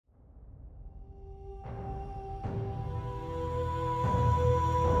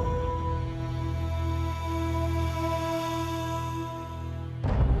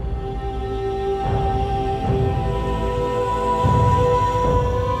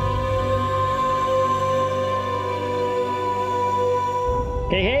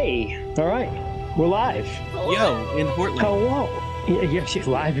Hey. All right. We're live. Yo, in Hortling. Hello. Yes,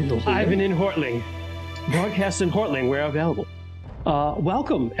 live and in Hortling. Broadcast in Hortling, where available.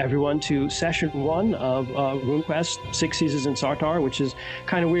 Welcome, everyone, to session 1 of RuneQuest 6 Seasons in Sartar, which is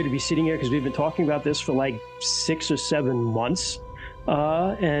kind of weird to be sitting here because we've been talking about this for like 6 or 7 months.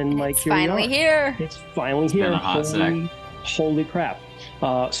 And like, it's finally here. It's finally here. Been a hot sec. Holy crap.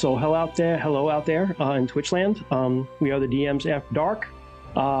 So hello out there in Twitchland. We are the DMs After Dark.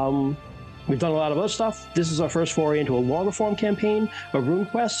 We've done a lot of other stuff. This is our first foray into a longer form campaign of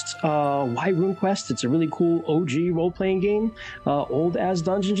RuneQuest. Why RuneQuest? It's a really cool OG role-playing game, old as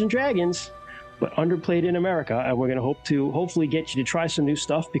Dungeons and Dragons, but underplayed in America. And we're going to hopefully get you to try some new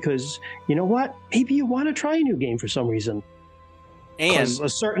stuff because, you know what? Maybe you want to try a new game for some reason. And a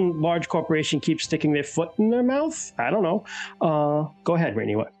certain large corporation keeps sticking their foot in their mouth. I don't know. Go ahead,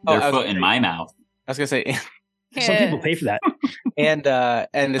 Rainey. What? Their foot in my mouth. I was going to say... Some people pay for that. And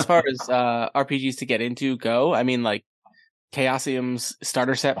as far as RPGs to get into go, I mean, like, Chaosium's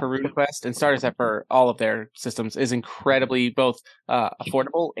starter set for RuneQuest and starter set for all of their systems is incredibly both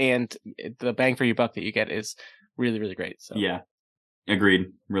affordable, and the bang for your buck that you get is really, really great. So yeah, agreed.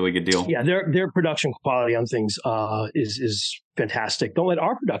 Really good deal. Yeah, their production quality on things is fantastic. Don't let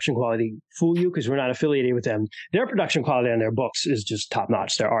our production quality fool you because we're not affiliated with them. Their production quality on their books is just top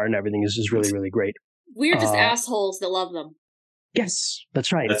notch. Their art and everything is just really, really great. We're just assholes that love them. Yes,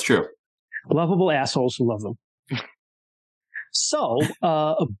 that's right. That's true. Lovable assholes who love them. So,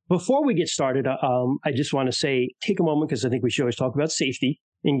 before we get started, I just want to take a moment, because I think we should always talk about safety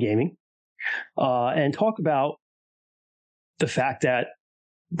in gaming, and talk about the fact that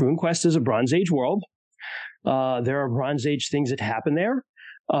RuneQuest is a Bronze Age world. There are Bronze Age things that happen there.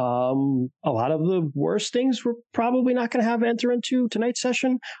 A lot of the worst things we're probably not going to enter into tonight's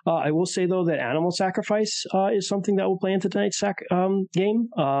session. I will say, though, that animal sacrifice is something that will play into tonight's game.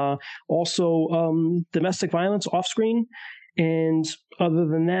 Also, domestic violence off screen. And other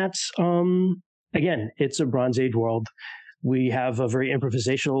than that, again, it's a Bronze Age world. We have a very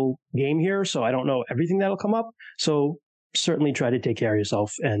improvisational game here, so I don't know everything that'll come up. So certainly try to take care of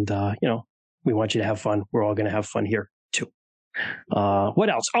yourself. And, we want you to have fun. We're all going to have fun here, too. What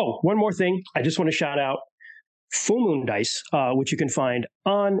else? Oh, one more thing. I just want to shout out Full Moon Dice, which you can find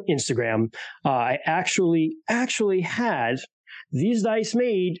on Instagram. I actually had these dice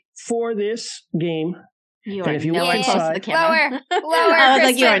made for this game. You and are if you nowhere look close to inside, the camera. Lower. I was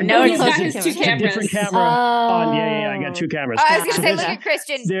like, you are nowhere He's close got to his the two camera. a different camera on. Yeah, I got 2 cameras. Oh, I was going to say, There's- look at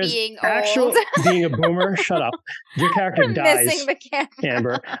Christian There's being actual old. being a boomer. Shut up. Your character dies. Missing the camera.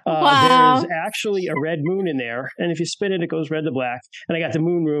 Amber. Wow. There is actually a red moon in there, and if you spin it, it goes red to black. And I got the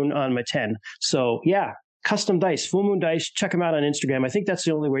moon rune on my 10. So yeah, custom dice, Full Moon Dice. Check them out on Instagram. I think that's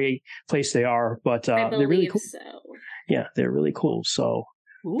the only place they are, but I they're really believe cool. so. Yeah, they're really cool. So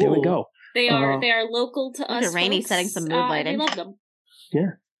there we go. They are local to us. at Rainey folks. setting some mood lighting. We love them.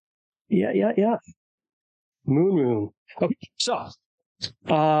 Yeah. Moon rune. Okay, so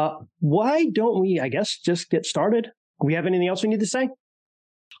why don't we, I guess, just get started? Do we have anything else we need to say?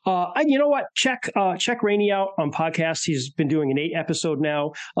 You know what? Check Rainey out on podcast. He's been doing an 8-episode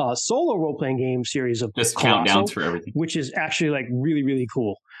now solo role-playing game series of Just Colossal, countdowns for everything. which is actually like really, really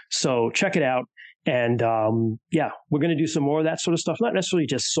cool. So check it out. And we're going to do some more of that sort of stuff. Not necessarily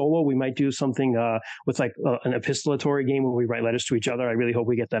just solo. We might do something with like an epistolatory game where we write letters to each other. I really hope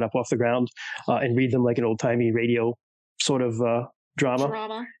we get that up off the ground and read them like an old-timey radio sort of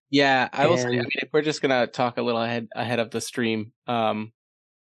drama. Yeah, I will say, I mean, if we're just going to talk a little ahead of the stream,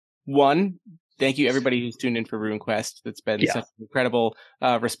 one, thank you everybody who's tuned in for RuneQuest. It's been such an incredible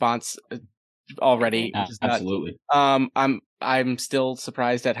response already. Absolutely. I'm still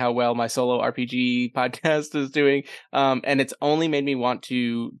surprised at how well my solo RPG podcast is doing. And it's only made me want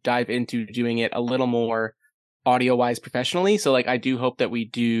to dive into doing it a little more audio wise professionally. So like, I do hope that we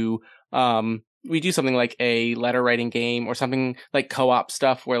do something like a letter writing game or something like co-op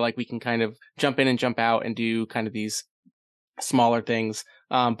stuff where like we can kind of jump in and jump out and do kind of these smaller things.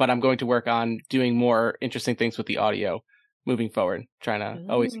 But I'm going to work on doing more interesting things with the audio moving forward, trying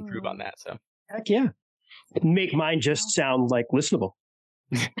to always improve on that. So Heck yeah. Make mine just sound like listenable.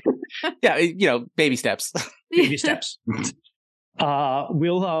 yeah, baby steps. Baby steps.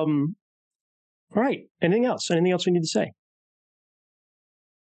 We'll all right. Anything else? Anything else we need to say?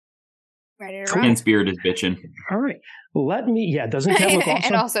 Ready to Cool. rock? Ken Spirit is bitching. All right. Doesn't Ken look awesome?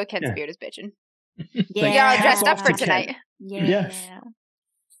 And also, Ken's Yeah. beard is bitching. Yeah. You're all dressed up for to Ken. tonight. Yeah.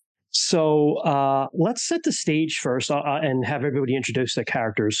 So let's set the stage first and have everybody introduce their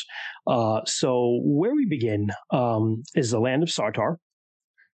characters. So where we begin is the land of Sartar,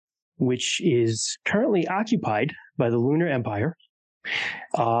 which is currently occupied by the Lunar Empire.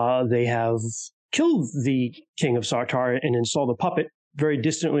 They have killed the king of Sartar and installed a puppet, very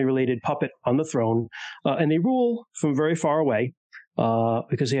distantly related puppet, on the throne. And they rule from very far away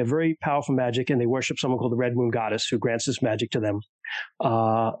because they have very powerful magic, and they worship someone called the Red Moon Goddess, who grants this magic to them.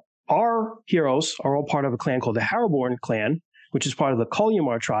 Our heroes are all part of a clan called the Harrowborn clan, which is part of the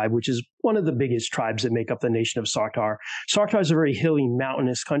Kulyamar tribe, which is one of the biggest tribes that make up the nation of Sartar. Sartar is a very hilly,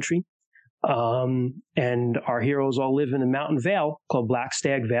 mountainous country. And our heroes all live in a mountain vale called Black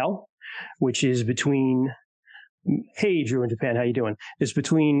Stag Vale, which is between, hey, Drew in Japan, how you doing? It's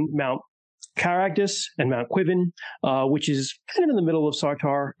between Mount Caragdus and Mount Quivin, which is kind of in the middle of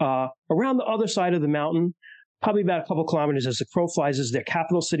Sartar. Around the other side of the mountain, probably about a couple kilometers as the crow flies, is the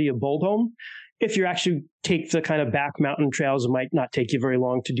capital city of Boldholm. If you actually take the kind of back mountain trails, it might not take you very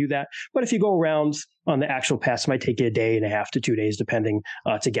long to do that. But if you go around on the actual pass, it might take you a day and a half to 2 days, depending,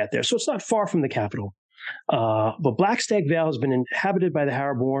 to get there. So it's not far from the capital. But Black Stag Vale has been inhabited by the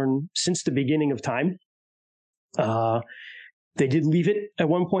Harrowborn since the beginning of time. They did leave it at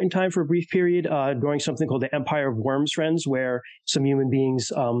one point in time for a brief period during something called the Empire of Wormsfriends, where some human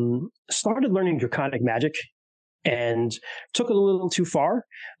beings started learning draconic magic and took it a little too far.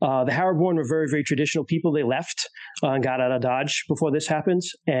 The Harrowborn were very, very traditional people. They left and got out of Dodge before this happened.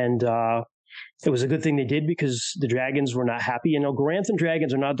 And it was a good thing they did, because the dragons were not happy. You know, Gloranthan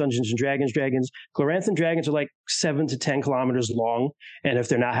dragons are not Dungeons and Dragons dragons. Gloranthan dragons are like 7 to 10 kilometers long. And if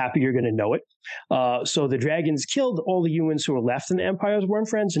they're not happy, you're going to know it. So the dragons killed all the humans who were left in the Empire's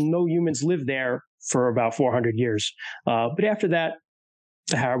Wormfriends, and no humans lived there for about 400 years. But after that,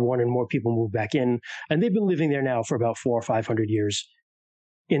 the Harrowborn and more people moved back in, and they've been living there now for about 400 or 500 years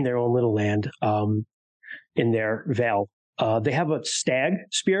in their own little land, in their vale. They have a stag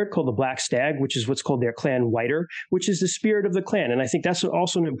spirit called the Black Stag, which is what's called their clan Whiter, which is the spirit of the clan. And I think that's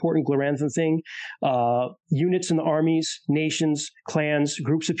also an important Gloranthan thing. Units in the armies, nations, clans,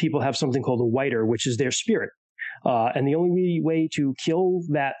 groups of people have something called a Whiter, which is their spirit. And the only way to kill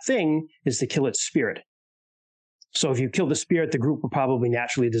that thing is to kill its spirit. So if you kill the spirit, the group will probably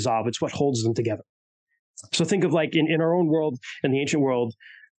naturally dissolve. It's what holds them together. So think of like in our own world, in the ancient world,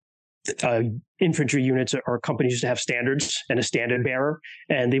 infantry units or companies used to have standards and a standard bearer.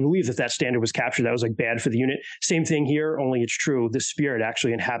 And they believed that that standard was captured. That was like bad for the unit. Same thing here, only it's true. The spirit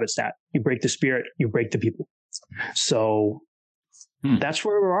actually inhabits that. You break the spirit, you break the people. So that's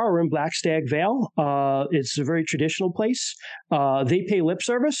where we are. We're in Black Stag Vale. It's a very traditional place. They pay lip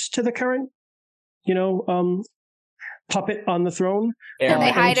service to the current, puppet on the throne. And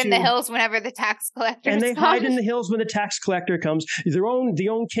they hide in the hills whenever the tax collector comes. And they hide in the hills when the tax collector comes. The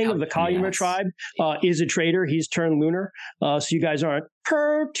own king of the Kulyamar tribe is a traitor. He's turned lunar. So you guys aren't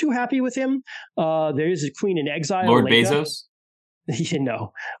too happy with him. There is a queen in exile. Lord Leica.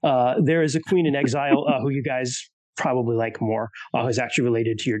 Bezos? There is a queen in exile who you guys probably like more, who's actually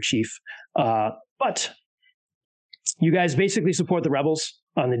related to your chief. But you guys basically support the rebels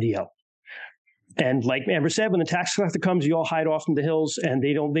on the DL. And like Amber said, when the tax collector comes, you all hide off in the hills, and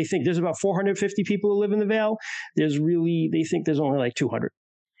they think there's about 450 people who live in the Vale. They think there's only like 200,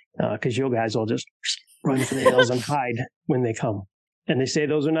 because you guys all just run to the hills and hide when they come. And they say,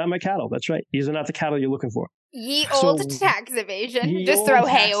 those are not my cattle. That's right. These are not the cattle you're looking for. Ye old tax evasion. Just throw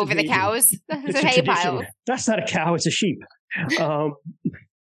hay over the cows. It's a hay pile. That's not a cow. It's a sheep.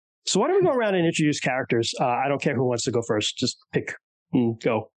 So why don't we go around and introduce characters? I don't care who wants to go first. Just pick and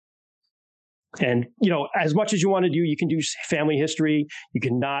go. And, as much as you want to do, you can do family history. You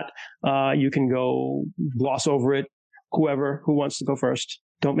can not. You can go gloss over it. Who wants to go first.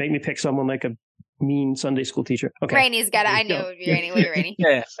 Don't make me pick someone like a mean Sunday school teacher. Okay. Rainy's got it. I knew it would be Rainy. Will you, Rainy?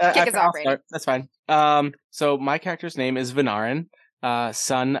 Yeah. Kick us off, Rainy. That's fine. So my character's name is Vinaran,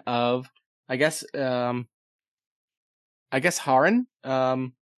 son of, I guess Haran.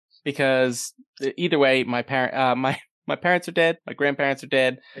 Because either way, my parents are dead. My grandparents are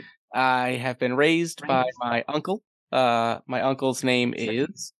dead. I have been raised by my uncle. My uncle's name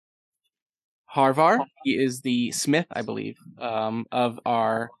is Harvar. He is the smith, I believe, of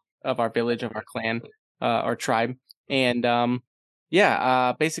our village, of our clan, or tribe. And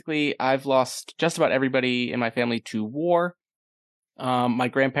basically, I've lost just about everybody in my family to war. My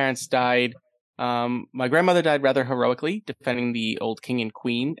grandparents died. My grandmother died rather heroically, defending the old king and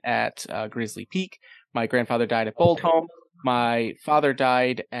queen at Grizzly Peak. My grandfather died at Boldholm. My father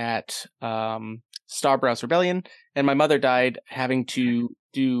died at Starbrowse Rebellion, and my mother died having to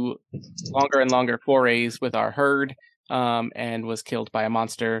do longer and longer forays with our herd, and was killed by a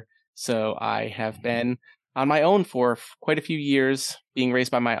monster. So I have been on my own for quite a few years, being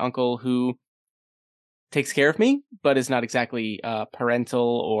raised by my uncle, who takes care of me, but is not exactly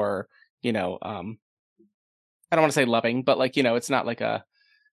parental or, I don't want to say loving, but like, it's not like a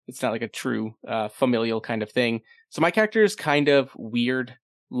true familial kind of thing. So my character is kind of weird,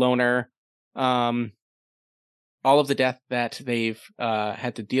 loner. All of the death that they've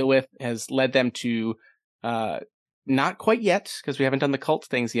had to deal with has led them to not quite yet, because we haven't done the cult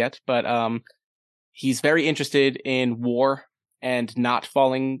things yet, but he's very interested in war and not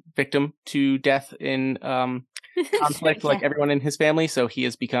falling victim to death in conflict like everyone in his family. So he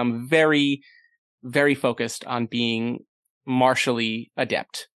has become very, very focused on being martially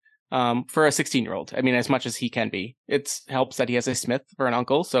adept. For a 16-year-old, I mean, as much as he can be. It helps that he has a smith for an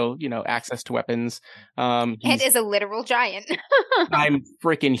uncle, so, access to weapons. And is a literal giant. I'm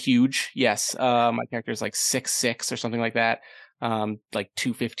freaking huge, yes. My character is like 6'6" or something like that, like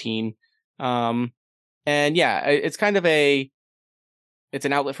 215. And yeah, it's kind of it's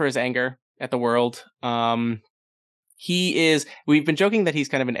an outlet for his anger at the world. We've been joking that he's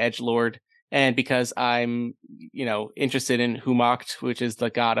kind of an edgelord. And because I'm, interested in Humacht, which is the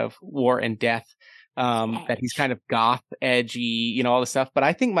god of war and death, that he's kind of goth, edgy, all this stuff. But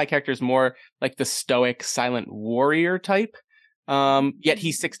I think my character is more like the stoic, silent warrior type. Yet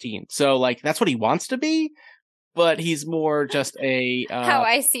he's 16. So, like, that's what he wants to be. But he's more just a how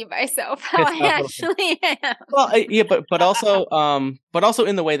I see myself, how I actually am. Well, yeah, but also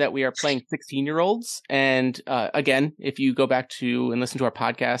in the way that we are playing 16-year-olds. And again, if you go back to and listen to our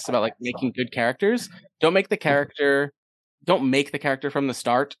podcast about like making good characters, don't make the character from the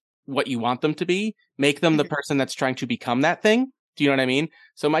start what you want them to be. Make them the person that's trying to become that thing. Do you know what I mean?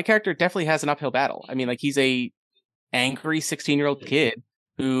 So my character definitely has an uphill battle. I mean, like, he's a angry 16-year-old kid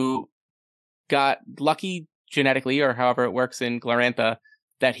who got lucky genetically, or however it works in Glorantha,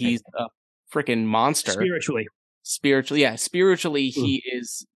 that he's a freaking monster. Spiritually, he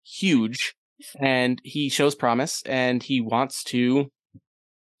is huge, and he shows promise, and he wants to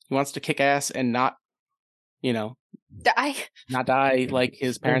kick ass and not, not die like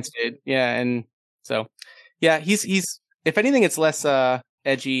his parents did. Yeah, and so, yeah, he's if anything, it's less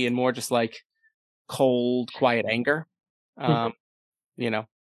edgy and more just like cold, quiet anger. So.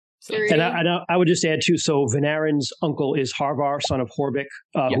 And I would just add too. So Venarin's uncle is Harvar, son of Horvik,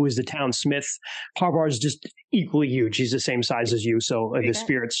 who is the town smith. Harvar is just equally huge. He's the same size as you. So the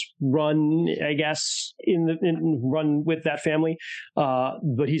spirits run, I guess, run with that family.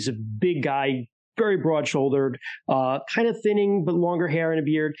 But he's a big guy, very broad-shouldered, kind of thinning, but longer hair and a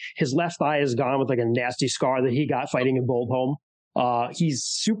beard. His left eye is gone with like a nasty scar that he got fighting in Boldholm. He's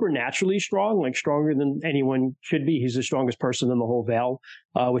supernaturally strong, like stronger than anyone should be. He's the strongest person in the whole Vale,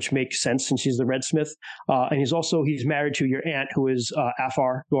 which makes sense since she's the Red Smith. And he's married to your aunt, who is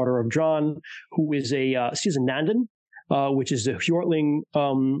Afar, daughter of John, who is she's a Nandan, which is a Hjortling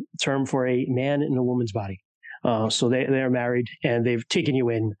term for a man in a woman's body. So they're married, and they've taken you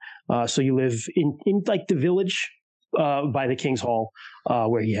in. So you live in like the village by the King's Hall,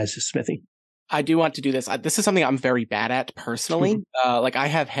 where he has his smithy. I do want to do this. This is something I'm very bad at personally. Like, I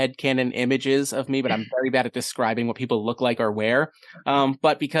have headcanon images of me, but I'm very bad at describing what people look like or wear.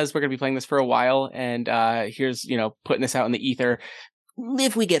 But because we're going to be playing this for a while, and here's, putting this out in the ether,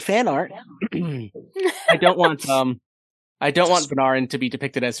 if we get fan art, I don't want Venarin to be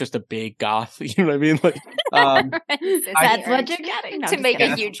depicted as just a big goth. You know what I mean? Like, that's what you're getting. To make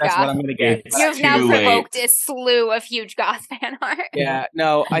a huge goth. That's what I'm going to get. You've now provoked a slew of huge goth fan art. Yeah,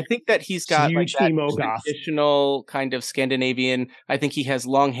 no, I think that he's got huge like emo that traditional kind of Scandinavian. I think he has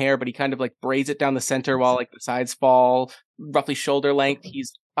long hair, but he kind of like braids it down the center while like the sides fall roughly shoulder length.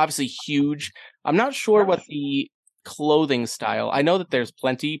 He's obviously huge. I'm not sure what the clothing style. I know that there's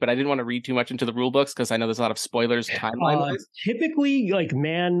plenty, but I didn't want to read too much into the rule books because I know there's a lot of spoilers timeline-wise. Typically, like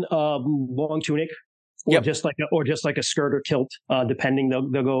man, long tunic, or just like a skirt or kilt, depending.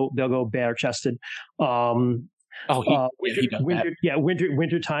 They'll go bare chested. Winter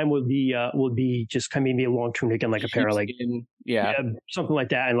time would be just kind of maybe a long tunic and like a pair of like something like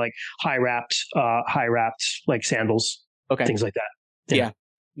that, and like high wrapped like sandals, things like that.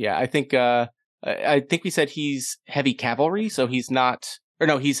 Yeah. I think we said he's heavy cavalry, so he's not, or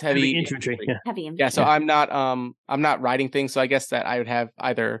no, he's heavy infantry. Heavy infantry. Yeah, so I'm not riding things, so I guess that I would have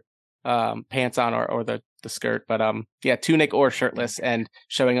either pants on or the skirt, but tunic or shirtless, and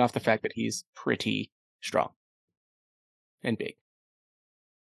showing off the fact that he's pretty strong and big.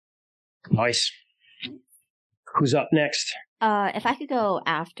 Nice. Who's up next? If I could go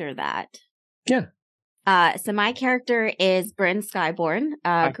after that. Yeah. So my character is Bryn Skyborn,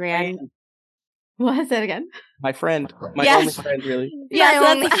 Grand. What is that again? My friend. My only friend, really.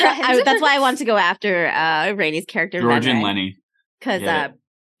 Yeah, so that's why I wanted to go after Rainey's character. George and Lenny. Because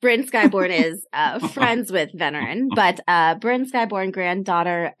Bryn Skyborn is friends with Venerin, but Bryn Skyborn,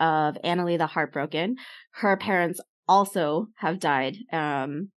 granddaughter of Annalie the Heartbroken, her parents also have died.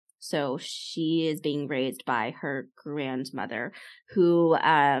 So she is being raised by her grandmother, who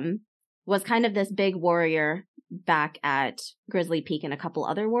was kind of this big warrior back at Grizzly Peak and a couple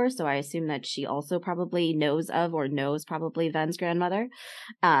other wars. So I assume that she also probably knows probably Ven's grandmother.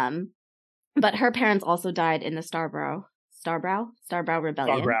 But her parents also died in the Starbrow Rebellion.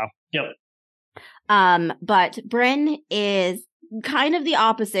 Starbrow. Yep. But Bryn is kind of the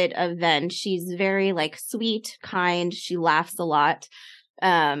opposite of Ven. She's very like sweet, kind. She laughs a lot.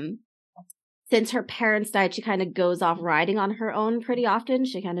 Since her parents died, she kind of goes off riding on her own pretty often.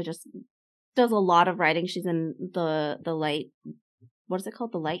 She kind of just does a lot of riding. She's in the light. What is it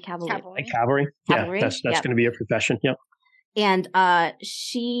called? The light cavalry. Like cavalry. Yeah, that's going to be a profession. Yep. And I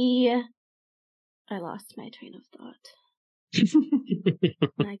lost my train of thought.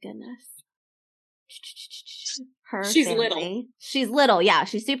 My goodness. She's little. She's little. Yeah,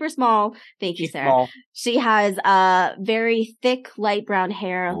 she's super small. Thank you, Sarah. Small. She has very thick light brown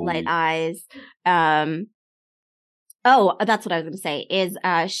hair, light eyes. Oh, that's what I was going to say. Is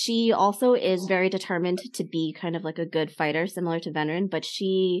she also is very determined to be kind of like a good fighter, similar to Venerin, but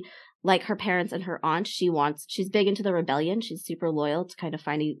she, like her parents and her aunt, she's big into the rebellion. She's super loyal to kind of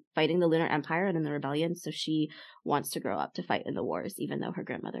fighting the Lunar Empire and in the rebellion. So she wants to grow up to fight in the wars, even though her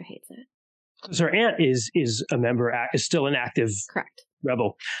grandmother hates it. So her aunt is a member, is still an active Correct.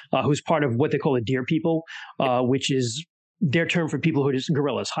 rebel, who's part of what they call the Deer People, which is their term for people who are just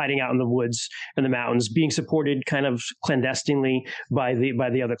guerrillas hiding out in the woods and the mountains, being supported kind of clandestinely by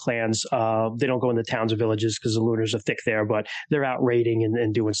the other clans. They don't go into towns or villages because the Lunars are thick there, but they're out raiding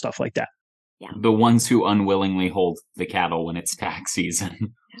and doing stuff like that. Yeah. The ones who unwillingly hold the cattle when it's tax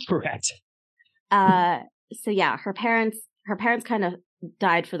season. Correct. So yeah, her parents kind of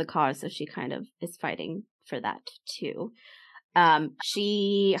died for the cause, so she kind of is fighting for that too. Her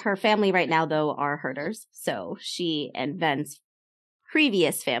family right now though are herders, so she and Ven's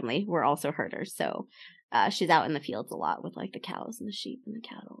previous family were also herders, so she's out in the fields a lot with like the cows and the sheep and the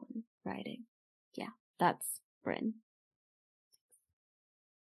cattle and riding. Yeah, that's Bryn.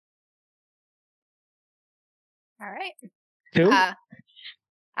 All right. Who?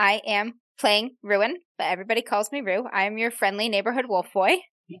 I am playing Ruin, but everybody calls me Rue. I am your friendly neighborhood wolf boy.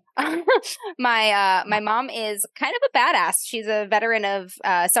 My mom is kind of a badass. She's a veteran of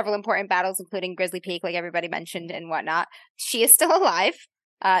several important battles, including Grizzly Peak, like everybody mentioned, and whatnot. She is still alive.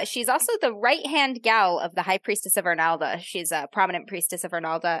 She's also the right-hand gal of the High Priestess of Arnalda. She's a prominent priestess of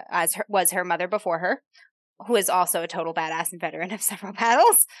Arnalda, as was her mother before her, who is also a total badass and veteran of several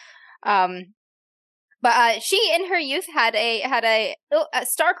battles. But she, in her youth, had a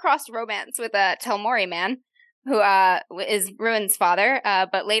star-crossed romance with a Telmori man, who is Ruin's father,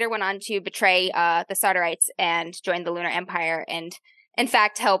 but later went on to betray the Sartorites and join the Lunar Empire, and in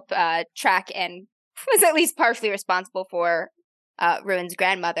fact help track and was at least partially responsible for Ruin's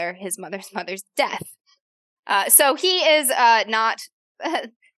grandmother, his mother's death. So he is not...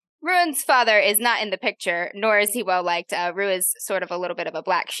 Ruin's father is not in the picture, nor is he well liked. Rue is sort of a little bit of a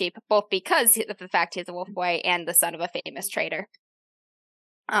black sheep, both because of the fact he's a wolf boy and the son of a famous trader.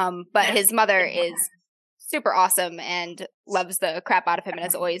 But his mother is super awesome and loves the crap out of him and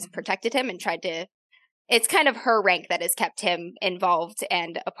has always protected him and tried to... It's kind of her rank that has kept him involved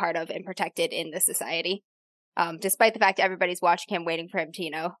and a part of and protected in the society. Despite the fact everybody's watching him, waiting for him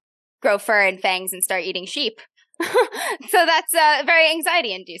to, grow fur and fangs and start eating sheep. So that's very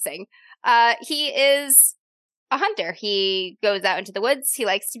anxiety-inducing. He is a hunter. He goes out into the woods. He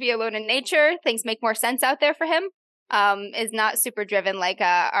likes to be alone in nature. Things make more sense out there for him. Is not super driven like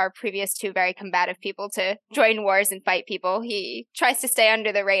our previous two very combative people to join wars and fight people. He tries to stay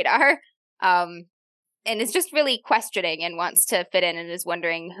under the radar, and is just really questioning and wants to fit in and is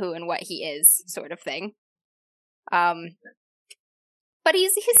wondering who and what he is, sort of thing. But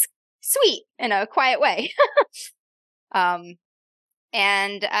he's sweet in a quiet way. So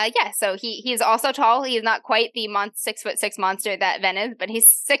he is also tall. He is not quite the 6'6" monster that Ven is, but he's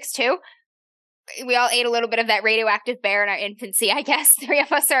 6'2". We all ate a little bit of that radioactive bear in our infancy, I guess. 3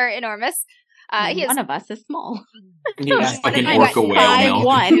 of us are enormous. One of us is small. Yeah. Like an orca whale.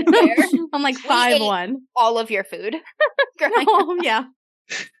 5'1". I'm like 5'1". All of your food. Oh, yeah.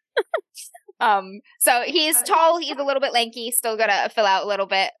 So he's tall, he's a little bit lanky, still gotta fill out a little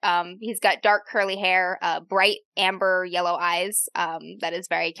bit. He's got dark curly hair, bright amber yellow eyes, that is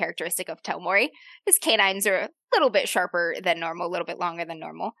very characteristic of Telmori. His canines are a little bit sharper than normal, a little bit longer than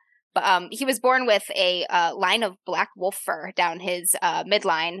normal. But he was born with a line of black wolf fur down his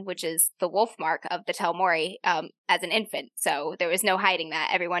midline, which is the wolf mark of the Telmori, as an infant. So there was no hiding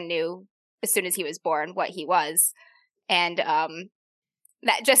that. Everyone knew as soon as he was born what he was. And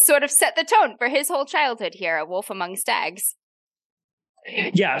that just sort of set the tone for his whole childhood here, a wolf among stags.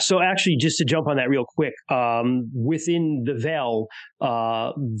 Yeah, so actually, just to jump on that real quick, within the Vale,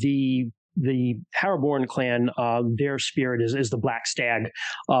 the Harrowborn clan, their spirit is the black stag,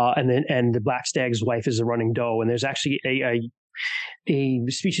 and the black stag's wife is a running doe, and there's actually a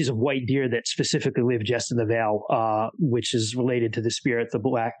species of white deer that specifically live just in the Vale, which is related to the spirit, the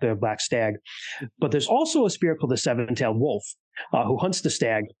black stag. But there's also a spirit called the seven-tailed wolf, who hunts the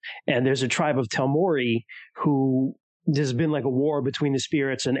stag, and there's a tribe of Telmori who. There's been like a war between the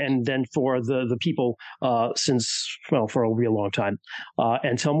spirits and then for the people for a real long time.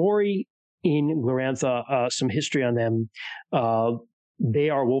 And Telmori in Glorantha, some history on them. They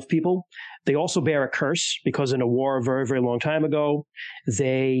are wolf people. They also bear a curse because in a war a very, very long time ago,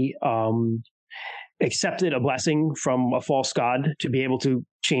 they accepted a blessing from a false god to be able to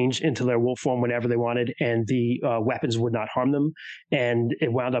change into their wolf form whenever they wanted, and the weapons would not harm them. And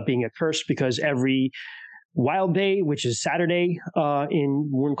it wound up being a curse because every Wild Day, which is Saturday in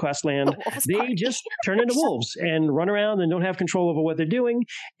Runequest land, they just turn into wolves and run around and don't have control over what they're doing.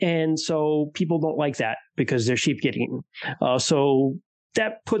 And so people don't like that because their sheep get eaten. So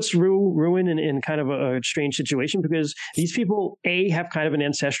that puts Ruin in kind of a strange situation because these people, A, have kind of an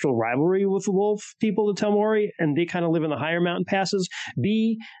ancestral rivalry with the wolf people, the Telmori, and they kind of live in the higher mountain passes.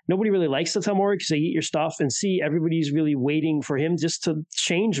 B, nobody really likes the Telmori because they eat your stuff. And C, everybody's really waiting for him just to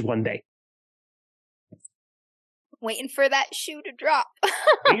change one day. Waiting for that shoe to drop.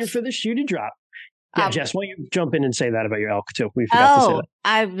 Waiting for the shoe to drop. Yeah, Jess, why don't you jump in and say that about your elk too? We forgot to say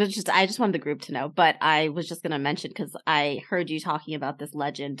that. I just wanted the group to know, but I was just going to mention because I heard you talking about this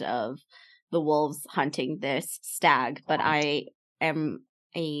legend of the wolves hunting this stag, but I am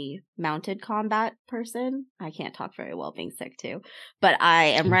a mounted combat person. I can't talk very well being sick too, but I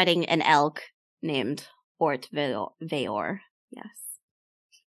am riding an elk named Ort Veor. Yes.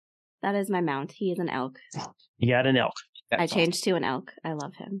 That is my mount. He is an elk. You got an elk. I changed to an elk. I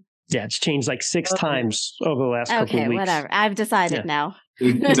love him. Yeah, it's changed like 6 times over the last couple of weeks. Okay, whatever. I've decided now.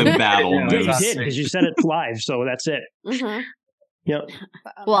 It's a battle. Yeah, you did, because you said it live, so that's it. Mm-hmm. Yep.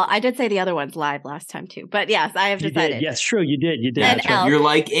 Well, I did say the other one's live last time too, but yes, I have decided. You did. Yes, true. You did. An elk. You're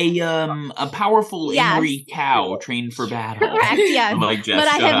like a powerful, angry cow trained for battle. Correct, yes. Like Jess, but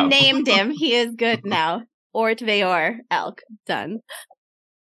I have up. named him. He is good now. Ort Veor, elk. Done.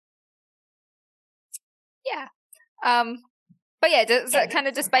 Yeah. But yeah, kind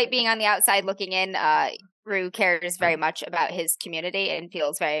of despite being on the outside looking in, Rue cares very much about his community and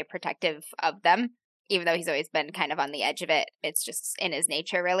feels very protective of them, even though he's always been kind of on the edge of it. It's just in his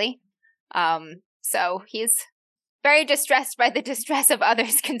nature, really. So he's very distressed by the distress of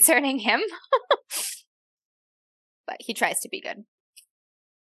others concerning him. But he tries to be good.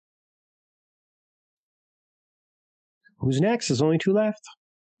 Who's next? There's only 2 left.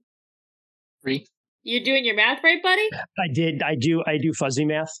 3. You're doing your math right, buddy? I do fuzzy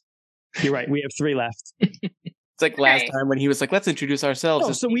math. You're right. We have 3 left. It's like last time when he was like, let's introduce ourselves.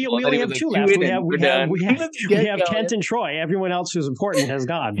 Oh, so we only have 2 left. We have Kent and Troy. Everyone else who's important has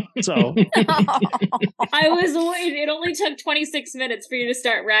gone. So I was worried. It only took 26 minutes for you to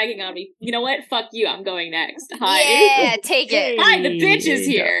start ragging on me. You know what? Fuck you. I'm going next. Hi. Yeah, take it. Hi, the bitch is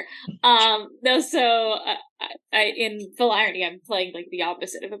here. No, so in full irony, I'm playing like the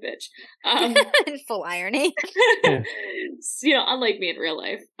opposite of a bitch. In full irony. Unlike me in real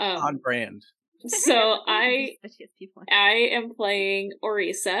life. On brand. So I am playing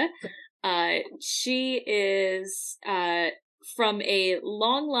Orisa. She is from a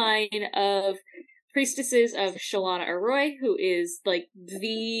long line of priestesses of Shalana Arroy, who is like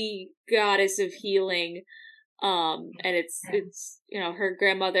the goddess of healing. And it's her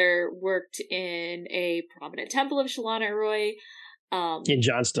grandmother worked in a prominent temple of Shalana Arroy. in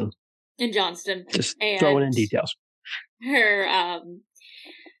Johnston. Just throwing in details. Her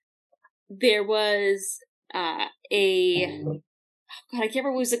there was I can't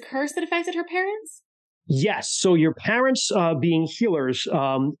remember, was a curse that affected her parents? Yes. So your parents being healers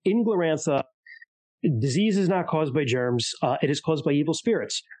in Glorantha, disease is not caused by germs. It is caused by evil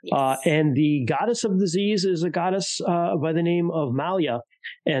spirits. Yes. And the goddess of disease is a goddess by the name of Malia.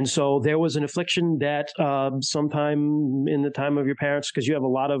 And so there was an affliction that sometime in the time of your parents, because you have a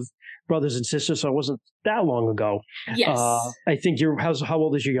lot of brothers and sisters, so it wasn't that long ago. Yes. I think how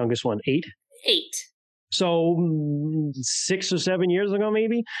old is your youngest one? 8? 8. So 6 or 7 years ago,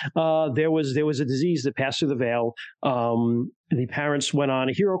 maybe, there was a disease that passed through the Vale. The parents went on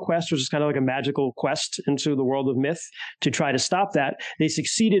a hero quest, which is kind of like a magical quest into the world of myth to try to stop that. They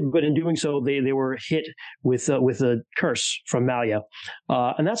succeeded, but in doing so, they were hit with a curse from Malia.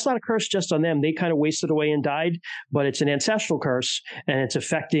 And that's not a curse just on them. They kind of wasted away and died, but it's an ancestral curse, and it's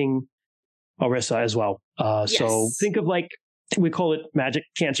affecting Orisa as well. Yes. So think of like, we call it magic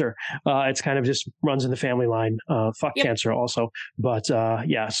cancer. It's kind of just runs in the family line. Fuck Yep. cancer also. But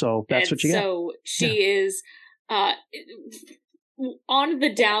yeah, so that's what you got. So she is on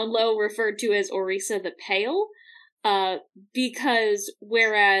the down low referred to as Orisa the Pale, because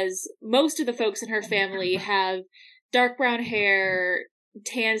whereas most of the folks in her family have dark brown hair,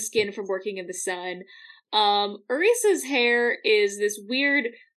 tan skin from working in the sun, Orisa's hair is this weird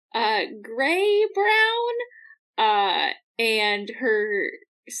gray brown, and her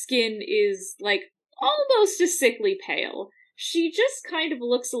skin is like almost a sickly pale. She just kind of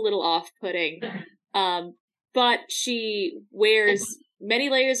looks a little off-putting, but she wears many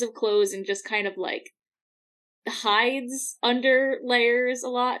layers of clothes and just kind of like hides under layers a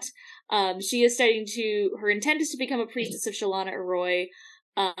lot. She is her intent is to become a priestess of Shalana Arroy,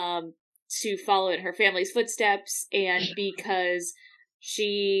 to follow in her family's footsteps, and because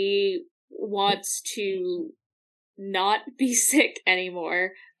she wants to not be sick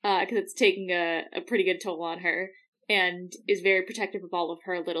anymore, because it's taking a pretty good toll on her, and is very protective of all of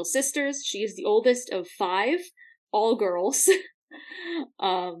her little sisters. She is the oldest of 5, all girls.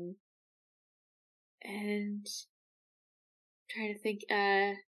 And I'm trying to think,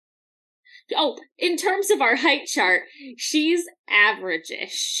 in terms of our height chart, she's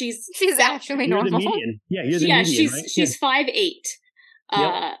average-ish. She's actually You're normal. the median. Yeah, you're the median, right? she's 5'8".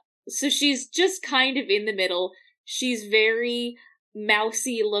 Yep. So she's just kind of in the middle. She's very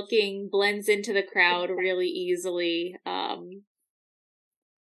mousy looking, blends into the crowd really easily. And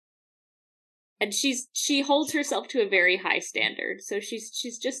she holds herself to a very high standard. So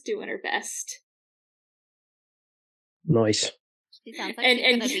she's just doing her best. Nice. She sounds like she's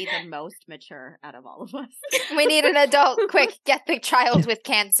gonna be the most mature out of all of us. We need an adult. Quick, get the child with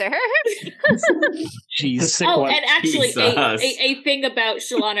cancer. Jeez. Oh, and actually, Jesus. a thing about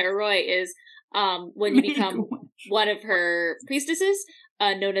Shalana Arroy is when you become one of her priestesses,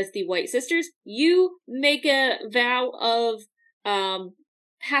 known as the White Sisters, you make a vow of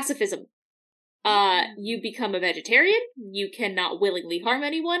pacifism. You become a vegetarian, you cannot willingly harm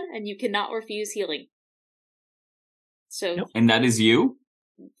anyone, and you cannot refuse healing. So, And that is you?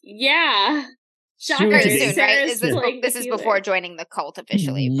 Yeah. Shocker. Very Soon soon, right? Sarah's playing This the is healer. before joining the cult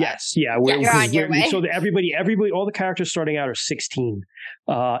officially. But Yes, yeah. you're on your way. So that everybody, all the characters starting out are 16,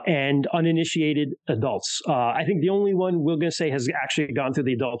 and uninitiated adults. I think the only one we're going to say has actually gone through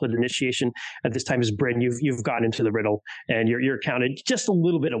the adulthood initiation at this time is Bryn. You've gone into the riddle, and you're counted just a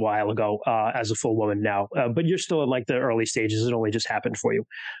little bit a while ago as a full woman now, but you're still in like the early stages. It only just happened for you.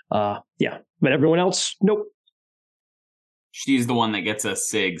 Yeah, but everyone else, nope. She's the one that gets us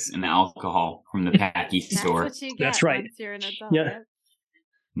cigs and alcohol from the Packy store. That's what you get. That's right. Once you're an adult. Yeah.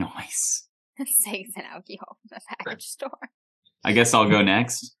 Nice. Cigs and alcohol from the package store. I guess I'll go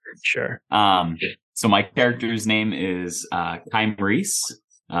next. Sure. So my character's name is Kai Maurice,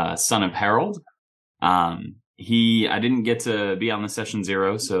 son of Harold. I didn't get to be on the session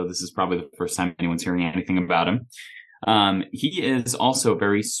 0, so this is probably the first time anyone's hearing anything about him. He is also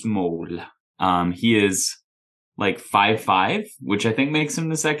very small. He is like 5'5", which I think makes him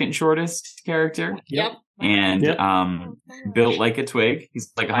the second shortest character. Yep. And Yep. built like a twig.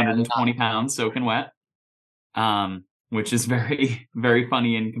 He's like 120 pounds, soaking wet. Which is very, very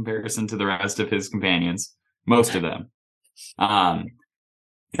funny in comparison to the rest of his companions. Most of them.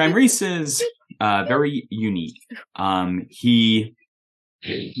 Maurice is very unique. He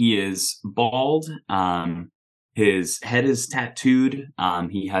is bald. His head is tattooed.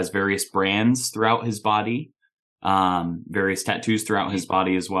 He has various brands throughout his body. Various tattoos throughout his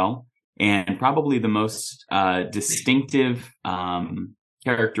body as well. And probably the most distinctive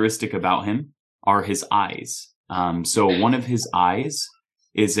characteristic about him are his eyes. So one of his eyes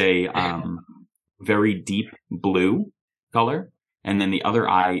is a very deep blue color, and then the other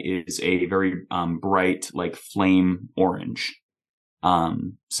eye is a very bright, like flame orange.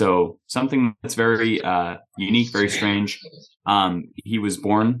 So something that's very unique, very strange. He was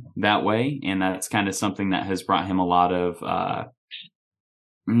born that way, and that's kind of something that has brought him a lot of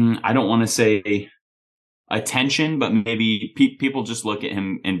I don't want to say attention, but maybe people just look at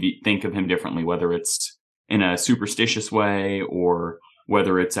him and think of him differently, whether it's in a superstitious way or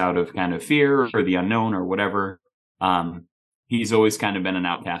whether it's out of kind of fear or the unknown or whatever. He's always kind of been an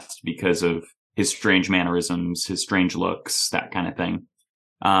outcast because of his strange mannerisms, his strange looks, that kind of thing.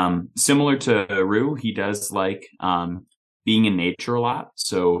 Similar to Rue, he does like being in nature a lot.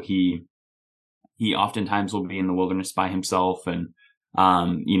 So he oftentimes will be in the wilderness by himself and,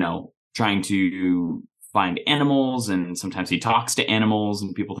 trying to find animals. And sometimes he talks to animals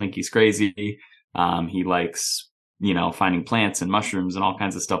and people think he's crazy. He likes, finding plants and mushrooms and all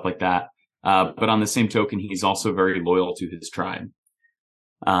kinds of stuff like that. But on the same token, he's also very loyal to his tribe,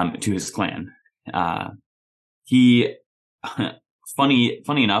 to his clan. He, funny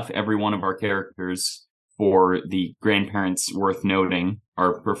enough, every one of our characters, for the grandparents worth noting,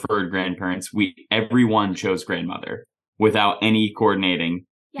 our preferred grandparents, everyone chose grandmother without any coordinating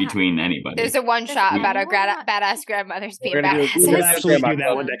between anybody. There's a one shot about our badass grandmothers being badasses. We'll absolutely do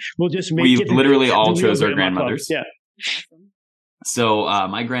that one day. We'll just make it. We literally all chose our grandmothers. Yeah. Awesome. So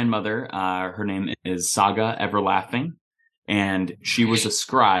my grandmother, her name is Saga Everlaughing, and she was a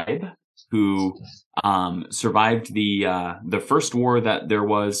scribe who survived the first war that there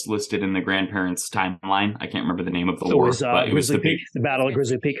was listed in the grandparents' timeline. I can't remember the name of the war, but it was the Battle of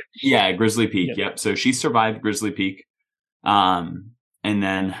Grizzly Peak. Yeah, Grizzly Peak. Yep. So she survived Grizzly Peak, and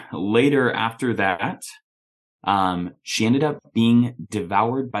then later after that, she ended up being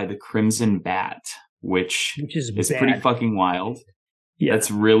devoured by the Crimson Bat, which is pretty fucking wild. Yeah.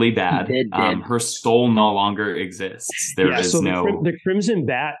 That's really bad. Her soul no longer exists. The Crimson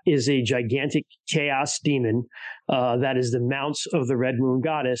Bat is a gigantic chaos demon that is the mounts of the Red Moon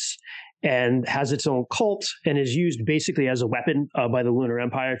Goddess and has its own cult and is used basically as a weapon by the Lunar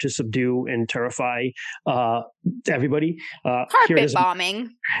Empire to subdue and terrify everybody. Carpet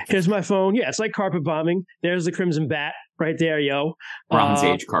bombing. Here's my phone. Yeah, it's like carpet bombing. There's the Crimson Bat right there, yo. Bronze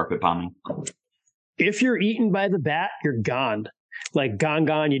Age carpet bombing. If you're eaten by the bat, you're gone. Like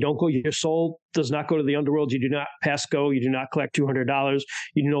gone. You don't go. Your soul does not go to the underworld. You do not pass go. You do not collect $200.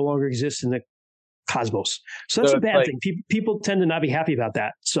 You no longer exist in the cosmos. So that's a bad thing. People tend to not be happy about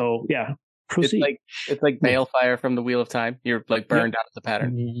that. So yeah, proceed. It's like Balefire from the Wheel of Time. You're like burned out of the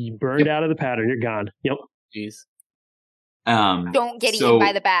pattern. You burned out of the pattern. You're gone. Yep. Jeez. Don't get eaten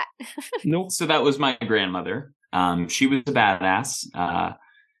by the bat. Nope. So that was my grandmother. She was a badass.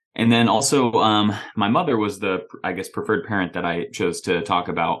 And then also, my mother was the, I guess, preferred parent that I chose to talk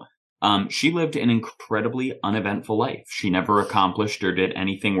about. She lived an incredibly uneventful life. She never accomplished or did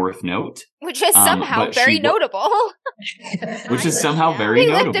anything worth note. Which is somehow very notable. Which is somehow very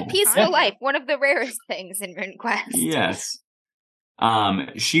notable. She lived a peaceful life, one of the rarest things in RuneQuest. Yes.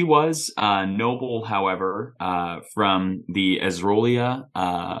 She was noble, however, from the Ezrolia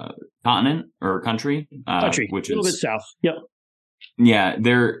continent or country, which is a little bit south. Yep. Yeah,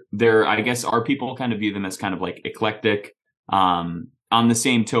 they're I guess our people kind of view them as kind of like eclectic. On the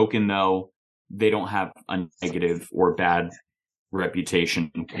same token, though, they don't have a negative or bad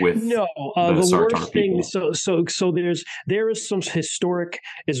reputation with the worst thing. So there is some historic.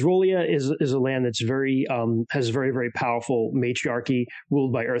 Ezrolia is a land that's very has very, very powerful matriarchy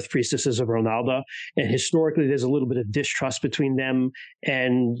ruled by earth priestesses of Ronalda, and historically there's a little bit of distrust between them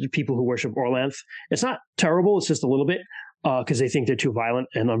and people who worship Orlanth. It's not terrible; it's just a little bit. Because they think they're too violent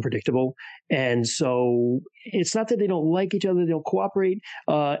and unpredictable. And so it's not that they don't like each other, they don't cooperate.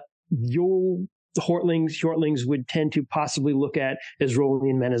 Your Hortlings would tend to possibly look at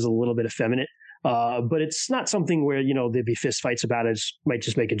Ezrolian men as a little bit effeminate. But it's not something where, there'd be fist fights about it. Might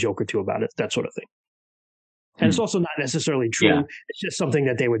just make a joke or two about it, that sort of thing. And it's also not necessarily true. Yeah. It's just something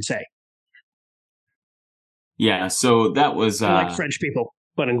that they would say. Yeah, so that was... like French people,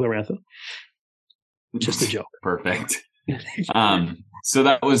 but in Glorantha. Just a joke. Perfect. So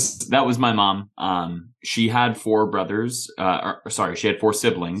that was my mom. She had four brothers, she had four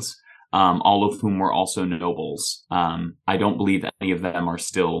siblings, all of whom were also nobles. I don't believe any of them are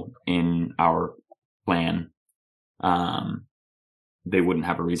still in our clan. They wouldn't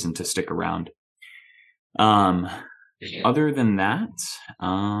have a reason to stick around. Other than that,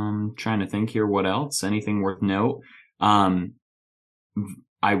 trying to think here, what else? Anything worth note?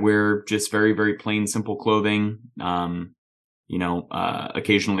 I wear just very, very plain, simple clothing.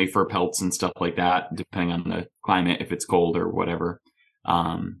 Occasionally fur pelts and stuff like that, depending on the climate, if it's cold or whatever.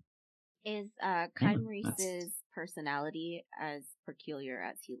 Is Kai Maurice's personality as peculiar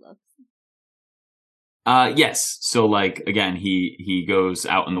as he looks? Yes. So, like, again, he goes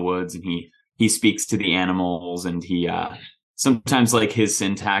out in the woods and he speaks to the animals, and he sometimes, like, his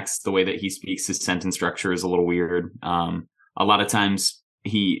syntax, the way that he speaks, his sentence structure is a little weird. A lot of times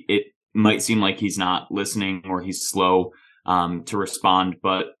it might seem like he's not listening or he's slow to respond,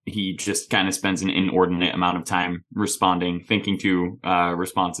 but he just kind of spends an inordinate amount of time responding, thinking to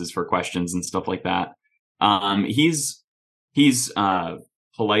responses for questions and stuff like that. He's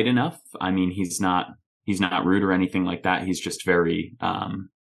polite enough. I mean, he's not rude or anything like that. He's just very, I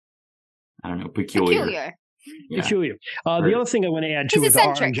don't know, peculiar. Yeah. Peculiar. The other thing I want to add too is the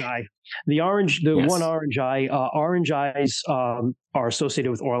orange eye. One orange eye. Orange eyes are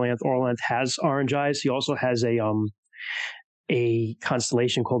associated with Orlanth. Orlanth has orange eyes. He also has a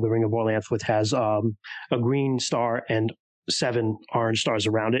constellation called the Ring of Orlanth, which has a green star and 7 orange stars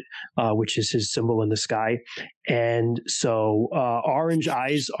around it, which is his symbol in the sky. And so orange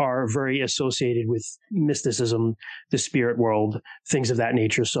eyes are very associated with mysticism, the spirit world, things of that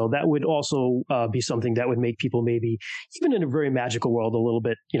nature. So that would also be something that would make people maybe, even in a very magical world, a little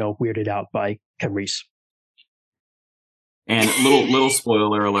bit, weirded out by Khemriss. And little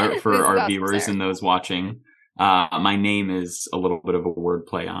spoiler alert for our viewers and those watching. My name is a little bit of a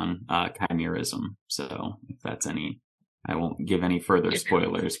wordplay on chimerism. So if that's any... I won't give any further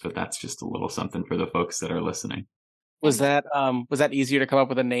spoilers, but that's just a little something for the folks that are listening. Was that easier to come up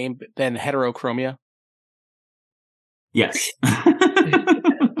with a name than heterochromia? Yes.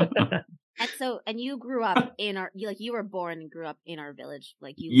 And you grew up in you were born and grew up in our village,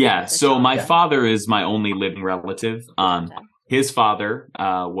 So my father is my only living relative. His father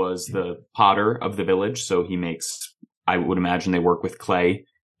was the potter of the village, so he makes. I would imagine they work with clay.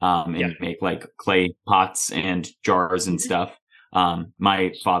 And make like clay pots and jars and stuff.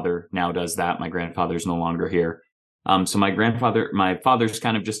 My father now does that. My grandfather's no longer here. So my father's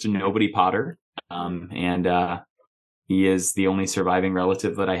kind of just a nobody potter. And he is the only surviving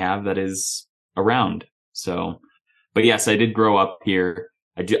relative that I have that is around. So, but yes, I did grow up here.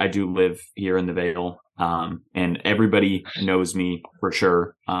 I do live here in the Vale. And everybody knows me for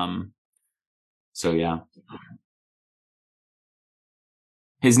sure. So yeah.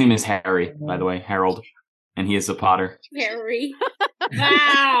 His name is Harry, by the way, Harold, and he is a potter. Harry.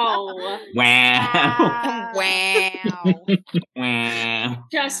 Wow. Wow. Wow.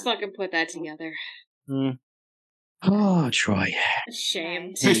 Just fucking put that together. Mm. Oh, Troy.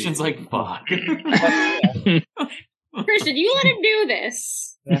 Shame. Christian's like, fuck. Christian, you let him do this.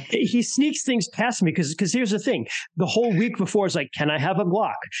 He sneaks things past me because here's the thing. The whole week before is like, can I have a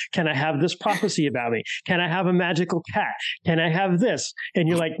Glock? Can I have this prophecy about me? Can I have a magical cat? Can I have this? And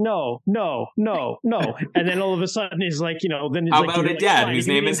you're like, no. And then all of a sudden he's like, then he's how like, about a dad whose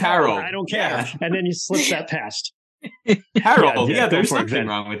name is Harold? I don't care. Yeah. And then he slips that past. Harold. Yeah, there's nothing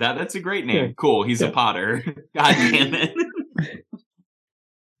wrong with that. That's a great name. Yeah. Cool. He's a potter. God damn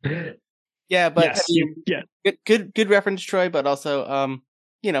it. Yeah, but good reference, Troy. But also,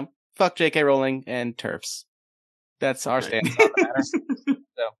 fuck J.K. Rowling and TERFs. That's our stance on the matter.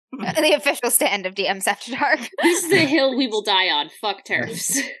 So. The official stand of DMs After Dark. This is the hill we will die on. Fuck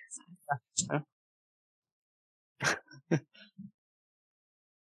TERFs.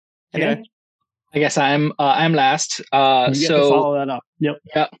 Anyway. I guess I'm last. You have to follow that up. Yep.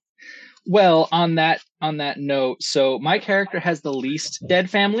 Yeah. Well, on that note, so my character has the least dead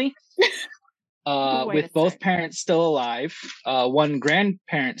family. With both parents still alive, one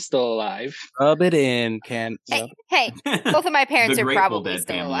grandparent still alive. Rub it in, Ken. Hey, both of my parents are probably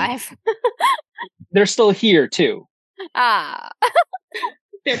still alive. They're still here too.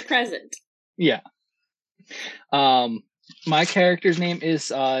 They're present. Yeah. My character's name is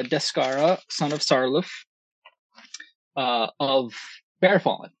Deskara, son of Sarluf, of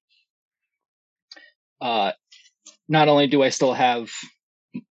Bearfallen. Not only do I still have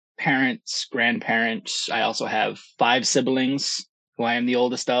parents, grandparents, I also have 5 siblings who I am the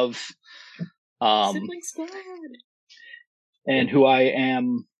oldest of. Sibling squad. And who I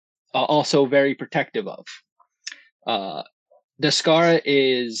am also very protective of. Deskara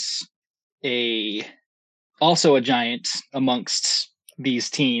is also a giant amongst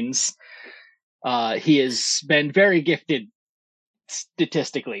these teens. He has been very gifted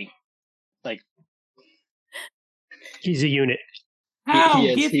statistically. Like, he's a unit. How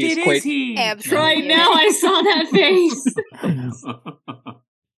gifted is he? Right now, I saw that face.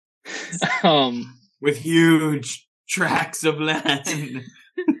 With huge tracts of land.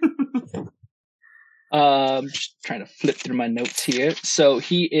 Just trying to flip through my notes here. So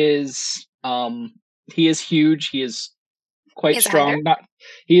he is huge. He is quite strong.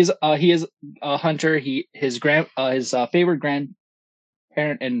 He is a hunter. His favorite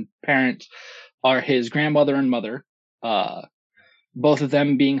grandparent and parent are his grandmother and mother. Both of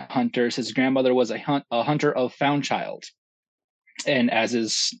them being hunters. His grandmother was a hunter of found child, and as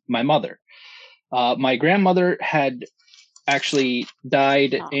is my mother. My grandmother had actually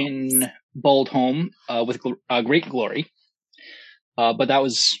died in Boldholm with great glory, but that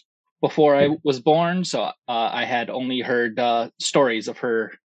was before I was born, so I had only heard stories of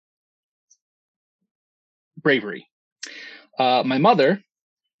her bravery. My mother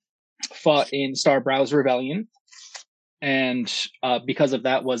fought in Starbrow's rebellion, and because of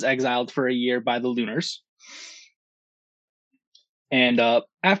that was exiled for a year by the Lunars. And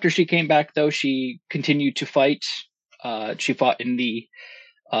after she came back, though, she continued to fight. She fought in the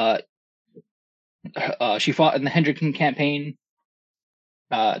Hendrickson campaign.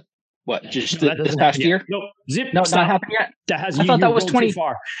 This past year? Nope. Zip. No, stop. not happened yet. I thought that was 20.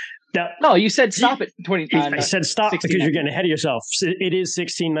 Far. No, you said stop at 20. I said stop 16, because you're getting ahead of yourself. It is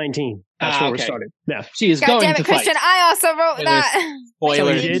 1619. That's where we're starting. Yeah. She is God going damn it, to Christian! fight. I also wrote that.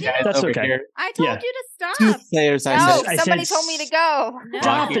 Spoilers. You did? guys That's over okay. here. I told Yeah. you to stop. Soothsayers, I No, said. I somebody said told me to go. No.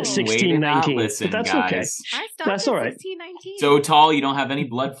 Stop at Fucking 1619. listen, But that's guys. okay. I stopped That's at all right. 1619. So tall, you don't have any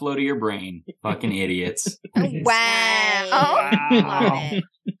blood flow to your brain. Fucking idiots. Wow. Wow.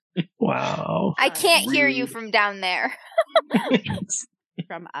 Wow. I can't hear you from down there.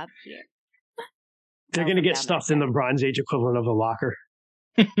 From up here. They're going to get stuffed in the Bronze Age equivalent of a locker.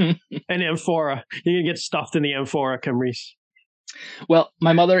 An amphora. You're going to get stuffed in the amphora, Camrys. Well,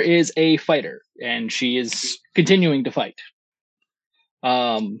 my mother is a fighter, and she is continuing to fight.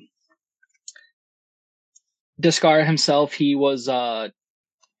 Deskar himself, he was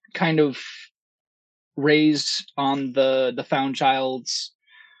kind of raised on the Found Child's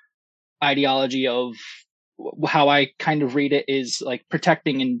ideology of how I kind of read it is like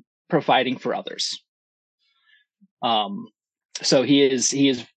protecting and providing for others. So he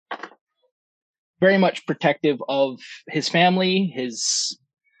is very much protective of his family, his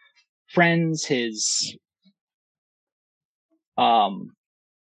friends, his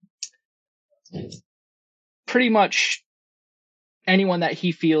pretty much anyone that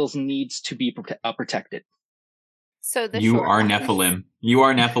he feels needs to be protected. So the You short are one. Nephilim. You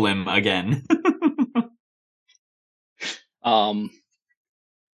are Nephilim again.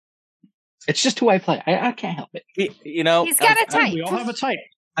 It's just who I play. I can't help it. You know, He's got a type. We all have a type.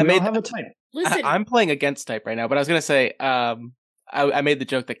 I We all made- have a type. Listen, I'm playing against type right now, but I was gonna say, I made the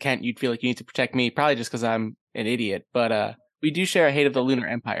joke that Kent, you'd feel like you need to protect me, probably just because I'm an idiot. But we do share a hate of the Lunar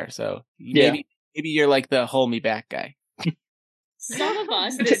Empire, so maybe you're like the hold me back guy. some of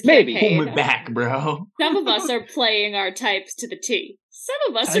us, this Maybe. campaign, Pull me back, bro. some of us are playing our types to the T. Some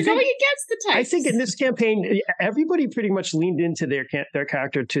of us I are think- going against the types. I think in this campaign, everybody pretty much leaned into their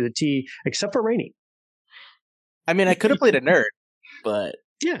character to the T, except for Rainey. I mean, I could have played a nerd, but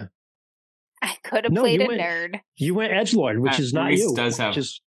Yeah. I could have No, played you a went- nerd. You went edgelord, which is not Reese you. does have-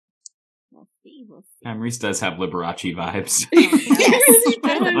 Just We'll see. We'll see. Reese does have Liberace vibes. Yes. Yes.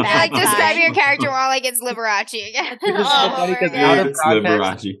 I like describing your character while I get Liberace again. It's so All funny over 'cause again. out of It's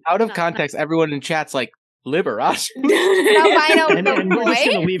context- Liberace. out of context, everyone in chat's like Liberace. Albino and we're just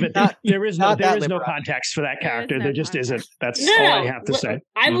going to boy. leave it. Not- There is not no that no Liberace. context for that There is character. no There just context. isn't. That's No, all I have to say.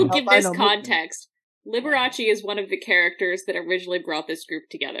 I will Mhm. give this Albino movie. context. Liberace is one of the characters that originally brought this group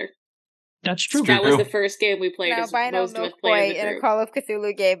together. That's true. That was True. the first game we played. An as albino most of us milk played boy in the in a group. Call of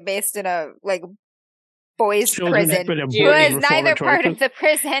Cthulhu game based in a boys' Children prison. but a Who Who boarding is neither reformatory part of the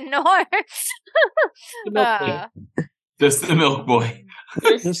prison nor. Just the milk boy.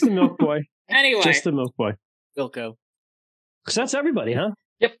 Just the milk boy. Anyway, Just the milk boy. Wilco. So that's everybody, huh?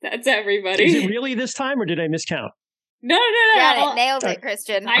 that's everybody. Is it really this time, or did I miscount? No. Got it. Nailed it,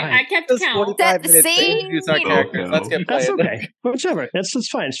 Christian. I kept Just count. 45 the minutes to scene, introduce our you know. characters. Let's get That's playing. okay. Whichever. That's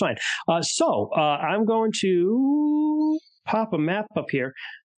fine. It's fine. So I'm going to pop a map up here.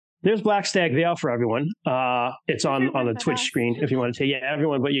 There's Black Stag Vale for everyone. It's on the Twitch screen if you want to take. Yeah,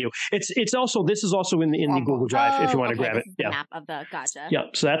 everyone but you. It's also, this is also in the Google Drive if you want to grab it. This is the Yeah. map of the gotcha. Yeah,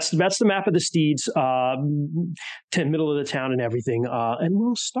 so that's the map of the Steeds, to middle of the town and everything, and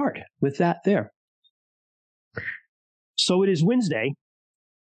we'll start with that there. So it is Wednesday,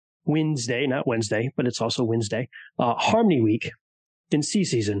 not Wednesday, but it's also Wednesday, Harmony Week in Sea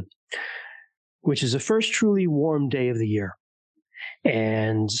Season, which is the first truly warm day of the year.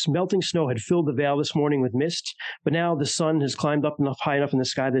 And melting snow had filled the vale this morning with mist, but now the sun has climbed up high enough in the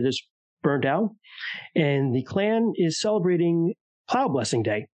sky that it's burned out, and the clan is celebrating Plow Blessing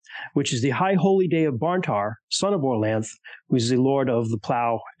Day, which is the high holy day of Barntar, son of Orlanth, who is the lord of the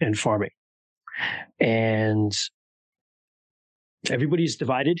plow and farming. And everybody's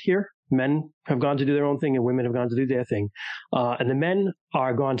divided here. Men have gone to do their own thing, and women have gone to do their thing. And the men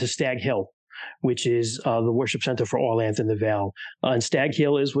are gone to Stag Hill, which is the worship center for Orlanth in the Vale. And Stag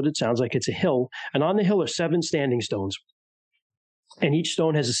Hill is what it sounds like. It's a hill. And on the hill are 7 standing stones. And each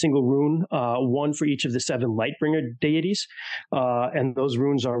stone has a single rune, one for each of the 7 Lightbringer deities. And those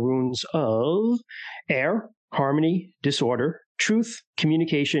runes are runes of air, harmony, disorder, truth,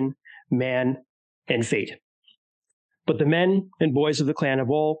 communication, man, and fate. But the men and boys of the clan have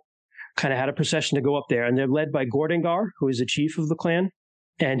all kind of had a procession to go up there, and they're led by Gordengar, who is the chief of the clan,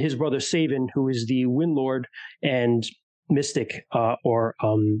 and his brother Savin, who is the Windlord and mystic or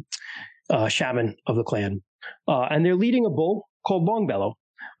shaman of the clan. And they're leading a bull called Longbellow.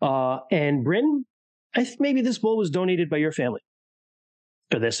 And Bryn, I think maybe this bull was donated by your family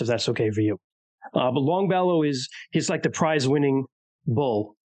for this, if that's okay for you. But Longbellow he's like the prize-winning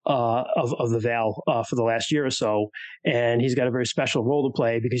bull of the Vale for the last year or so, and he's got a very special role to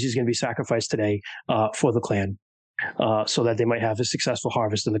play because he's going to be sacrificed today for the clan, so that they might have a successful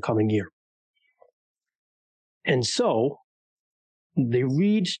harvest in the coming year. And so they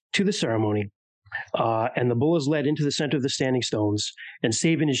lead to the ceremony, and the bull is led into the center of the standing stones, and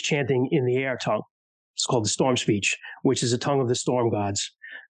Sabin is chanting in the air tongue. It's called the storm speech, which is a tongue of the storm gods.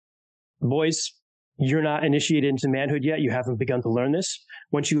 Boys, you're not initiated into manhood yet. You haven't begun to learn this.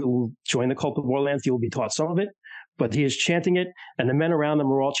 Once you join the cult of Warlanth, you will be taught some of it. But he is chanting it, and the men around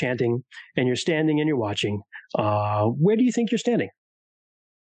them are all chanting, and you're standing and you're watching. Where do you think you're standing?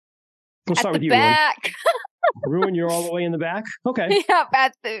 We'll start with you, back. Ruin. Ruin, you're all the way in the back? Okay. Yep,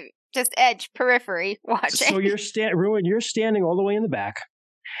 at the just edge, periphery, watching. So Ruin, you're standing all the way in the back,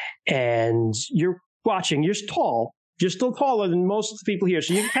 and you're watching. You're tall. You're still taller than most of the people here,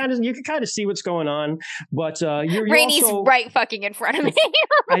 so you can kind of see what's going on. But you're Rainy's also, right fucking in front of me.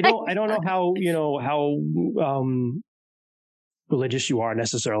 I don't know how religious you are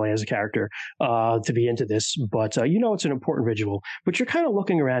necessarily as a character to be into this, but it's an important ritual. But you're kind of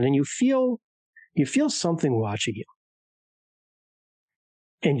looking around, and you feel something watching you,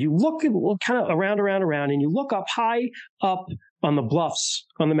 and you look kind of around, and you look up high up on the bluffs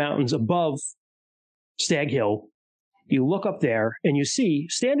on the mountains above Stag Hill. You look up there and you see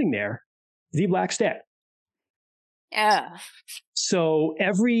standing there the Black Stag. Yeah. So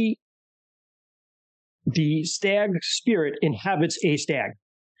the stag spirit inhabits a stag,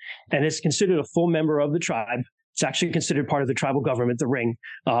 and it's considered a full member of the tribe. It's actually considered part of the tribal government, the Ring,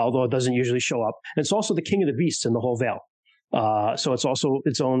 although it doesn't usually show up. And it's also the king of the beasts in the whole Vale. So it's also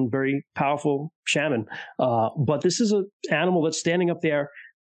its own very powerful shaman. But this is an animal that's standing up there,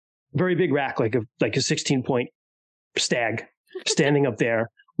 very big rack, like a 16-point stag standing up there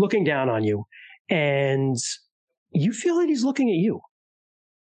looking down on you, and you feel that he's looking at you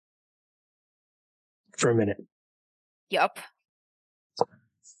for a minute. Yup.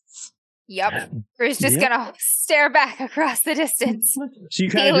 We're just gonna stare back across the distance. So you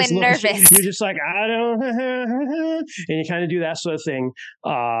kind of nervous. You're just like, I don't, and you kind of do that sort of thing.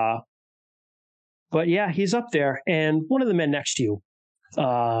 But yeah, he's up there, and one of the men next to you,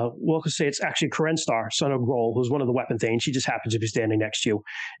 we'll say it's actually Kerenstar, son of Grohl, who's one of the weapon thanes. He just happens to be standing next to you,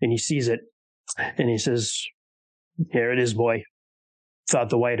 and he sees it, and he says, "Here it is, boy. Thought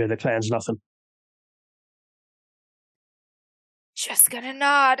the white of the clan's nothing." Just gonna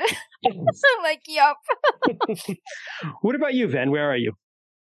nod. Like, yup. What about you, Ven? Where are you?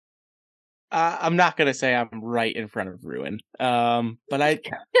 I'm not gonna say I'm right in front of Ruin, but I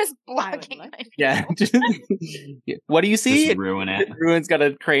just blocking. Yeah. What do you see? Just ruin it. Ruin's got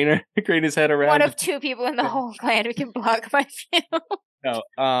to crane his head around. One of two people in the whole clan who can block my view. No,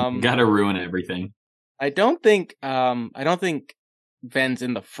 gotta ruin everything. I don't think Ven's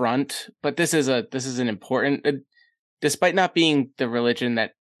in the front, but this is an important. Despite not being the religion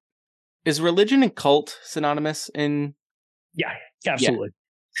that is religion and cult synonymous in. Yeah, absolutely.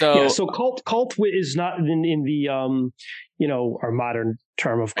 Yeah. So cult is not in the our modern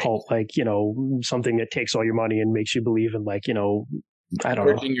term of cult, like something that takes all your money and makes you believe in, like, I don't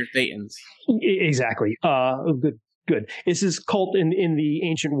know, your Thetans. Exactly. Good. This is cult in the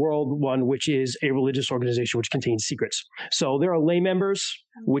ancient world one, which is a religious organization which contains secrets. So there are lay members,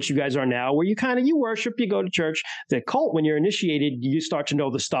 which you guys are now, where you worship, you go to church. The cult, when you're initiated, you start to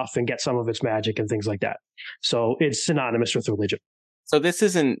know the stuff and get some of its magic and things like that. So it's synonymous with religion. So this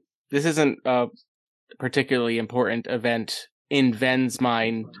isn't a particularly important event in Ven's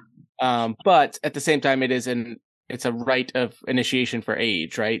mind, but at the same time, it's a rite of initiation for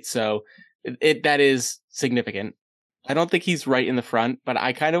age, right? So that is significant. I don't think he's right in the front, but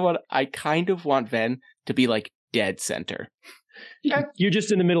I kind of want Ven to be like dead center. You're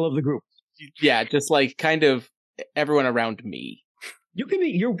just in the middle of the group. Yeah, just like kind of everyone around me. You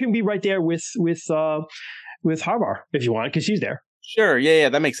can be right there with Harvar if you want, because she's there. Sure. Yeah,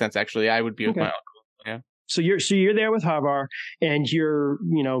 that makes sense. Actually, I would be with my uncle. Yeah. So you're there with Harvar, and you're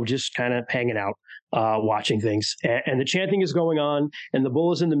just kind of hanging out, watching things, and the chanting is going on, and the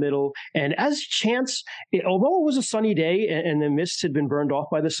bull is in the middle. And as he chants, although it was a sunny day and the mist had been burned off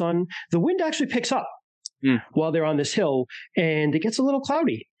by the sun, the wind actually picks up while they're on this hill, and it gets a little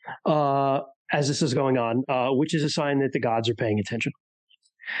cloudy as this is going on, which is a sign that the gods are paying attention.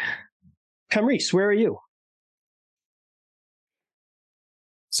 Camrys, where are you?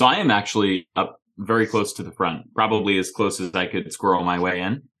 So I am actually up very close to the front, probably as close as I could squirrel my way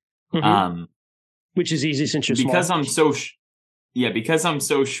in. Mm-hmm. Which is easy since you're because small. because I'm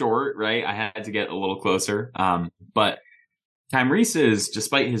so short, right? I had to get a little closer. But Timrese is,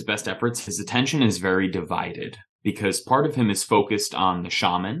 despite his best efforts, his attention is very divided because part of him is focused on the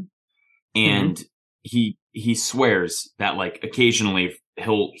shaman, and he swears that like occasionally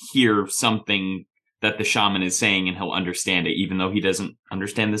he'll hear something that the shaman is saying and he'll understand it, even though he doesn't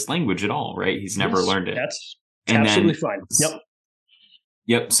understand this language at all, right? He's never learned it. That's absolutely fine.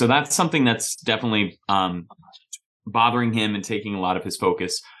 Yep. So that's something that's definitely bothering him and taking a lot of his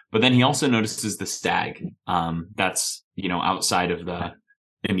focus. But then he also notices the stag that's, outside of the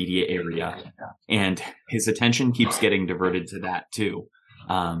immediate area. And his attention keeps getting diverted to that too,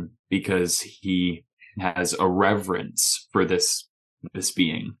 because he has a reverence for this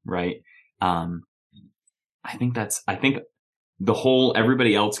being, right? I think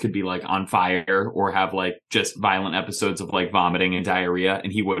everybody else could be like on fire or have like just violent episodes of like vomiting and diarrhea,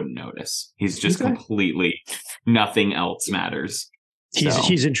 and he wouldn't notice. He's just completely nothing else matters.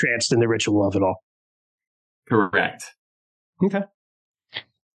 He's entranced in the ritual of it all. Correct.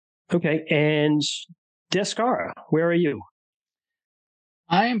 Okay. And Descara, where are you?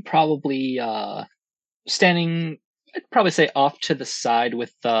 I'm probably standing, I'd probably say off to the side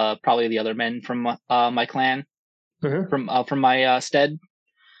with probably the other men from my clan, from my stead.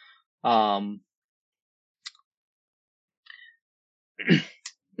 Not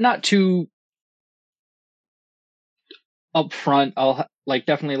too up front. I'll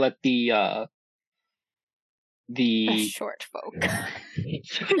definitely let the short folk.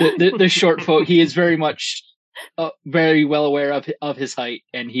 the short folk. He is very much very well aware of his height,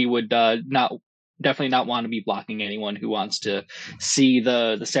 and he would definitely not want to be blocking anyone who wants to see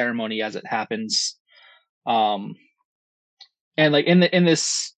the ceremony as it happens. And like in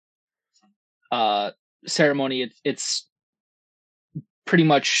this ceremony, it's pretty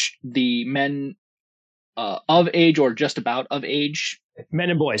much the men of age or just about of age. Men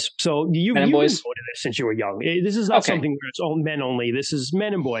and boys. So you've been going to this since you were young. This is not something where it's all men only. This is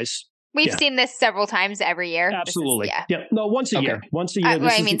men and boys. We've seen this several times every year. Absolutely. No, once a year. Once a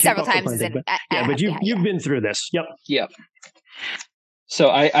year. Several times. But you've been through this. Yep. So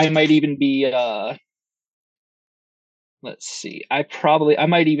I might even be. Let's see. I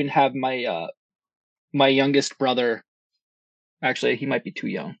might even have my my youngest brother. Actually, he might be too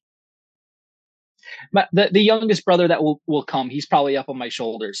young. The youngest brother that will come, he's probably up on my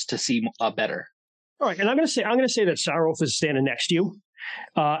shoulders to see better. All right, and I'm going to say that Sarulf is standing next to you,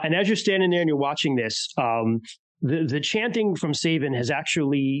 and as you're standing there and you're watching this, the chanting from Saban has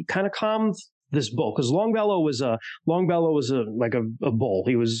actually kind of calmed this bull, because Longbellow was a bull.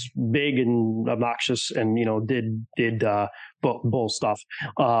 He was big and obnoxious, and did bull stuff.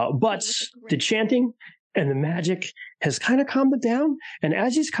 But the chanting and the magic has kind of calmed it down. And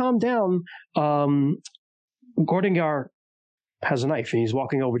as he's calmed down, Gordengar has a knife and he's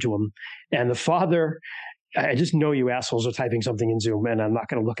walking over to him. And the father, I just know you assholes are typing something in Zoom, and I'm not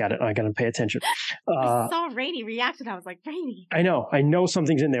going to look at it. I'm going to pay attention. I saw Rainy react, and I was like, Rainy. I know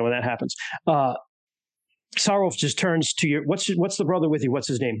something's in there when that happens. Sarulf just turns to you. What's the brother with you? What's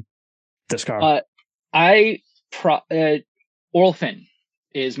his name? Descara. Orlfin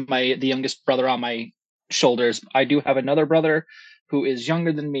is the youngest brother on my shoulders. I do have another brother who is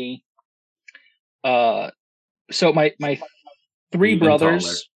younger than me. So my three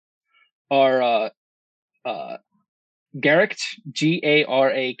brothers are Garrett,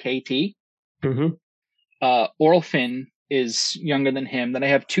 Garakt. Orlfin is younger than him. Then I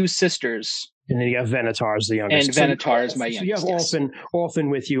have two sisters. And then you have Venatar as the youngest. And Venatar is my youngest. So you have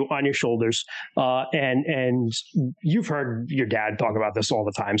Orlfin with you on your shoulders. And you've heard your dad talk about this all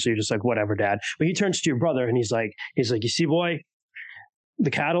the time. So you're just like, whatever, Dad. But he turns to your brother and he's like, you see, boy,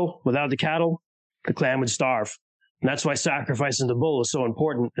 without the cattle, the clan would starve. And that's why sacrificing the bull is so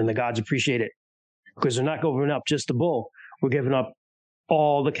important, and the gods appreciate it. Because they're not giving up just the bull. We're giving up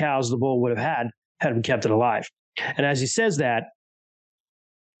all the cows the bull would have had we kept it alive. And as he says that,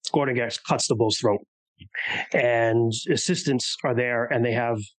 Gordengar cuts the bull's throat. And assistants are there, and they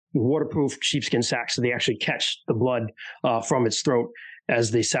have waterproof sheepskin sacks, so they actually catch the blood from its throat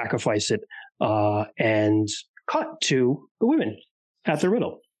as they sacrifice it, and cut to the women at the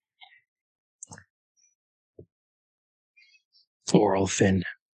riddle. Orlfin.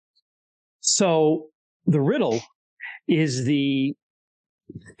 So the riddle is the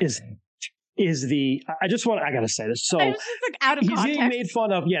I gotta say this. So it's like out of context. He's getting made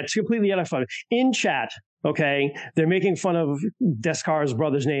fun of. Yeah, it's completely out of fun. In chat, okay, they're making fun of Descara's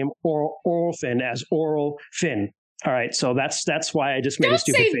brother's name, Orlfin, as Oral Fin. All right, so that's why I just made Don't a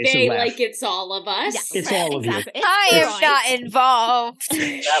stupid say face they and laugh. like it's all of us. Yes. It's all of you. Exactly. I am not involved.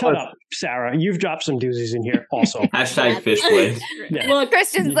 Shut up, Sarah. You've dropped some doozies in here also. Hashtag fishblade. Yeah. Look,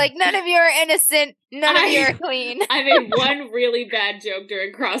 Christian's like, none of you are innocent. None of you are clean. I made one really bad joke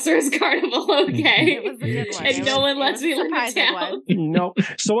during Crossroads Carnival, okay? It was a good one. And no one lets me live it surprising down. one. No.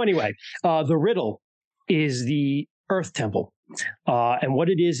 So anyway, the riddle is the Earth Temple. And what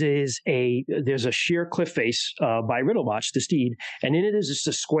it is there's a sheer cliff face by Riddlebotch, the steed, and in it is just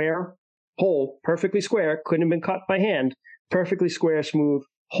a square hole, perfectly square, couldn't have been cut by hand, perfectly square, smooth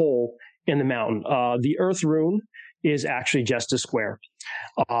hole in the mountain. The Earth Rune is actually just a square.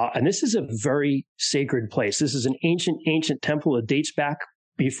 And this is a very sacred place. This is an ancient temple that dates back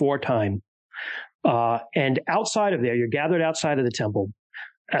before time. And outside of there, you're gathered outside of the temple,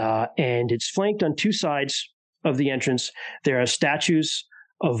 and it's flanked on two sides of the entrance. There are statues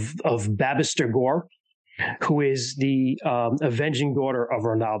of Babister Gore, who is the avenging daughter of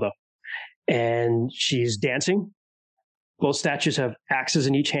Ronaldo. And she's dancing. Both statues have axes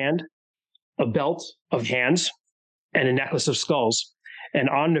in each hand, a belt of hands, and a necklace of skulls. And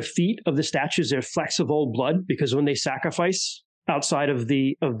on the feet of the statues, there are flecks of old blood, because when they sacrifice outside of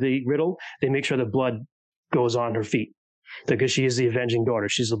the riddle, they make sure the blood goes on her feet, because she is the avenging daughter.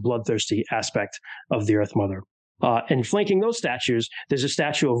 She's the bloodthirsty aspect of the Earth Mother. And flanking those statues, there's a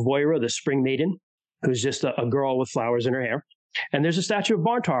statue of Voira, the Spring Maiden, who's just a girl with flowers in her hair. And there's a statue of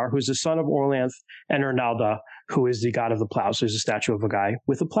Bartar, who's the son of Orlanth and Ernalda, who is the god of the plow. So there's a statue of a guy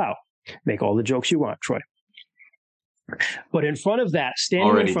with a plow. Make all the jokes you want, Troy. But in front of that,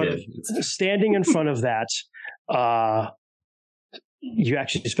 standing in front of that, you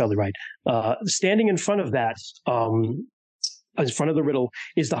actually spelled it right. Standing in front of that, in front of the riddle,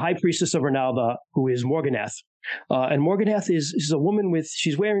 is the high priestess of Ernalda, who is Morganeth. And Morganeth is a woman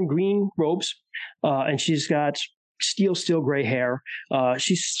she's wearing green robes, and she's got steel gray hair.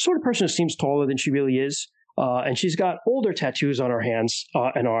 She's the sort of person who seems taller than she really is. And she's got older tattoos on her hands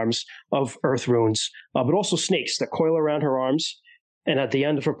and arms of earth runes, but also snakes that coil around her arms. And at the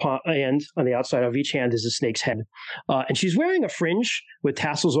end of her hand, on the outside of each hand, is a snake's head. And she's wearing a fringe with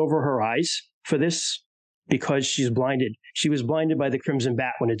tassels over her eyes for this, because she's blinded. She was blinded by the Crimson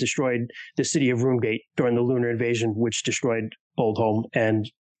Bat when it destroyed the city of Runegate during the lunar invasion, which destroyed Oldhome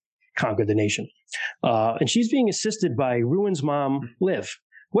and conquered the nation. And she's being assisted by Ruin's mom, Liv.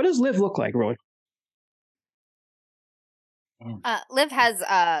 What does Liv look like, Ruin? Liv has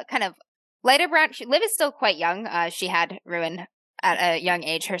kind of lighter brown. Liv is still quite young. She had Ruin at a young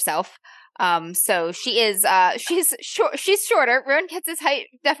age herself. So she is she's shorter. Ruin gets his height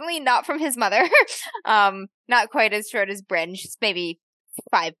definitely not from his mother. Not quite as short as Bryn. She's maybe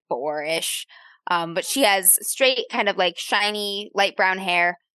 5'4"-ish. But she has straight, kind of like shiny light brown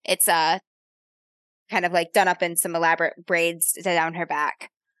hair. It's kind of like done up in some elaborate braids down her back.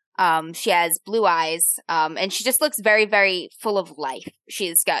 She has blue eyes, and she just looks very, very full of life.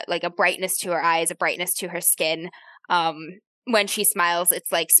 She's got like a brightness to her eyes, a brightness to her skin. When she smiles,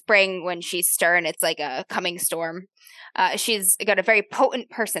 it's like spring. When she's stern, it's like a coming storm. She's got a very potent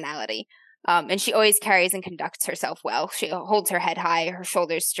personality, and she always carries and conducts herself well. She holds her head high, her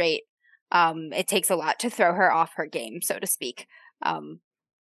shoulders straight. It takes a lot to throw her off her game, so to speak.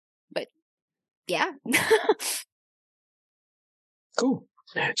 But yeah. Cool.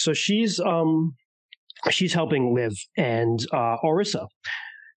 So she's helping Liv and Orissa.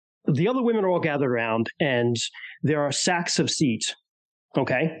 The other women are all gathered around, and there are sacks of seeds.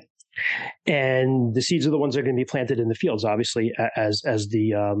 Okay, and the seeds are the ones that are going to be planted in the fields, obviously, as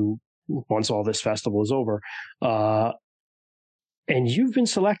the once all this festival is over. And you've been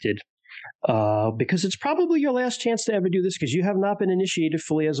selected because it's probably your last chance to ever do this, because you have not been initiated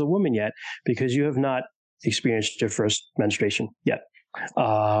fully as a woman yet, because you have not experienced your first menstruation yet.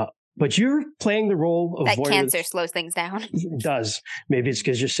 But you're playing the role of that cancer slows things down. It does. Maybe it's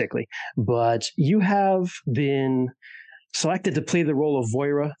because you're sickly. But you have been selected to play the role of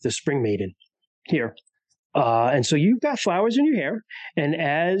Voira, the Spring Maiden, here. And so you've got flowers in your hair, and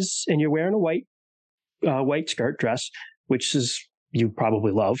you're wearing a white skirt dress, which is you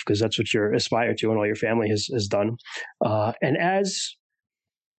probably love, because that's what you're aspire to, and all your family has done. And as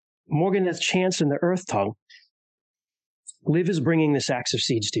Morganeth chants in the Earth Tongue, Liv is bringing the sacks of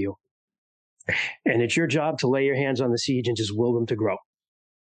seeds to you. And it's your job to lay your hands on the seeds and just will them to grow.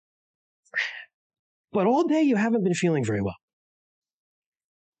 But all day you haven't been feeling very well.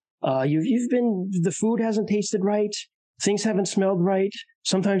 The food hasn't tasted right. Things haven't smelled right.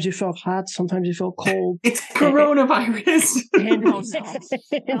 Sometimes you felt hot. Sometimes you felt cold. It's coronavirus.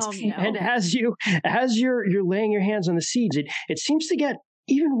 And as you're laying your hands on the seeds, it seems to get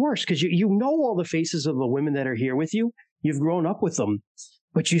even worse, because you know all the faces of the women that are here with you. You've grown up with them,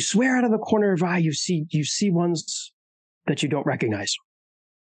 but you swear out of the corner of your eye you see ones that you don't recognize.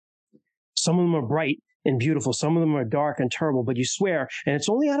 Some of them are bright and beautiful. Some of them are dark and terrible, but you swear, and it's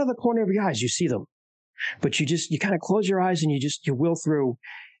only out of the corner of your eyes you see them. But you kind of close your eyes and you will through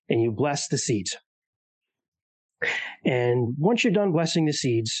and you bless the seeds. And once you're done blessing the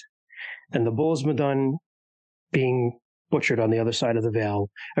seeds and the bull has been done being butchered on the other side of the veil,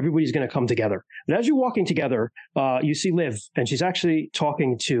 everybody's going to come together. And as you're walking together, you see Liv, and she's actually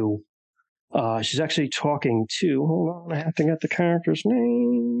talking to, hold on, I have to get the character's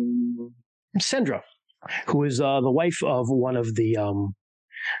name. Sandra, who is the wife of one of the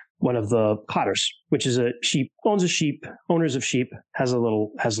cotters, which is owners of sheep, has a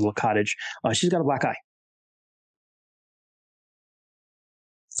little cottage. She's got a black eye.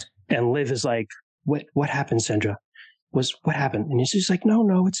 And Liv is like, what happened, Sandra? What happened? And she's like,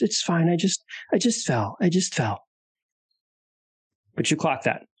 no, it's fine. I just fell. But you clock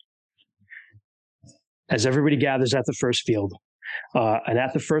that. As everybody gathers at the first field, and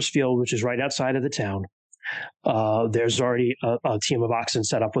at the first field, which is right outside of the town, there's already a team of oxen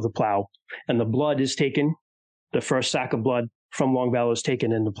set up with a plow, and the blood is taken. The first sack of blood from Longvallow is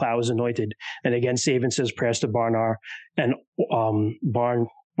taken, and the plow is anointed. And again, Sabin says prayers to Barnar and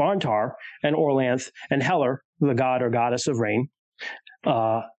Barntar and Orlanth and Heller, the god or goddess of rain,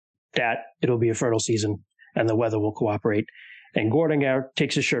 that it'll be a fertile season and the weather will cooperate. And Gordangar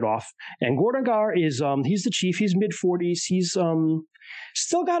takes his shirt off. And Gordangar is, he's the chief. He's mid-40s. He's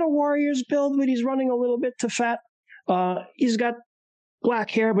still got a warrior's build, but he's running a little bit too fat. He's got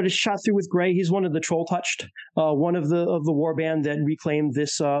black hair, but it's shot through with gray. He's one of the Troll-Touched. One of the war band that reclaimed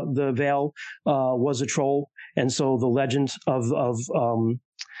this, the Vale, was a troll. And so the legend of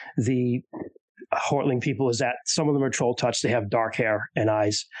the Hortling people is that some of them are Troll-Touched. They have dark hair and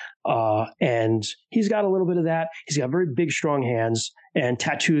eyes. And he's got a little bit of that. He's got very big, strong hands and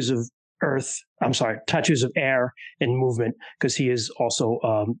tattoos of air and movement, because he is also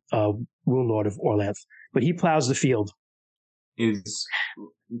a Rune Lord of Orlanth. But he plows the field.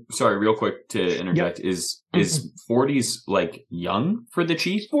 Sorry, real quick to interject. Yep. Is 40s like young for the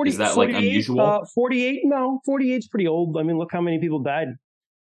chief? 40, is that like unusual? 48? No, 48's pretty old. I mean, look how many people died.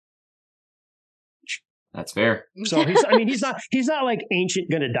 That's fair. So he's not like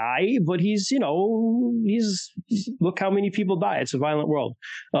ancient gonna die, but he's look how many people die. It's a violent world.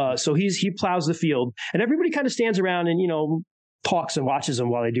 So he plows the field, and everybody kind of stands around and talks and watches him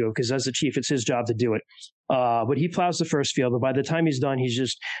while they do it, because as the chief, it's his job to do it. But he plows the first field, and by the time he's done, he's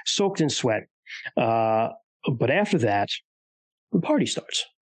just soaked in sweat. But after that, the party starts.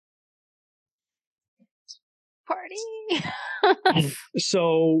 Party.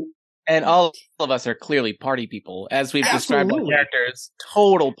 So. And all of us are clearly party people, as we've described our characters,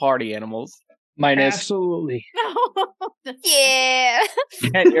 total party animals. Absolutely. Yeah.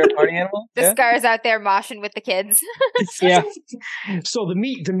 You're a party animal? The Scar's out there moshing with the kids. Yeah. So the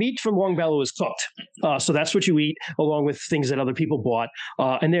meat from Longvallow is cooked. So that's what you eat, along with things that other people bought.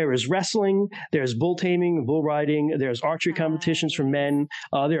 And there is wrestling, there's bull taming, bull riding, there's archery competitions for men,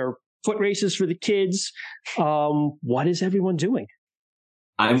 there are foot races for the kids. What is everyone doing?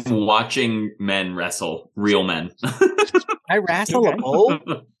 I'm watching men wrestle, real men. I wrestle a bull?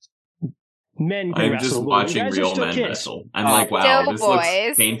 Men can I'm wrestle. just watching real men kids. wrestle. I'm like, wow, this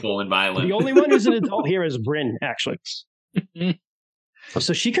looks painful and violent. The only one who's an adult here is Bryn, actually.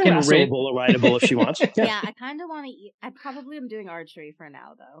 So she can wrestle a bull or ride a bull if she wants. Yeah, I kind of want to eat. I probably am doing archery for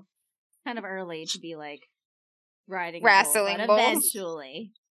now, though. It's kind of early to be like riding wrestling a bull, but bulls.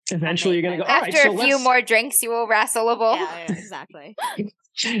 Eventually you're going to go, after a few more drinks, you will wrestle a bull. Yeah, exactly.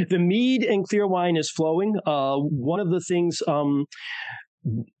 The mead and clear wine is flowing. One of the things,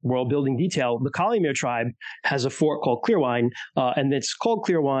 world building detail, the Collymere tribe has a fort called Clearwine, and it's called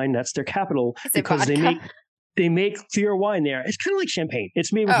Clearwine. That's their capital because they make clear wine there. It's kind of like champagne.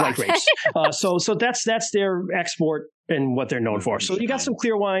 It's made with white grapes. So that's their export and what they're known for. So you got some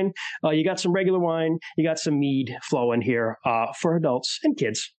clear wine, you got some regular wine, you got some mead flowing here for adults and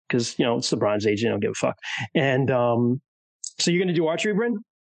kids, because it's the Bronze Age. They don't give a fuck. And so you're going to do archery, Bryn?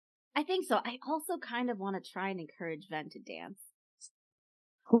 I think so. I also kind of want to try and encourage Ven to dance.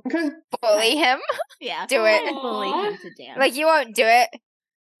 Okay. Bully him? Yeah. Do it. Bully him to dance. Like, you won't do it.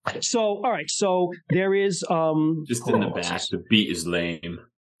 So, all right. So there is just in the back. The beat is lame.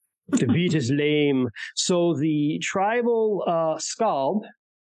 The beat is lame. So the tribal skald.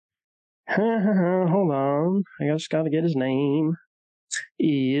 Hold on. I just got to get his name.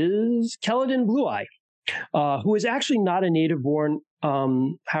 Is Keladin Blueye, who is actually not a native-born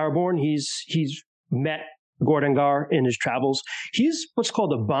Harborn. He's met Gordengar in his travels. He's what's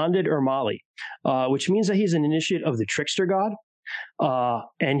called a bonded Urmali, which means that he's an initiate of the trickster god.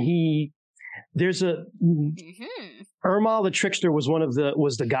 And there's a Urmal the trickster was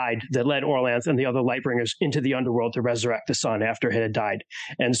was the guide that led Orlanth and the other Lightbringers into the underworld to resurrect the sun after it had died.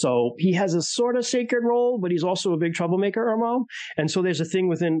 And so he has a sort of sacred role, but he's also a big troublemaker, Urmal. And so there's a thing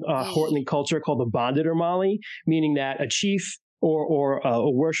within Hortony culture called the bonded Urmali, meaning that a chief or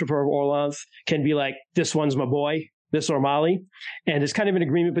a worshiper of Orlanth can be like, this one's my boy, this Urmali. And it's kind of an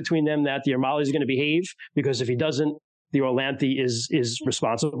agreement between them that the Urmali is going to behave, because if he doesn't, the Orlanthi is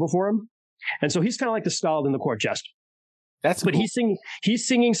responsible for him. And so he's kind of like the Skald in the court jest. That's but cool. he's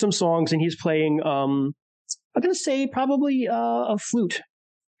singing some songs, and he's playing I'm going to say probably a flute,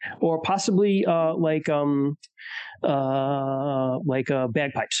 or possibly bagpipes.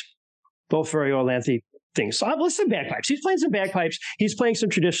 Both very Orlanthi things. So let's say bagpipes. He's playing some bagpipes. He's playing some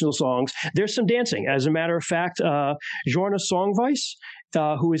traditional songs. There's some dancing. As a matter of fact, Jorna Songvice,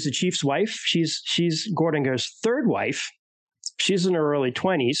 who is the chief's wife, she's Gordengar's third wife. She's in her early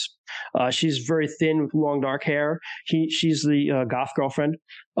 20s. She's very thin with long dark hair. She's the goth girlfriend.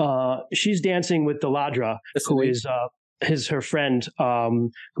 She's dancing with Deladra, who is her friend,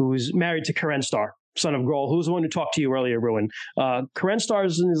 who's married to Kerenstar, son of Grohl, who's the one who talked to you earlier, Ruin. Kerenstar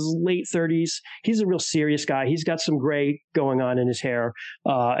is in his late 30s. He's a real serious guy. He's got some gray going on in his hair,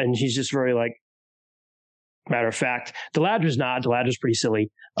 and he's just very like, matter of fact, Deladra's not. Deladra's pretty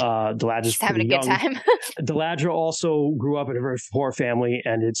silly. Deladra's having a good time. Deladra also grew up in a very poor family,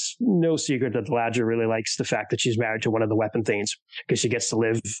 and it's no secret that Deladra really likes the fact that she's married to one of the weapon thanes, because she gets to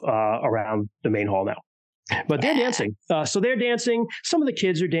live around the main hall now. But they're dancing. So they're dancing. Some of the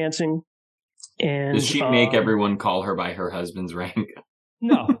kids are dancing. And does she make everyone call her by her husband's rank?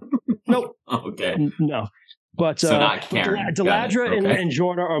 No. Nope. Okay. No. But so not Karen. Deladra and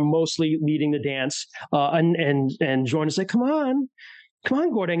Jorna are mostly leading the dance. And Jorna's like, come on,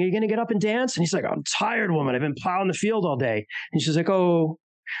 Gordon, are you going to get up and dance? And he's like, I'm tired, woman. I've been plowing the field all day. And she's like, oh,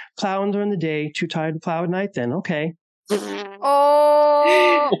 plowing during the day, too tired to plow at night then. Okay.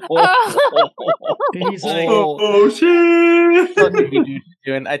 Oh. And he's like, oh shit.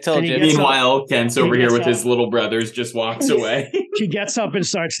 Doing. I told you. Meanwhile, Kent's over here with his little brothers, just walks away. He gets up and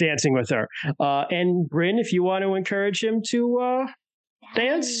starts dancing with her. And Bryn, if you want to encourage him to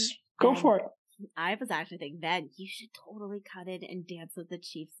dance, go for it. I was actually thinking, Ven, you should totally cut in and dance with the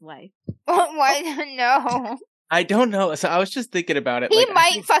chief's wife. Why? No. I don't know. So I was just thinking about it. He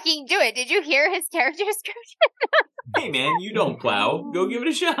might fucking do it. Did you hear his character description? Hey man, you don't plow. Go give it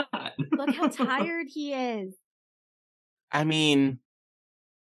a shot. Look how tired he is. I mean,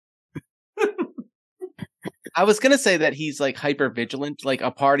 I was going to say that he's like hyper vigilant. Like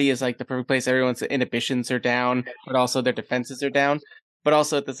a party is like the perfect place. Everyone's inhibitions are down, but also their defenses are down. But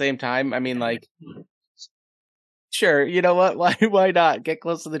also at the same time, I mean, like, sure, you know what? Why not get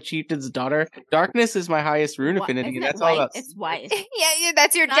close to the chieftain's daughter? Darkness is my highest rune affinity. Isn't That's it white? all. It's white. Yeah,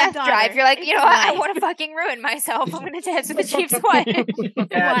 that's your Not death daughter. drive. You're like, you know what? I White. want to fucking ruin myself. I'm going to dance with the chief's wife.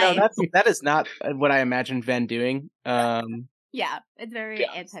 Yeah, no, White. that is not what I imagined Ven doing. Yeah, it's very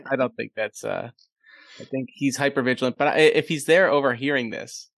anti. I don't think that's. I think he's hyper vigilant, but if he's there overhearing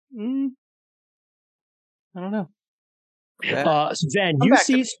this, I don't know. Sven, you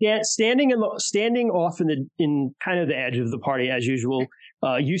see standing off in kind of the edge of the party as usual.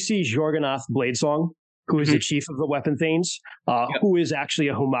 You see Jorganath Bladesong, who is the chief of the Weapon Thanes, who is actually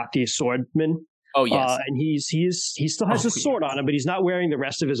a Humakti swordman. Oh yes, and he still has his sword on him, but he's not wearing the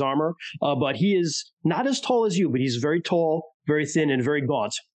rest of his armor. But he is not as tall as you, but he's very tall, very thin, and very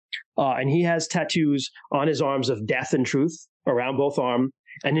gaunt. And he has tattoos on his arms of death and truth around both arms.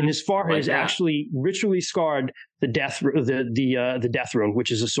 And in his forehead is actually ritually scarred the death rune, which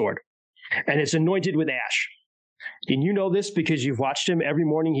is a sword, and it's anointed with ash. And you know this because you've watched him every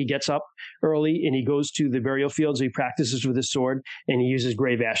morning. He gets up early and he goes to the burial fields. He practices with his sword and he uses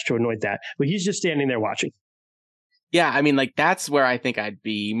grave ash to anoint that. But he's just standing there watching. Yeah, I mean, like that's where I think I'd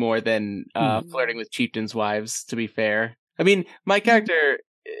be more than flirting with chieftains' wives. To be fair, I mean, my character.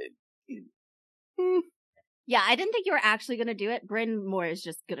 Yeah, I didn't think you were actually going to do it. Bryn Moore is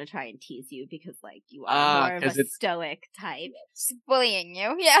just going to try and tease you because, like, you are more of a stoic type. Just bullying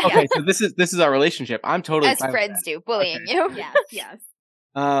you, yeah. Okay, so this is our relationship. I'm totally as friends do, bullying you. Yes.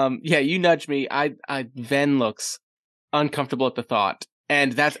 Yeah, you nudge me. Ven looks uncomfortable at the thought,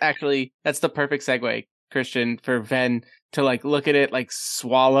 and that's the perfect segue, Christian, for Ven to like look at it, like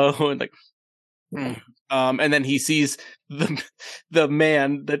swallow and like. And then he sees the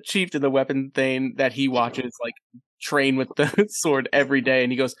man, the chief to the weapon thane that he watches like train with the sword every day,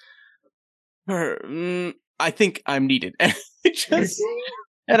 and he goes, I think I'm needed. And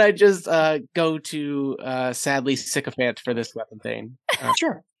And I just go to sadly sycophant for this weapon thing.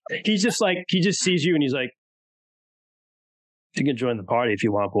 Sure. He just sees you and he's like, you can join the party if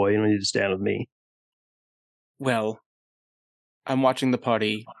you want, boy. You don't need to stand with me. Well, I'm watching the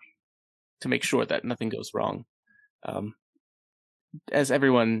party to make sure that nothing goes wrong. As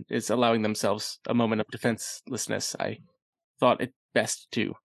everyone is allowing themselves a moment of defenselessness, I thought it best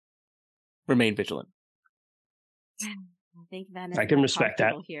to remain vigilant. I think that is I can respect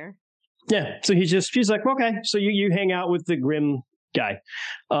that. Here. Yeah. So she's like, okay. So you hang out with the grim guy.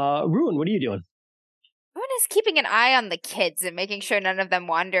 Ruin, what are you doing? Ruin is keeping an eye on the kids and making sure none of them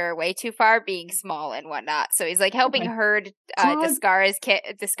wander away too far, being small and whatnot. So he's like helping herd Discara's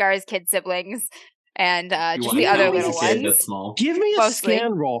kid siblings and just the other little ones. Give me a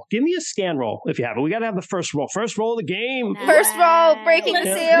scan roll. Give me a scan roll if you have it. We got to have the first roll. First roll of the game. Nice. First roll, breaking the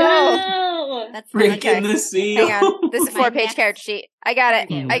seal. Go. That's Breaking the seal. Hang on. This is a 4-page character sheet. I got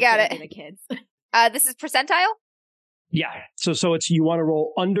it. I got it. The kids. This is percentile? Yeah. So it's you want to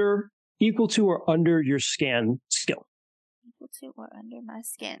roll equal to or under your scan skill. Equal to or under my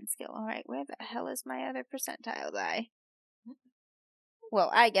scan skill. All right, where the hell is my other percentile die?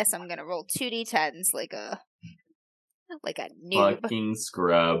 Well, I guess I'm gonna roll 2d10s like a noob. Fucking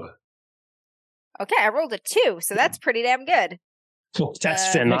scrub. Okay, I rolled a 2, so that's pretty damn good.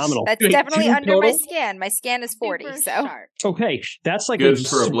 That's phenomenal. That's definitely under my scan. My scan is 40, Super so sharp. Okay, that's like Good a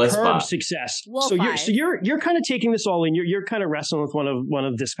for a bliss superb bot. success. Wolf So eyes. you're kind of taking this all in. You're kind of wrestling with one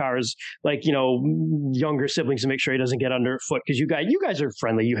of Discara's younger siblings to make sure he doesn't get underfoot because you guys are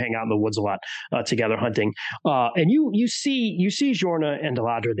friendly. You hang out in the woods a lot together hunting, and you see Jorna and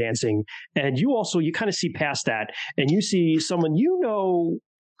Deladra dancing, and you kind of see past that, and you see someone you know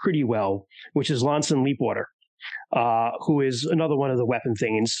pretty well, which is Lanson Leapwater. Who is another one of the weapon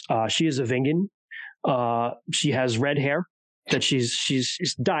things. She is a Vingan. She has red hair that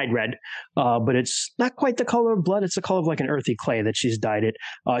she's dyed red, but it's not quite the color of blood. It's the color of like an earthy clay that she's dyed it.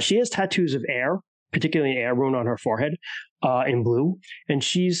 She has tattoos of air, particularly air rune on her forehead in blue, and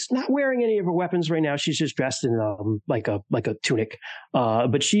she's not wearing any of her weapons right now. She's just dressed in like a tunic,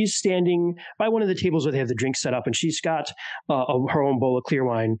 but she's standing by one of the tables where they have the drinks set up, and she's got her own bowl of clear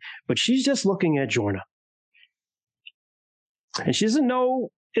wine, but she's just looking at Jorna. And she doesn't know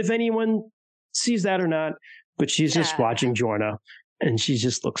if anyone sees that or not, but she's just watching Jorna, and she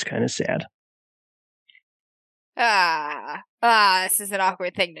just looks kind of sad. This is an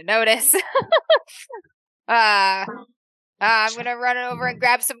awkward thing to notice. I'm gonna run over and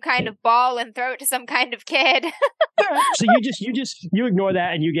grab some kind of ball and throw it to some kind of kid. So you ignore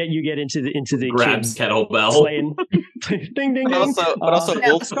that and you get into the grabs kettlebell. Slaying. Ding ding ding. But also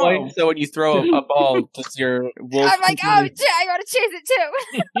wolf point. So when you throw a ball, does your wolf? I'm like, I gotta chase it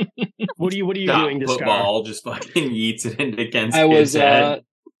too. What are you doing? This football just fucking yeets it into Ken's I was head.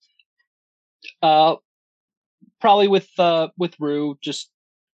 probably with Rue, just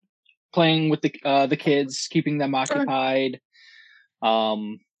playing with the kids, keeping them occupied.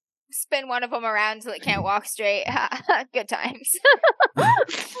 Spin one of them around so it can't walk straight. Good times.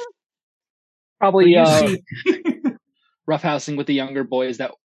 Probably roughhousing with the younger boys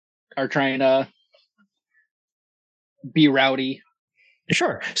that are trying to be rowdy.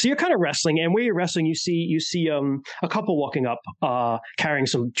 Sure. So you're kind of wrestling, and where you're wrestling, you see a couple walking up, carrying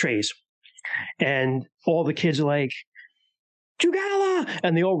some trays, and all the kids are like, "Jugala!"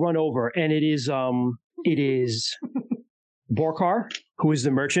 and they all run over, and it is Borkar, who is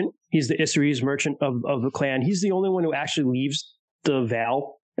the merchant. He's the Isserese merchant of the clan. He's the only one who actually leaves the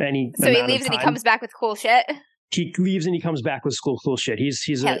Val. So he leaves and he comes back with cool shit. He leaves and he comes back with cool shit.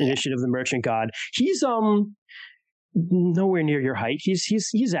 He's an initiative of the merchant god. He's nowhere near your height.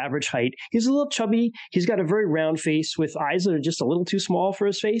 He's average height. He's a little chubby. He's got a very round face with eyes that are just a little too small for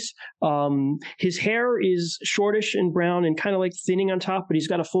his face. His hair is shortish and brown and kind of like thinning on top, but he's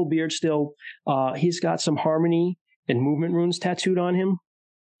got a full beard still. He's got some harmony and movement runes tattooed on him.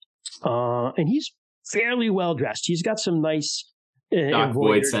 And he's fairly well dressed. He's got some nice Doc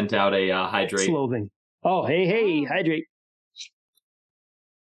Void sent out a hydrate. Clothing. Oh, hey, hydrate.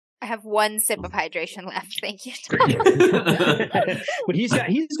 I have one sip of hydration left. Thank you. But he's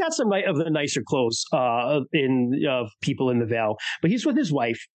got some of the nicer clothes in people in the Val. But he's with his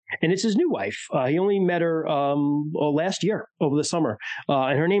wife, and it's his new wife. He only met her last year over the summer,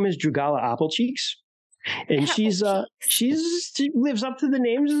 and her name is Jugala Applecheeks. And she lives up to the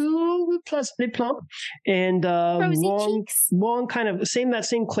name, she's a little pleasantly plump, and long kind of that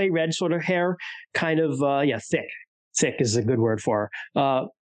same clay red sort of hair, kind of thick. Thick is a good word for her.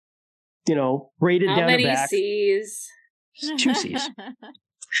 Braided down her back. How many C's? 2 C's.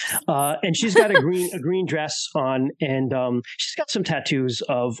 And she's got a green dress on, and she's got some tattoos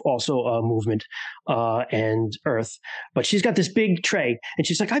of also movement and earth. But she's got this big tray, and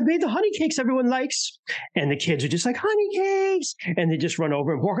she's like, "I made the honey cakes everyone likes." And the kids are just like, "Honey cakes," and they just run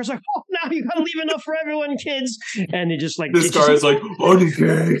over. And Walker's like, "Oh, now you gotta leave enough for everyone, kids." And they just like this guy is like, "Honey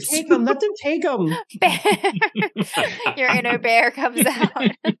cakes, take them, let them take them." Bear. Your inner bear comes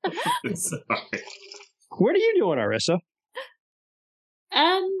out. Sorry. What are you doing, Arissa?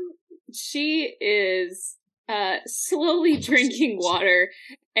 She is slowly drinking water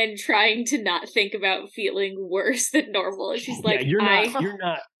and trying to not think about feeling worse than normal. She's like, you're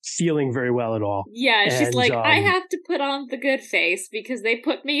not feeling very well at all. Yeah, she's like, I have to put on the good face because they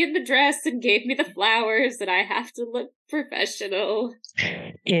put me in the dress and gave me the flowers and I have to look professional.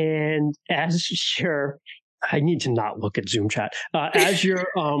 And I need to not look at Zoom chat. As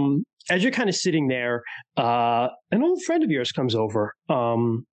you're kind of sitting there, an old friend of yours comes over.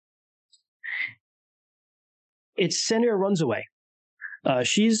 It's Senator Runsaway.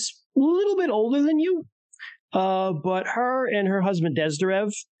 She's a little bit older than you, but her and her husband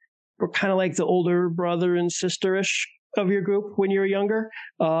Desderev were kind of like the older brother and sister-ish of your group when you were younger.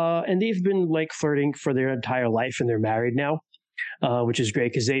 And they've been like flirting for their entire life, and they're married now. Which is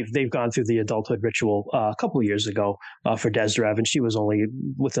great because they've gone through the adulthood ritual a couple of years ago for Desderev, and she was only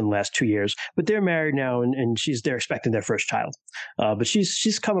within the last 2 years. But they're married now, and they're expecting their first child. But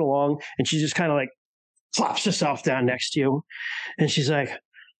she's coming along, and she just kind of like plops herself down next to you, and she's like,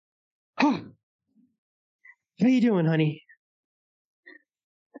 "Oh, how you doing, honey?"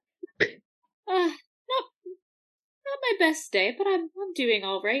 Not my best day, but I'm doing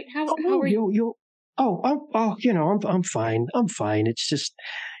all right. How are you? I'm fine. I'm fine. It's just,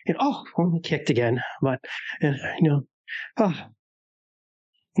 I'm kicked again. But, and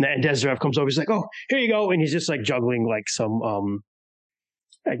Desderev comes over. He's like, "Oh, here you go." And he's just like juggling like some,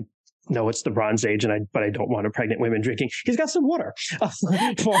 I know it's the Bronze Age, but I don't want pregnant women drinking. He's got some water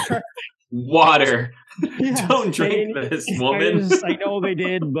for her. Water. Yeah. Don't drink this, woman. I know they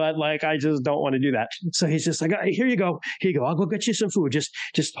did, but like I just don't want to do that. So he's just like, "Here you go. I'll go get you some food. Just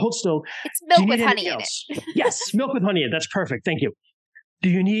hold still." It's milk with honey in it. Yes, milk with honey in it. That's perfect. Thank you. Do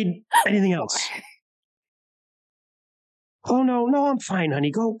you need anything else? Oh no, I'm fine,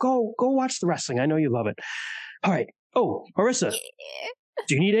 honey. Go watch the wrestling. I know you love it. All right. Oh, Arissa,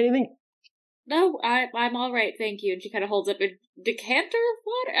 do you need anything? No, I'm all right, thank you. And she kind of holds up a decanter of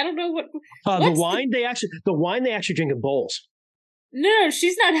water. I don't know what. The wine they actually drink in bowls. No,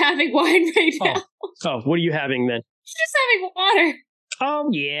 she's not having wine right now. Oh, what are you having then? She's just having water. Oh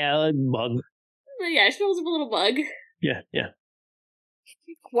yeah, a mug. Yeah, she holds up a little mug. Yeah.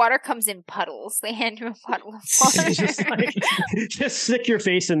 Water comes in puddles. They hand you a puddle of water. just stick your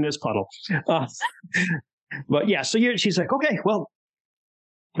face in this puddle. But yeah, so she's like, "Okay, well,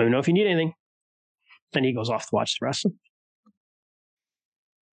 let me know if you need anything." Then he goes off to watch the wrestling.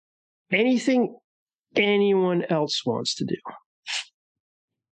 Anything anyone else wants to do?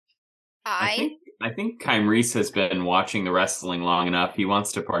 I think Kymrese has been watching the wrestling long enough. He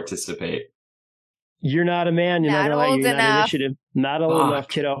wants to participate. You're not a man. You're not old enough. Not initiative. Not old enough,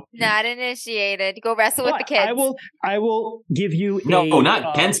 kiddo. Not initiated. Go wrestle with the kids. I will give you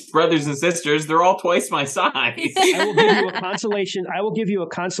not Kent's brothers and sisters. They're all twice my size. I will give you a consolation. I will give you a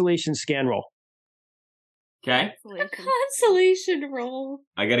consolation scan roll. Okay. A consolation roll.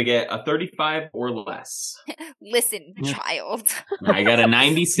 I got to get a 35 or less. Listen, child. I got a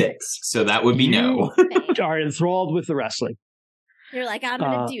 96, so that would be no. You are enthralled with the wrestling. You're like, I'm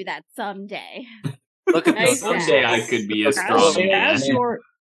going to do that someday. Look at Nice. Someday I could be a strong man.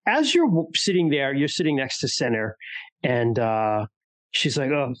 As you're sitting there, you're sitting next to Center, and she's like,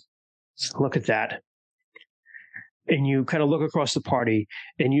 "Oh, look at that." And you kind of look across the party,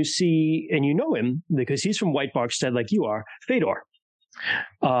 and you see, and you know him because he's from White Barkstead, like you are, Fedor.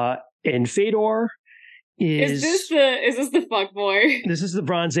 And Fedor is this the fuckboy? This is the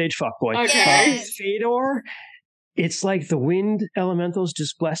Bronze Age fuckboy. Okay. Yes. Fedor, it's like the wind elementals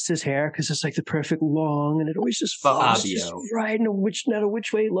just blessed his hair because it's like the perfect long, and it always just falls just right in no which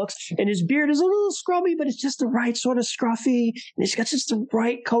way it looks. And his beard is a little scrubby, but it's just the right sort of scruffy. And he's got just the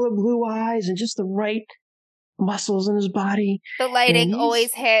right color blue eyes and just the right muscles in his body. The lighting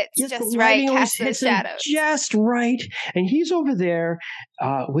always hits just right, casts those shadows. Just right. And he's over there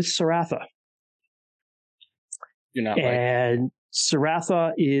with Saratha. You're not and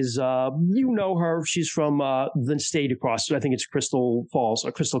Saratha is, you know her. She's from the state across. I think it's Crystal Falls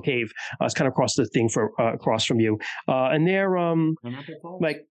or Crystal Cave. It's kind of across the thing across from you. And they're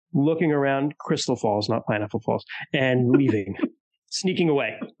like looking around Crystal Falls, not Pineapple Falls, and leaving, sneaking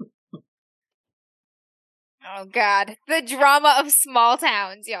away. Oh God, the drama of small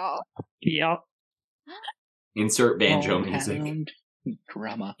towns, y'all. Yeah. Insert banjo Small music. town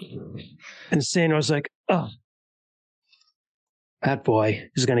drama. And Sano was like, oh, that boy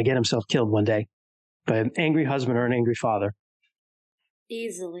is going to get himself killed one day by an angry husband or an angry father.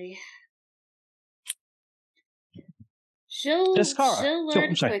 Easily. She'll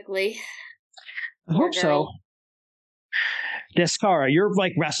learn quickly. I hope so. Descara, you're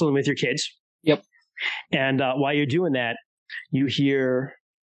like wrestling with your kids. Yep. And while you're doing that, you hear,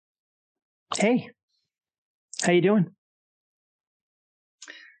 "Hey, how you doing?"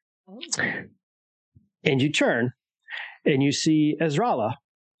 Oh. And you turn, and you see Ezrala,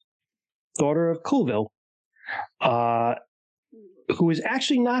 daughter of Coolville, who is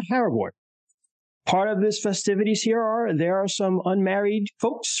actually not Harrowborn. Part of this festivities here there are some unmarried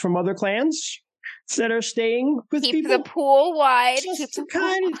folks from other clans that are staying with Keep people. the pool wide. Just to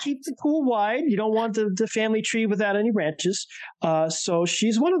kind of keep the pool wide. You don't want the family tree without any branches. So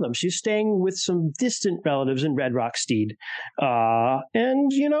she's one of them. She's staying with some distant relatives in Red Rock Steed.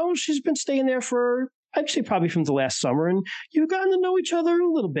 And, she's been staying there for, I'd say probably from the last summer. And you've gotten to know each other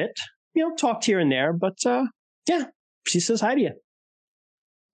a little bit. Talked here and there. But, yeah, she says hi to you.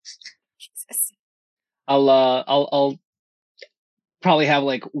 Jesus. I'll probably have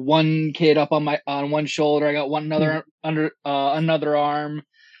like one kid up on one shoulder. I got one another under another arm.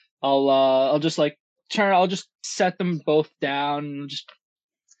 I'll just like turn. I'll just set them both down. Just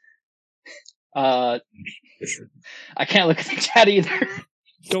I can't look at the chat either.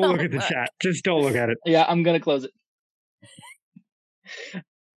 Don't look at the chat. Just don't look at it. Yeah, I'm gonna close it.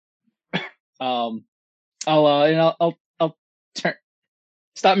 I'll turn.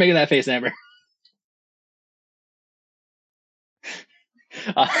 Stop making that face, Amber.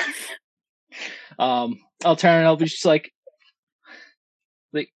 I'll turn and I'll be just like,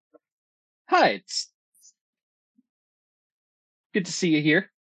 hi, it's good to see you here.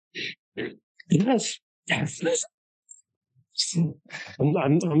 Yes. I'm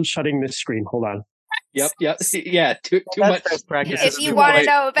shutting this screen. Hold on. Yep. Yeah, too much practice. If you want to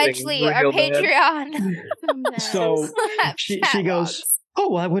know, eventually our Patreon. So she goes,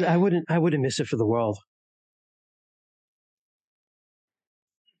 "Oh, well, I wouldn't miss it for the world."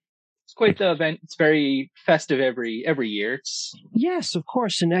 It's quite the event. It's very festive every year. Yes, of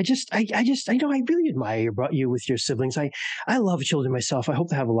course. And I really admire you with your siblings. I love children myself. I hope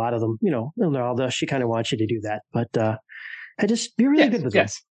to have a lot of them. Ilnaralda, she kind of wants you to do that, but I just be really good with them.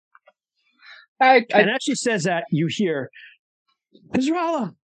 Yes. And as she says that, you hear,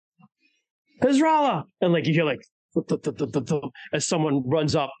 Ezrala, and like you hear like as someone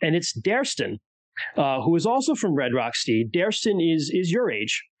runs up, and it's Dareston, who is also from Red Rock Steed. Dareston is your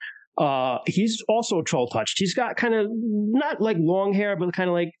age. He's also troll touched. He's got kind of not like long hair, but kind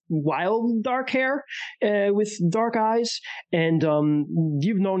of like wild dark hair with dark eyes. And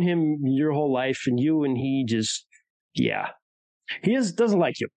you've known him your whole life, and he just, yeah, he doesn't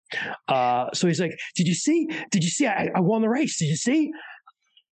like you. So he's like, did you see? I won the race. Did you see?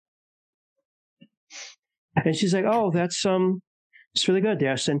 And she's like, oh, that's it's really good,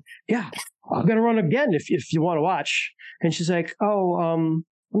 Dareston. Yeah, I'm gonna run again if you want to watch. And she's like, oh,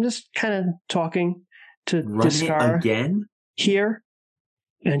 I'm just kind of talking to Descara again here.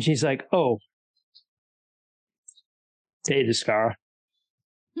 And she's like, oh, hey, Descara.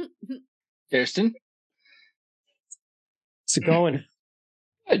 Dareston, how's it going?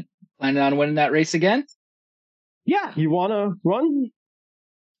 Good. Planning on winning that race again? Yeah, you want to run?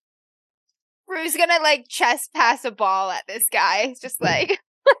 Rue's gonna like chest pass a ball at this guy. It's just like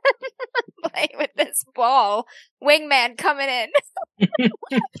play with this ball. Wingman coming in.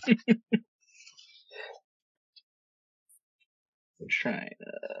 I'm trying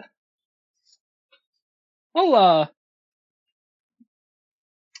to. I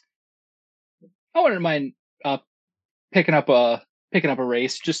wouldn't mind picking up a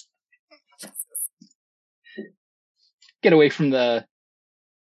race. Just get away from the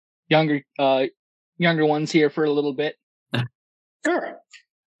younger ones here for a little bit. Sure.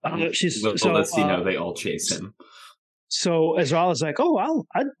 She's We'll let you know they all chase him. So Ezrala's like, oh, I'll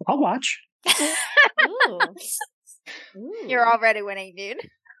watch. Ooh. You're already winning, dude.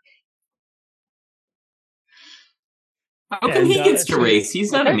 How come he gets to race?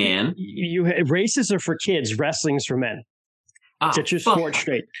 He's not a man. Races are for kids. Wrestling's for men. Get your sport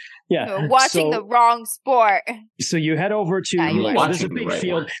straight. Yeah. You're watching the wrong sport. So you head over to there's a big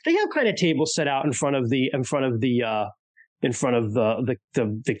field. They have kind of tables set out in front of the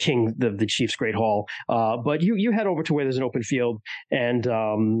king, the chief's great hall. But you head over to where there's an open field, and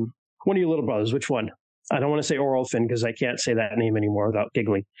one of your little brothers. Which one? I don't want to say Oralfin because I can't say that name anymore without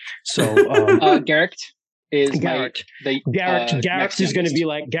giggling. So Garrick. is Garrett. Garrett is going to be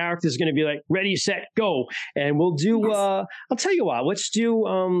like, ready, set, go. And we'll do, I'll tell you what, let's do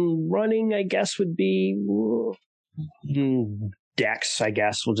running, I guess, would be Dex, I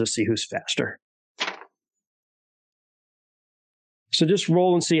guess. We'll just see who's faster. So just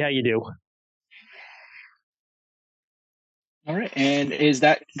roll and see how you do. All right. And is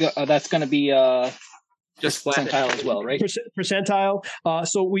that's going to be just percentile as well, right? Percentile.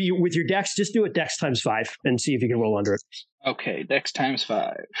 So with your Dex, just do it Dex times 5 and see if you can roll under it. Okay, Dex times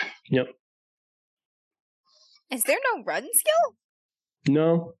 5. Yep. Is there no run skill?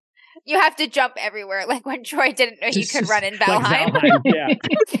 No. You have to jump everywhere, like when Troy didn't know you could run in Valheim. Like Valheim, yeah.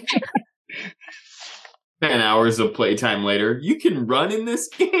 10 hours of playtime later, you can run in this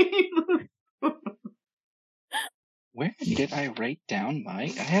game. Where did I write down I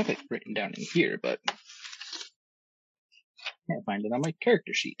have it written down in here, but can't find it on my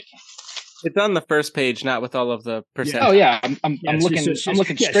character sheet. It's on the first page, not with all of the percent. Oh yeah, I'm looking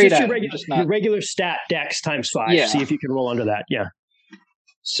straight at your regular stat Dex times 5. Yeah. See if you can roll under that. Yeah.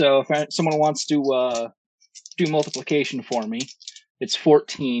 So if someone wants to do multiplication for me, it's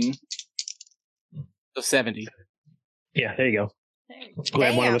 14. So 70. Yeah, there you go.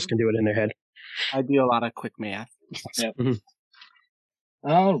 Glad one of us can do it in their head. I do a lot of quick math. Yep.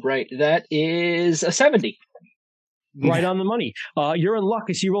 All right, that is a 70. Right on the money. You're in luck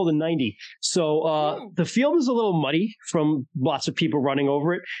because you rolled a 90. So the field is a little muddy from lots of people running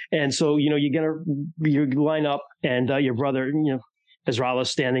over it. And so, you line up and your brother, Ezrala's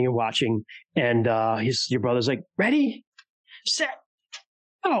standing and watching. And your brother's like, ready, set,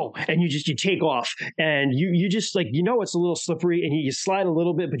 go. And you take off. And you just it's a little slippery and you slide a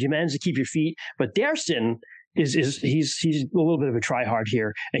little bit, but you manage to keep your feet. But Darston he's a little bit of a try-hard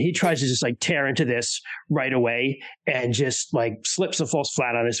here, and he tries to just tear into this right away and just slips and falls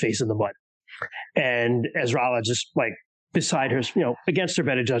flat on his face in the mud. And Ezrala just beside her, against her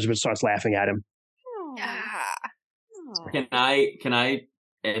better judgment, starts laughing at him. Can I,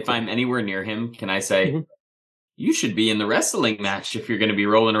 if I'm anywhere near him, can I say, you should be in the wrestling match if you're going to be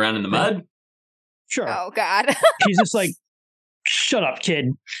rolling around in the mud? Sure. Oh God. He's just shut up, kid.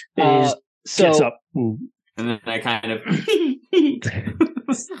 And he gets up. And then I kind of...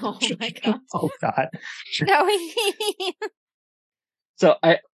 Oh my God. Oh God. No. So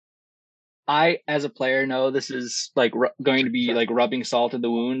I as a player know this is going to be rubbing salt in the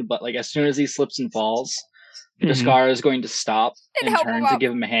wound, but as soon as he slips and falls, Deskara is going to stop and turn to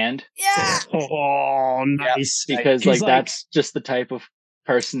give him a hand. Yeah. Oh, nice. Yeah, because that's just the type of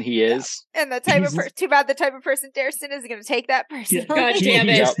person he is. And the type of too bad the type of person Darston is going to take that person. Yeah. God damn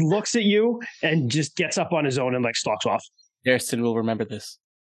it. He just looks at you and just gets up on his own and stalks off. Darston will remember this.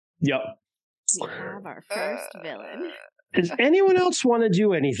 Yep. We have our first villain. Does anyone else want to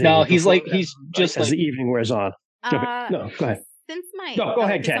do anything? No, he's just as the evening wears on. No, go ahead. Go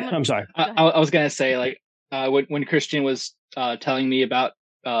ahead, Ken. I'm sorry. I was gonna say when Christian was telling me about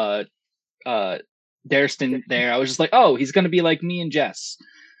Darston there, I was just oh, he's gonna be like me and Jess,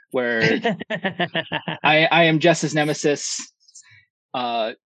 where I am Jess's nemesis.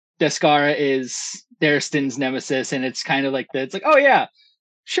 Deskara is Darston's nemesis, and it's kind of oh yeah,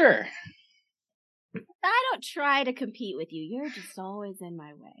 sure. I don't try to compete with you. You're just always in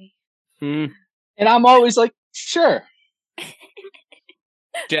my way. And I'm always sure.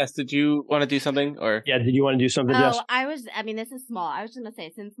 Jess, did you want to do something, or did you want to do something? Jess? This is small. I was just gonna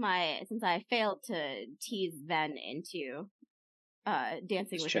say since I failed to tease Ven into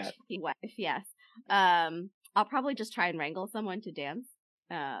dancing with his wife, yes. I'll probably just try and wrangle someone to dance.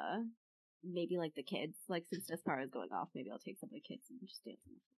 Maybe the kids. Since Deskara is going off, maybe I'll take some of the kids and just dance.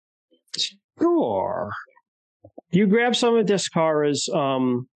 Sure. You grab some of Deskara's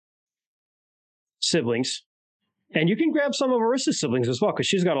siblings, and you can grab some of Orissa's siblings as well, because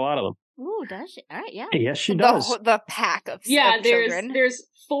she's got a lot of them. Ooh, does she? All right, yeah. Yes, she does. The pack of children. There's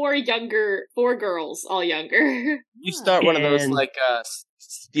four girls, all younger. You start one of those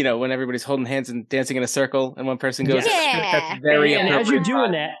when everybody's holding hands and dancing in a circle, and one person goes. Yeah. That's very and as you're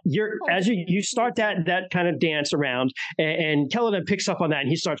doing that, you start that kind of dance around, and Kelladon picks up on that, and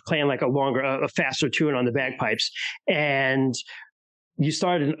he starts playing a faster tune on the bagpipes, and you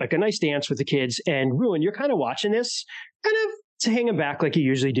started a nice dance with the kids. And Ruin, you're kind of watching this, kind of hanging back like you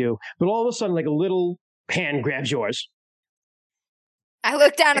usually do, but all of a sudden, a little hand grabs yours. I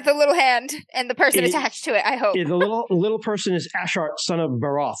look down at the little hand and the person attached to it, I hope. The little person is Ashart, son of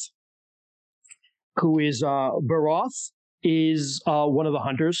Baroth, who is Baroth is one of the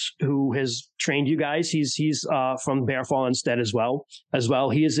hunters who has trained you guys. He's from Bearfall Instead as well.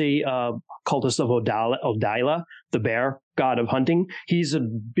 He is a cultist of Odila, the bear god of hunting. He's a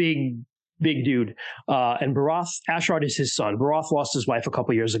big big dude. And Barath, Ashard is his son. Barath lost his wife a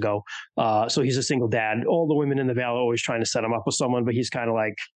couple years ago. So he's a single dad. All the women in the Vale are always trying to set him up with someone, but he's kind of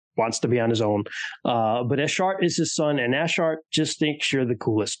like, wants to be on his own. But Ashard is his son, and Ashard just thinks you're the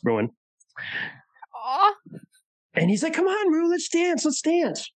coolest, Ruin. Aw. And he's like, come on, Rue, let's dance.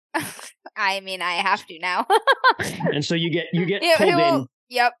 I mean, I have to now. And so you get pulled in.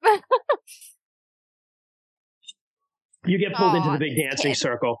 Yep. You get pulled into the big dancing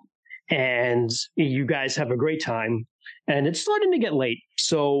circle, and you guys have a great time. And it's starting to get late,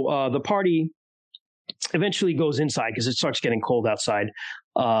 so the party eventually goes inside because it starts getting cold outside.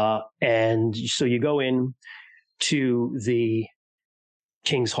 And so you go in to the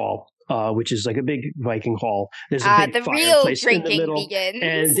King's Hall, which is like a big Viking hall. There's a big fireplace in the middle,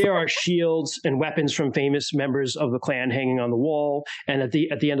 and there are shields and weapons from famous members of the clan hanging on the wall. And at the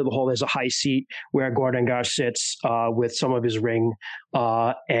end of the hall, there's a high seat where Gordangar sits with some of his ring.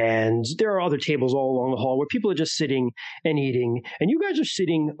 And there are other tables all along the hall where people are just sitting and eating. And you guys are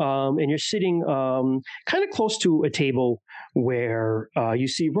sitting, and you're sitting kind of close to a table where you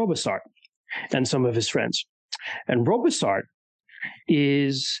see Robosart and some of his friends. And Robosart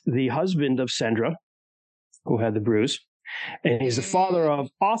is the husband of Sendra, who had the bruise. And he's the father of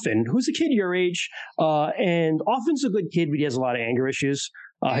Offen, who's a kid your age. And Offen's a good kid, but he has a lot of anger issues.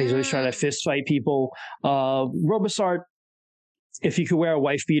 He's always trying to fist fight people. Robosart, if you could wear a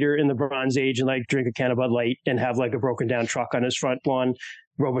wife beater in the Bronze Age and like drink a can of Bud Light and have like a broken down truck on his front lawn,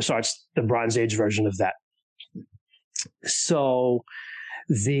 Robosart's the Bronze Age version of that. So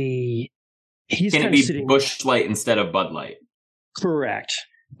he's Can it be sitting Busch Light instead of Bud Light? Correct.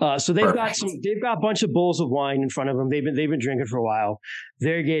 So they've got a bunch of bowls of wine in front of them. They've been drinking for a while.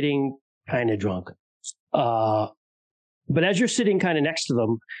 They're getting kind of drunk. But as you're sitting kind of next to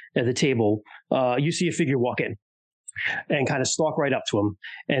them at the table, you see a figure walk in and kind of stalk right up to him.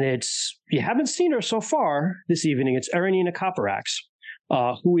 And you haven't seen her so far this evening. It's Erenina Copperaxe,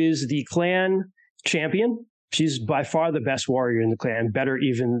 who is the clan champion. She's by far the best warrior in the clan, better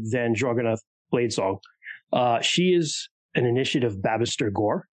even than Jorganoth Bladesong. She is an initiative Babister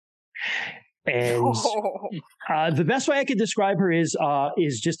Gore. And the best way I could describe her is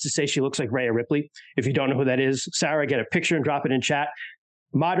just to say she looks like Rhea Ripley. If you don't know who that is, Sarah, get a picture and drop it in chat.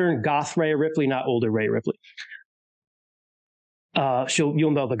 Modern goth Rhea Ripley, not older Rhea Ripley.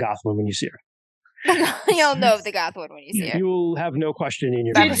 You'll know the goth one when you see her. You'll know the goth one when you see her. You'll have no question in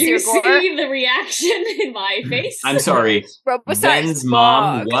your mind. Did you see the reaction in my face? I'm sorry. Ben's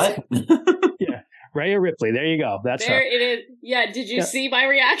mom, what? Rhea Ripley. There you go. That's there her. It is. Yeah. Did you see my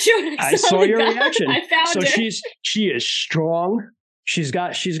reaction? I saw your reaction. I found her. She is strong. She's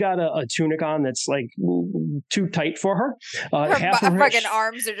got a tunic on that's like too tight for her. Her fucking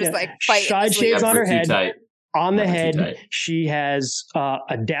arms are just like fighting. Side shades on her head. Tight. On the head, she has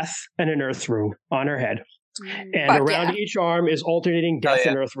a death and an earth rune on her head. And around each arm is alternating death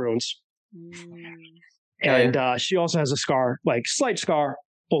and earth runes. And she also has a scar, like slight scar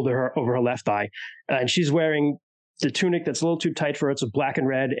over her left eye. And she's wearing the tunic that's a little too tight for her. It's a black and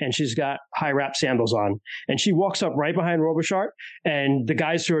red, and she's got high wrap sandals on. And she walks up right behind Robosart, and the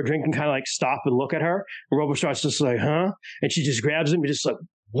guys who are drinking kind of like stop and look at her. And Robosart's just like, huh? And she just grabs him and just like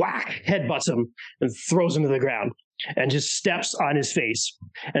whack, headbutts him and throws him to the ground and just steps on his face.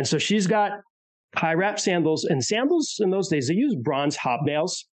 And so she's got high wrap sandals, and sandals in those days, they use bronze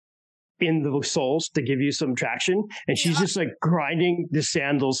hobnails in the soles to give you some traction. And she's just like grinding the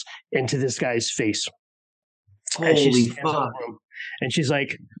sandals into this guy's face. Holy fuck. And she's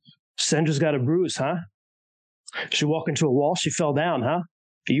like, Sendra's got a bruise, huh? She walked into a wall, she fell down, huh?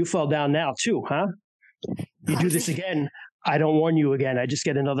 You fell down now too, huh? You do this again, I don't warn you again. I just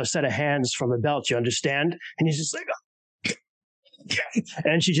get another set of hands from a belt, you understand? And he's just like,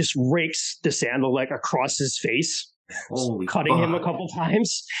 and she just rakes the sandal like across his face. Holy cutting fuck. him a couple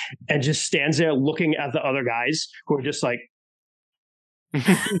times, and just stands there looking at the other guys who are just like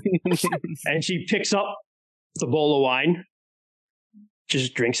and she picks up the bowl of wine,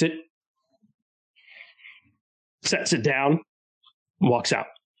 just drinks it, sets it down, walks out.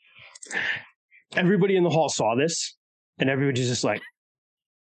 Everybody in the hall saw this, and everybody's just like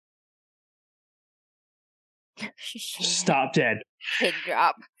stop dead. Pin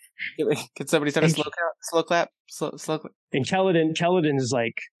drop. Can somebody start a slow clap? And Keladin is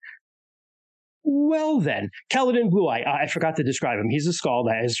like, well then. Keladin Blue Eye. I forgot to describe him. He's a Skald.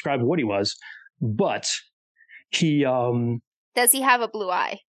 I described what he was. But he... Does he have a blue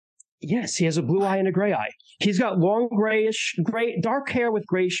eye? Yes, he has a blue eye and a gray eye. He's got long dark hair with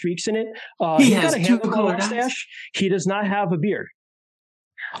gray streaks in it. He's got a handlebar mustache. He does not have a beard.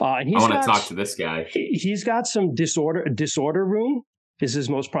 And I want to talk to this guy. He's got some disorder rune is his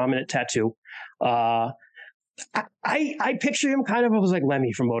most prominent tattoo. I picture him kind of as like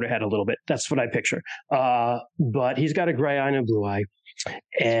Lemmy from Motorhead a little bit. That's what I picture. But he's got a gray eye and a blue eye.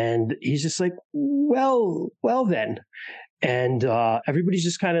 And he's just like, well then. And everybody's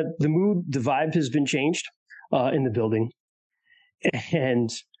just kind of, the mood, the vibe has been changed in the building. And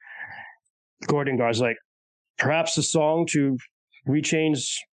Gordon Gar's like, perhaps a song to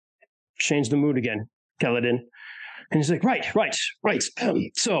change the mood again, Kaladin. And he's like, right.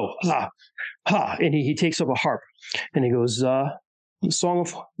 So, and he takes up a harp and he goes, the song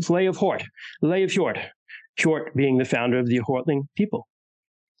of Lay of Hjort, Hjort being the founder of the Hjortling people.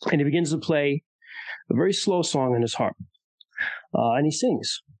 And he begins to play a very slow song on his harp. And he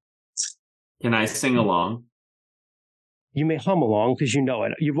sings. Can I sing along? You may hum along because you know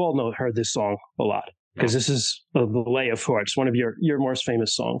it. You've all heard this song a lot because this is the Lay of Hjort. It's one of your most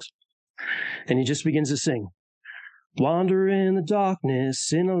famous songs. And he just begins to sing. Wander in the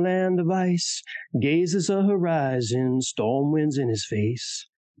darkness in a land of ice, gazes a horizon, storm winds in his face.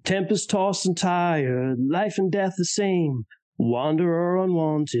 Tempest tossed and tired, life and death the same, wanderer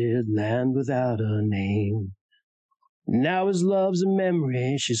unwanted, land without a name. Now his love's a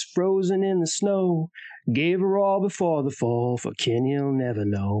memory, she's frozen in the snow, gave her all before the fall, for kin he'll never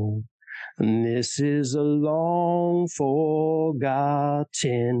know. And this is a long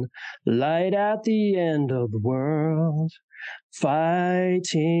forgotten light at the end of the world,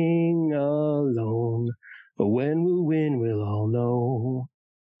 fighting alone. But when we'll win, we'll all know.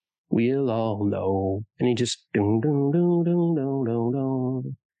 We'll all know. And he just dun dun dun dun dun dun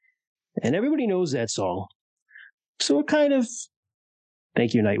dun. And everybody knows that song. So it kind of,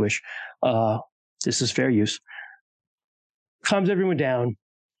 thank you, Nightwish. This is fair use. Calms everyone down.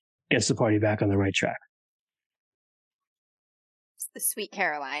 Gets the party back on the right track. It's the Sweet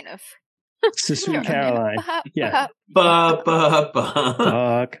Caroline of. It's the Sweet Caroline. Yeah. Fuck.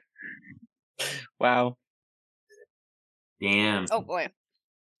 Wow. Damn. Oh boy.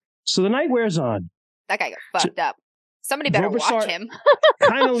 So the night wears on. That guy got fucked up. Somebody better watch him.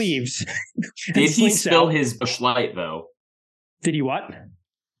 Kind of leaves. Did he spill his Busch Light, though? Did he what?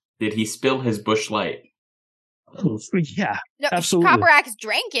 Did he spill his Busch Light? Yeah, no, absolutely. Copper Axe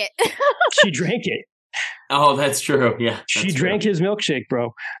drank it. She drank it. Oh, that's true. Yeah, she drank his milkshake,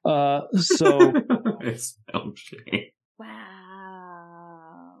 bro. So his milkshake.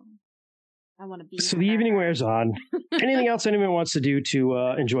 Wow. I want to be. So the evening wears on. Anything else anyone wants to do to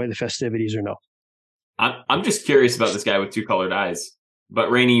enjoy the festivities, or no? I'm just curious about this guy with two colored eyes. But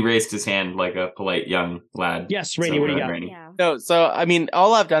Rainey raised his hand like a polite young lad. Yes, Rainey, what do you got? Rainey. Yeah. No, so I mean,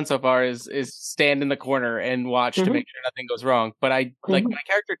 all I've done so far is stand in the corner and watch to make sure nothing goes wrong. But I like my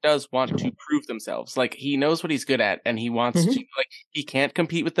character does want to prove themselves. Like he knows what he's good at, and he wants to. Like he can't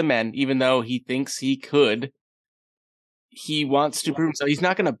compete with the men, even though he thinks he could. He wants to prove himself. He's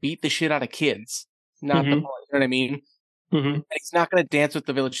not going to beat the shit out of kids. Not the point. You know what I mean? And he's not going to dance with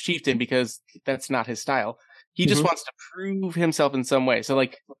the village chieftain because that's not his style. He just wants to prove himself in some way. So,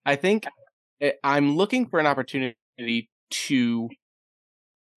 like, I think I'm looking for an opportunity to,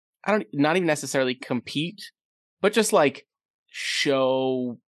 not even necessarily compete, but just like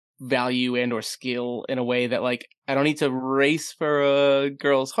show value and or skill in a way that, like, I don't need to race for a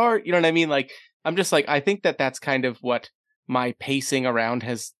girl's heart. You know what I mean? Like, I'm just like, I think that's kind of what my pacing around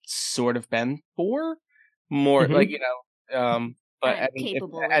has sort of been for more, like, you know, but I mean,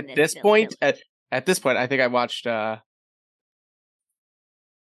 at this point, at this point, I think I watched Erenina.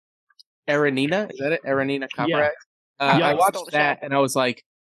 Is that it? Erenina Copper Axe? I watched that and I was like,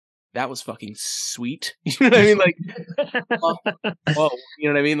 that was fucking sweet. You know what I mean? Like, whoa, you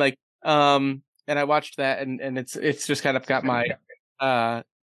know what I mean? Like, and I watched that and it's just kind of got my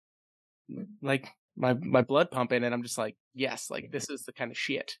like my blood pumping, and I'm just like, yes, like this is the kind of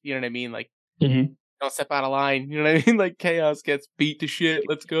shit. You know what I mean? Like, don't step out of line. You know what I mean? Like, chaos gets beat to shit.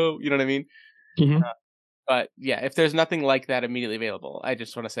 Let's go. You know what I mean? But yeah, if there's nothing like that immediately available, I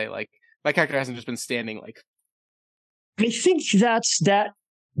just want to say, like, my character hasn't just been standing like. I think that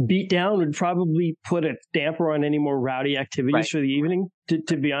beat down would probably put a damper on any more rowdy activities for the evening.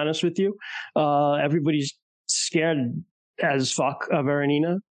 To be honest with you, everybody's scared as fuck of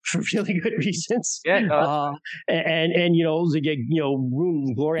Erenina for really good reasons. Yeah. And you know,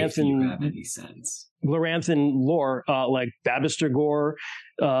 Rune Gloranthan lore, like Babister Gore,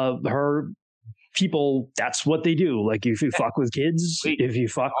 her people, that's what they do. Like, if you fuck with kids,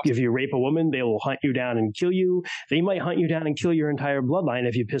 if you rape a woman, they will hunt you down and kill you. They might hunt you down and kill your entire bloodline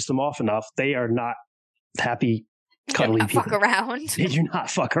if you piss them off enough. They are not happy, cuddly people. Fuck around. They do not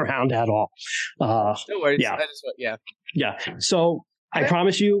fuck around at all. No worries. Yeah. Yeah. Yeah. So I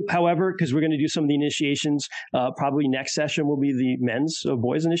promise you, however, because we're going to do some of the initiations, probably next session will be the men's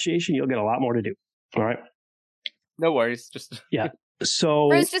boys initiation. You'll get a lot more to do. All right. No worries. Just yeah. So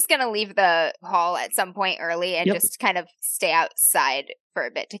Bru's just going to leave the hall at some point early and just kind of stay outside for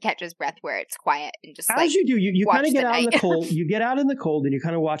a bit to catch his breath where it's quiet and just as you do, you kind of get out in the cold. You get out in the cold and you're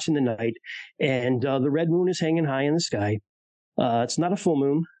kind of watching the night, and the red moon is hanging high in the sky. It's not a full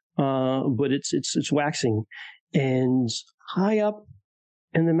moon, but it's waxing, and high up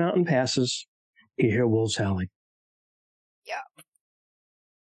in the mountain passes, you hear wolves howling.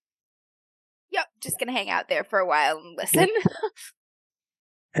 Yep, just gonna hang out there for a while and listen.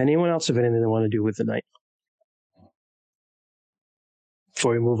 Anyone else have anything they want to do with the night?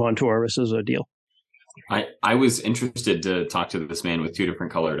 Before we move on to Orissa's deal. I was interested to talk to this man with 2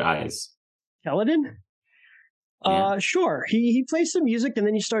 different colored eyes. Kaladin? Yeah. Sure. He plays some music and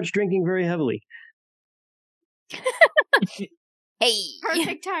then he starts drinking very heavily. Hey.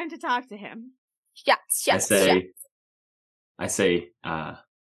 Perfect time to talk to him. Shots. I say,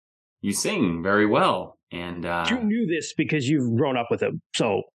 you sing very well, and you knew this because you've grown up with him,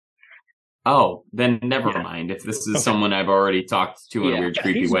 so. Oh, then never mind. If this is someone I've already talked to in a weird,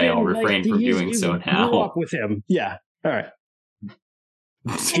 creepy way, I'll refrain from doing so now. Grew up with him, yeah. All right.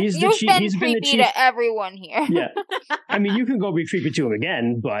 You've been creepy to everyone here. Yeah, I mean, you can go be creepy to him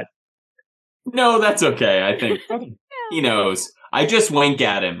again, but no, that's okay. I think he knows. I just wink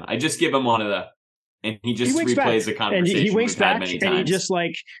at him. I just give him one of the, and he just replays the conversation he winks we've had back, many and times. he just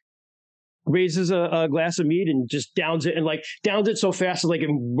raises a glass of mead and just downs it, and downs it so fast that it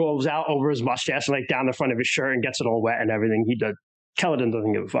rolls out over his mustache and down the front of his shirt and gets it all wet and everything. He does. Kaladin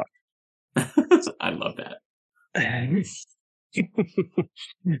doesn't give a fuck. I love that.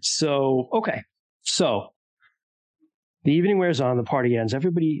 So the evening wears on, the party ends,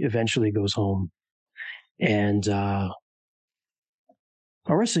 everybody eventually goes home, and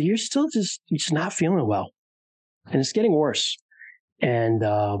Orissa, you're still just not feeling well, and it's getting worse. And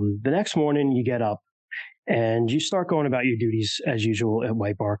the next morning you get up and you start going about your duties as usual at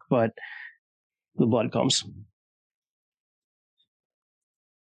White Bark, but the blood comes.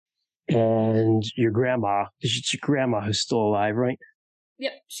 And your grandma, it's your grandma who's still alive, right?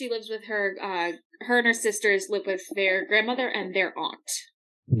 Yep, she lives with her. Her and her sisters live with their grandmother and their aunt.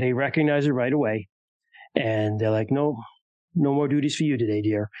 They recognize her right away, and they're like, no more duties for you today,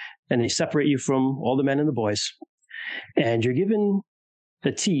 dear. And they separate you from all the men and the boys. And you're given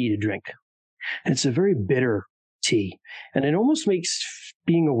a tea to drink. And it's a very bitter tea. And it almost makes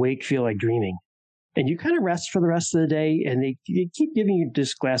being awake feel like dreaming. And you kind of rest for the rest of the day, and they keep giving you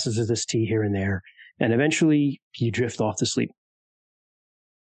just glasses of this tea here and there. And eventually you drift off to sleep.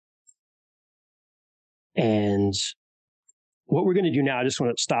 And what we're going to do now, I just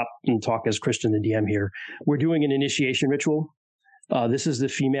want to stop and talk as Christian, the DM here. We're doing an initiation ritual. This is the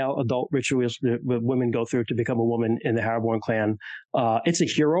female adult rituals that women go through to become a woman in the Harrowborn clan. It's a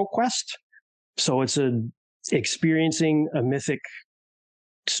hero quest. So it's experiencing a mythic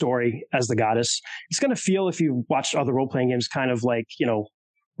story as the goddess. It's going to feel, if you've watched other role-playing games, kind of like,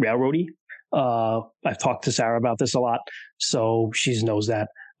 railroady. I've talked to Sarah about this a lot, so she knows that.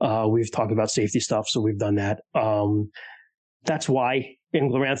 We've talked about safety stuff, so we've done that. That's why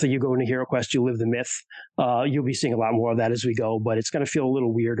in Glorantha, you go into Hero Quest, you live the myth. You'll be seeing a lot more of that as we go, but it's going to feel a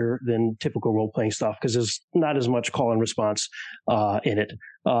little weirder than typical role-playing stuff because there's not as much call and response in it.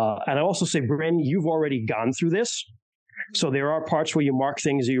 And I also say, Bryn, you've already gone through this. So there are parts where you mark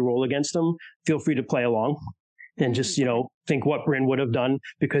things that you roll against them. Feel free to play along and just, think what Bryn would have done,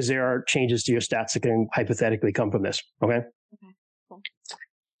 because there are changes to your stats that can hypothetically come from this. Okay? Okay, cool.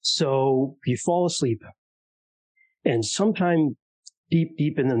 So you fall asleep, and sometime deep,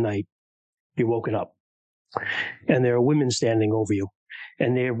 deep in the night, you're woken up, and there are women standing over you,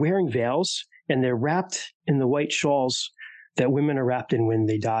 and they're wearing veils, and they're wrapped in the white shawls that women are wrapped in when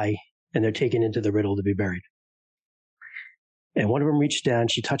they die, and they're taken into the riddle to be buried. And one of them reaches down,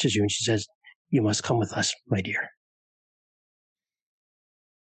 she touches you, and she says, "You must come with us, my dear."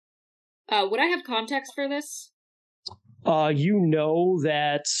 Would I have context for this? You know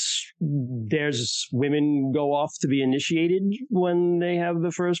that there's women go off to be initiated when they have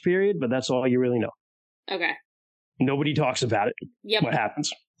the first period, but that's all you really know. Okay. Nobody talks about it. Yep. What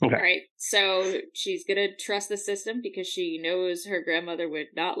happens? Okay. All right. So she's going to trust the system because she knows her grandmother would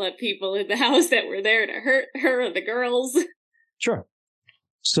not let people in the house that were there to hurt her or the girls. Sure.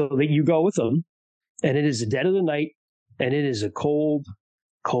 So that you go with them, and it is the dead of the night, and it is a cold,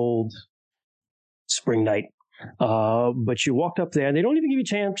 cold spring night. But you walked up there, and they don't even give you a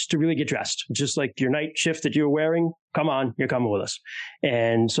chance to really get dressed. Just like your night shift that you were wearing, come on, you're coming with us.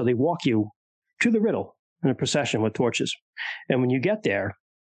 And so they walk you to the riddle. in a procession with torches. And when you get there,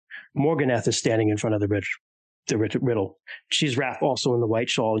 Morganeth is standing in front of the riddle. She's wrapped also in the white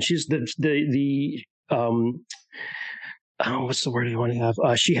shawl, and she's the what's the word you want to have?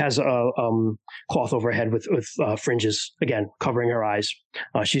 She has a cloth over her head with fringes, again, covering her eyes.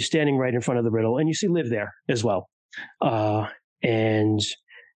 She's standing right in front of the riddle, and you see Liv there as well. And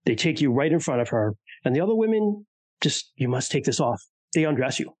they take you right in front of her, and the other women just, you must take this off. They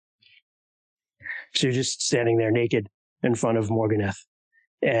undress you. So you're just standing there naked in front of Morganeth.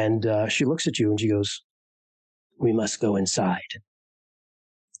 And she looks at you and she goes, "We must go inside."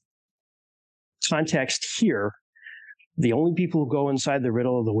 Context here, the only people who go inside the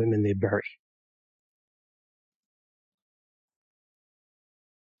riddle are the women they bury.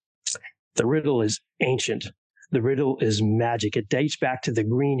 The riddle is ancient. The riddle is magic. It dates back to the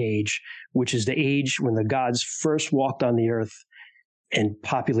Green Age, which is the age when the gods first walked on the earth and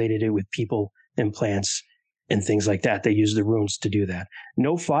populated it with people and plants and things like that. They use the runes to do that.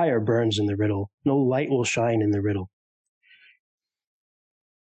 No fire burns in the riddle. No light will shine in the riddle.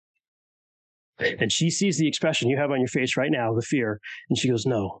 And she sees the expression you have on your face right now, the fear, and she goes,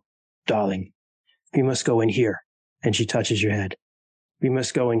 "No, darling, we must go in here." And she touches your head. "We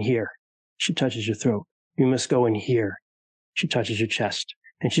must go in here." She touches your throat. "We must go in here." She touches your chest.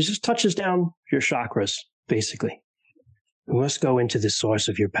 And she just touches down your chakras, basically. "We must go into the source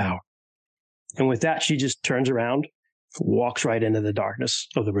of your power." And with that, she just turns around, walks right into the darkness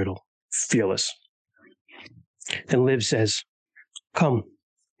of the riddle, fearless. And Liv says, "Come,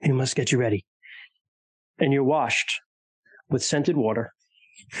 we must get you ready." And you're washed with scented water.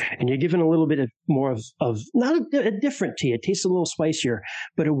 And you're given a little bit more of not a different tea. It tastes a little spicier,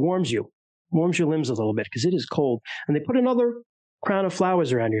 but it warms you. Warms your limbs a little bit because it is cold. And they put another crown of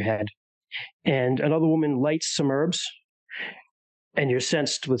flowers around your head. And another woman lights some herbs. And you're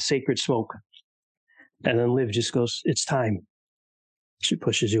sensed with sacred smoke. And then Liv just goes, "It's time." She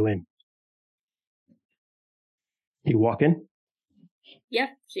pushes you in. You walk in?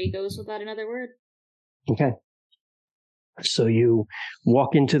 Yeah, she goes without another word. Okay. So you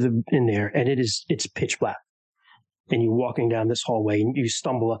walk in there, and it's pitch black. And you're walking down this hallway, and you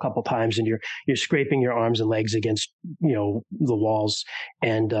stumble a couple times, and you're scraping your arms and legs against, the walls.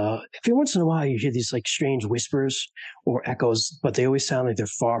 And every once in a while, you hear these like strange whispers or echoes, but they always sound like they're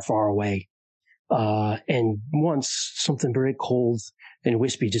far, far away. And once something very cold and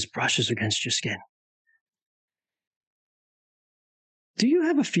wispy just brushes against your skin. Do you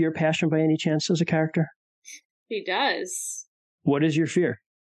have a fear passion by any chance as a character? He does. What is your fear?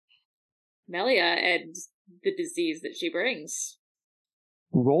 Melia and the disease that she brings.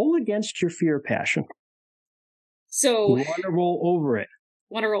 Roll against your fear passion. So you want to roll over it.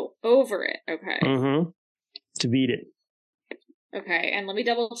 Want to roll over it? Okay. Mm-hmm. To beat it. Okay, and let me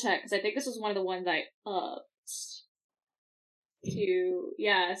double check, because I think this was one of the ones I upped to.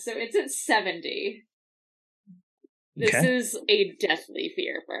 Yeah, so it's at 70. This is a deathly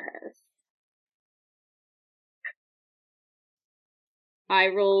fear for her. I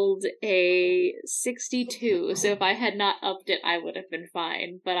rolled a 62, so if I had not upped it, I would have been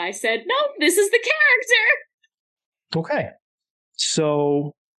fine. But I said, no, this is the character! Okay.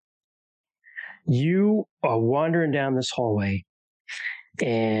 So you are wandering down this hallway,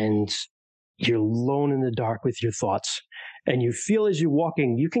 and you're alone in the dark with your thoughts. And you feel as you're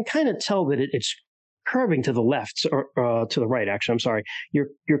walking, you can kind of tell that it's curving to the left, or to the right, actually. I'm sorry.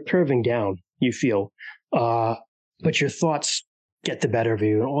 You're curving down, you feel. But your thoughts get the better of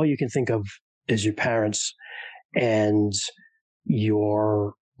you, and all you can think of is your parents, and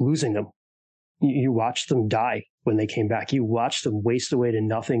you're losing them. You watched them die when they came back. You watched them waste away to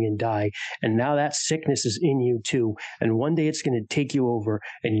nothing and die, and now that sickness is in you too, and one day it's going to take you over,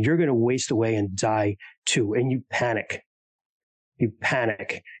 and you're going to waste away and die too, and you panic. You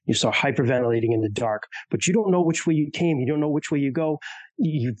panic. You start hyperventilating in the dark, but you don't know which way you came. You don't know which way you go.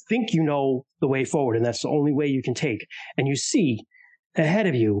 You think you know the way forward, and that's the only way you can take. And you see ahead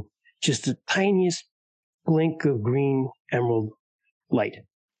of you just the tiniest blink of green emerald light.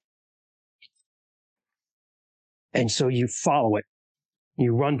 And so you follow it.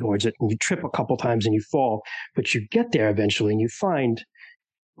 You run towards it, and you trip a couple times and you fall, but you get there eventually, and you find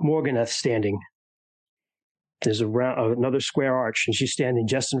Morganeth standing. There's another square arch, and she's standing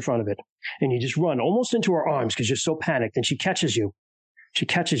just in front of it. And you just run almost into her arms because you're so panicked, and she catches you. She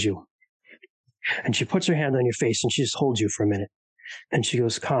catches you. And she puts her hand on your face, and she just holds you for a minute. And she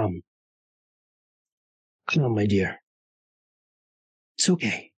goes, "Calm. Calm, my dear. It's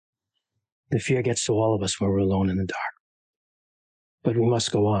okay. The fear gets to all of us when we're alone in the dark. But we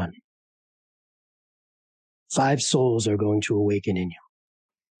must go on. 5 souls are going to awaken in you.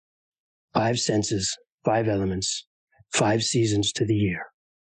 5 senses 5 elements, 5 seasons to the year.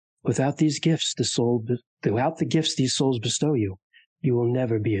 Without these gifts, without the gifts these souls bestow you, you will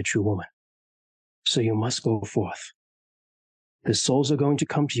never be a true woman. So you must go forth. The souls are going to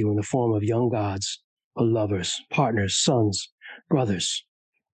come to you in the form of young gods, or lovers, partners, sons, brothers.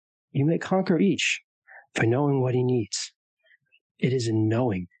 You may conquer each for knowing what he needs. It is in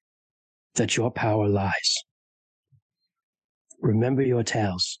knowing that your power lies. Remember your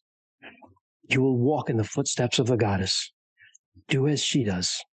tales. You will walk in the footsteps of the goddess. Do as she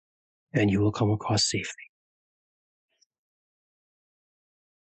does, and you will come across safely.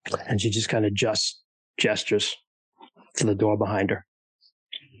 And she just kind of gestures to the door behind her.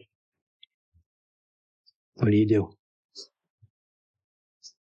 What do you do?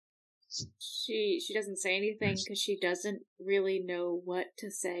 She doesn't say anything because she doesn't really know what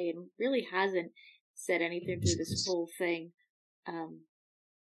to say and really hasn't said anything through this whole thing.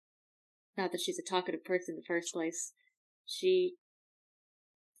 Not that she's a talkative person in the first place. She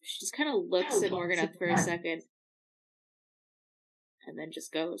just kind of looks at Morganeth for a second and then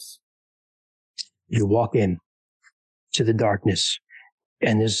just goes. You walk in to the darkness,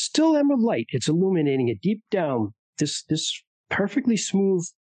 and there's still emerald light. It's illuminating it deep down. This perfectly smooth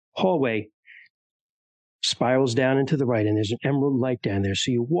hallway spirals down into the right, and there's an emerald light down there.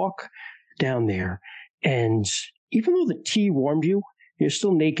 So you walk down there, and even though the tea warmed you, you're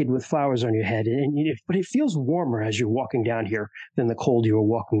still naked with flowers on your head, but it feels warmer as you're walking down here than the cold you were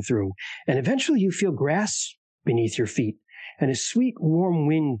walking through. And eventually you feel grass beneath your feet, and a sweet, warm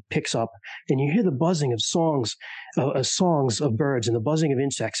wind picks up, and you hear the buzzing of songs of birds and the buzzing of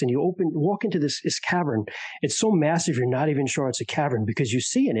insects, and you walk into this cavern. It's so massive you're not even sure it's a cavern because you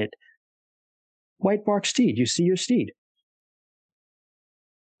see in it White Bark Steed. You see your steed.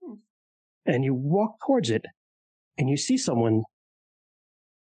 And you walk towards it, and you see someone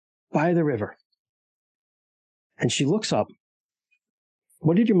by the river. And she looks up.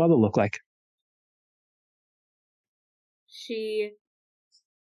 What did your mother look like?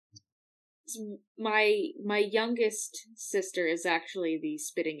 My youngest sister is actually the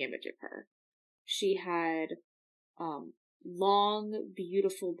spitting image of her. She had long,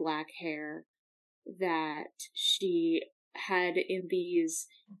 beautiful black hair that she had in these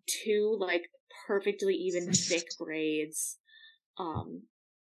 2 perfectly even thick braids.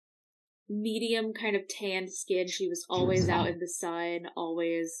 Medium kind of tanned skin. She was always out in the sun,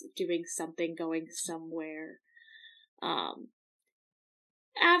 always doing something, going somewhere.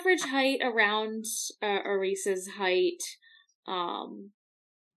 Average height around Orisa's height. On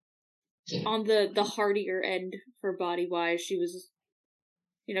the hardier end for body wise. She was,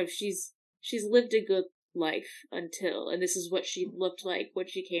 she's lived a good life until, and this is what she looked like when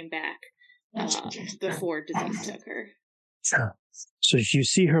she came back before disease took her. So you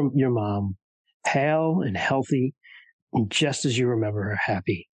see your mom, pale and healthy, and just as you remember her,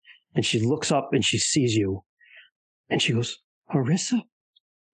 happy. And she looks up and she sees you, and she goes, Orisa?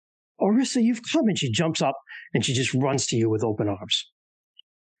 Orisa, you've come. And she jumps up and she just runs to you with open arms.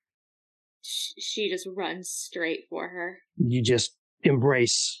 She just runs straight for her. You just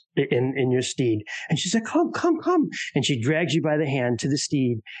embrace in your steed. And she said, come. And she drags you by the hand to the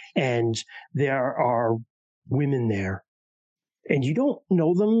steed, and there are women there. And you don't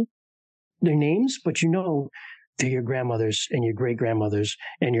know their names, but you know they're your grandmothers and your great-grandmothers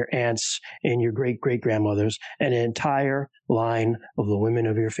and your aunts and your great-great-grandmothers, and an entire line of the women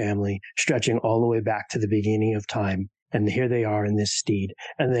of your family stretching all the way back to the beginning of time. And here they are in this steed,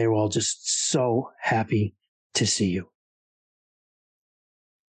 and they were all just so happy to see you.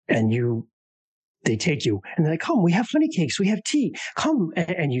 And they take you, and they're like, come, we have honey cakes, we have tea, come.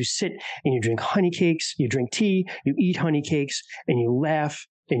 And you sit and you drink honey cakes, you drink tea, you eat honey cakes, and you laugh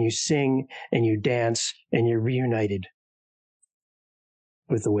and you sing and you dance, and you're reunited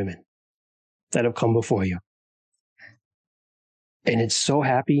with the women that have come before you. And it's so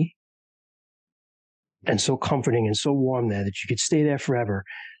happy and so comforting and so warm there that you could stay there forever.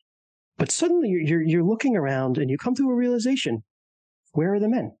 But suddenly you're looking around and you come to a realization. Where are the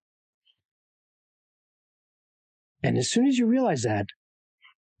men? And as soon as you realize that,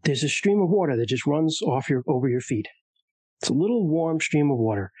 there's a stream of water that just runs over your feet. It's a little warm stream of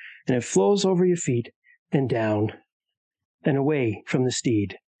water, and it flows over your feet and down and away from the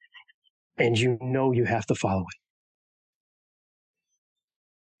steed. And you know you have to follow it.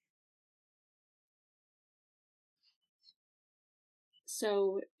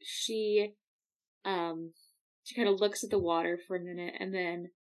 So she kind of looks at the water for a minute and then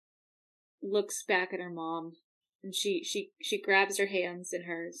looks back at her mom, and she grabs her hands in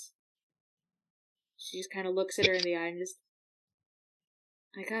hers. She just kind of looks at her in the eye and just,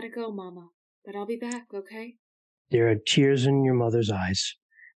 I gotta go, Mama. But I'll be back, okay? There are tears in your mother's eyes,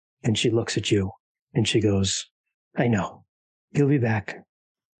 and she looks at you, and she goes, I know. You'll be back,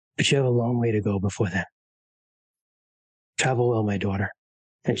 but you have a long way to go before then. Travel well, my daughter.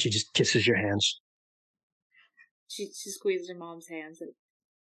 And she just kisses your hands. She squeezes her mom's hands.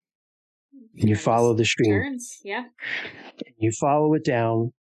 And you follow the stream. Turns, yeah. You follow it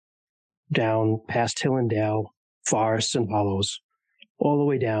down past hill and dale, forests and hollows, all the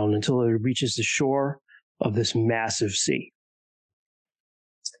way down until it reaches the shore of this massive sea.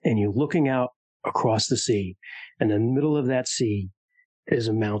 And you're looking out across the sea, and in the middle of that sea is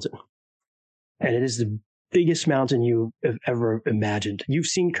a mountain. And it is the biggest mountain you have ever imagined. You've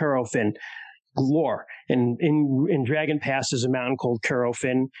seen Currowfin Glore, and in Dragon Pass there's a mountain called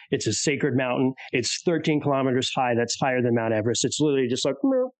Currowfin. It's a sacred mountain. It's 13 kilometers high. That's higher than Mount Everest. It's literally just like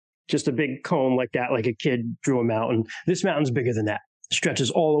just a big cone like that, like a kid drew a mountain. This mountain's bigger than that. It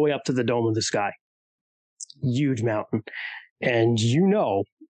stretches all the way up to the dome of the sky. Huge mountain. And you know,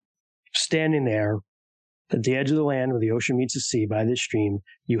 standing there at the edge of the land where the ocean meets the sea by this stream,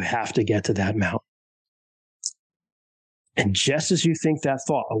 you have to get to that mountain. And just as you think that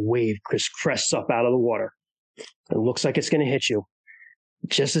thought, a wave crests up out of the water. It looks like it's going to hit you.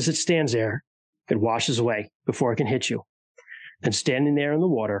 Just as it stands there, it washes away before it can hit you. And standing there in the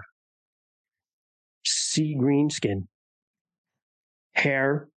water, sea green skin,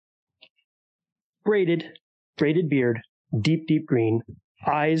 hair, braided beard, deep green,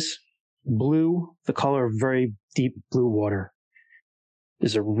 eyes blue, the color of very deep blue water,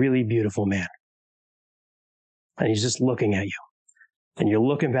 is a really beautiful man. And he's just looking at you. And you're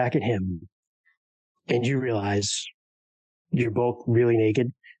looking back at him. And you realize you're both really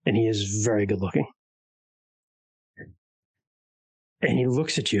naked, and he is very good looking. And he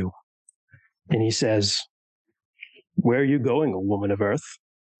looks at you, and he says, where are you going, O woman of Earth?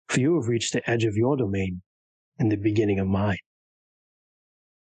 For you have reached the edge of your domain and the beginning of mine.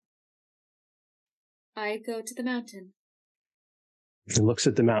 I go to the mountain. He looks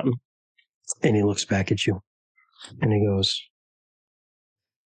at the mountain, and he looks back at you. And he goes,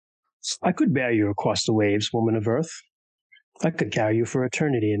 I could bear you across the waves, woman of Earth. I could carry you for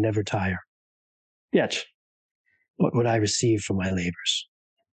eternity and never tire. Yet, what would I receive for my labors?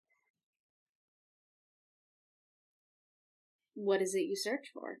 What is it you search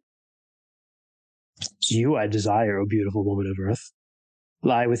for? It's you I desire, O beautiful woman of Earth.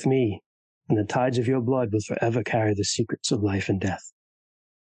 Lie with me, and the tides of your blood will forever carry the secrets of life and death.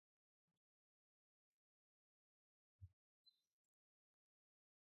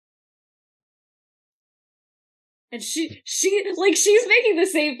 And she's making the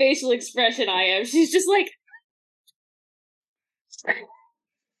same facial expression I am. She's just like...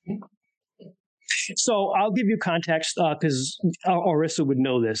 So I'll give you context, because Orisa would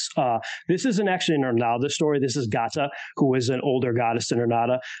know this. This isn't actually an Arnalda story. This is Gata, who is an older goddess than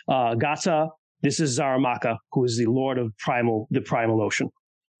Arnalda. Gata, this is Zaramaka, who is the lord of the primal ocean.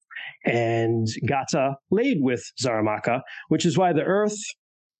 And Gata laid with Zaramaka, which is why the earth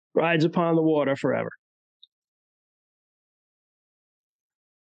rides upon the water forever.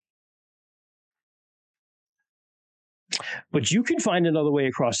 But you can find another way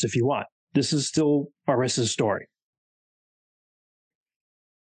across if you want. This is still Orisa's story.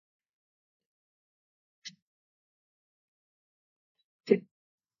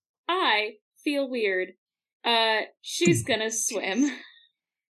 I feel weird. She's gonna swim.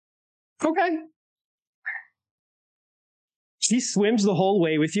 Okay. She swims the whole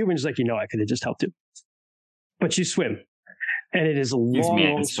way with you, and she's like, I could have just helped you. But you swim. And it is a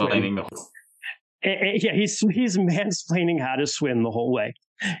long swim. Yeah, he's mansplaining how to swim the whole way.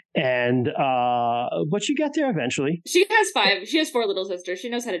 And but you get there eventually. She has 4 little sisters. She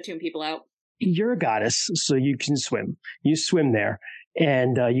knows how to tune people out. You're a goddess, so you can swim. You swim there,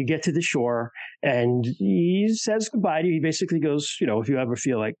 and you get to the shore, and he says goodbye to you. He basically goes, if you ever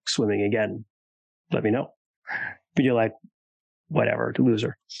feel like swimming again, let me know. But you're like, whatever,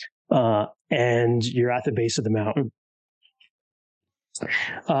 loser. And you're at the base of the mountain.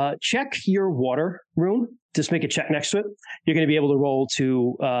 Check your water rune. Just make a check next to it. You're going to be able to roll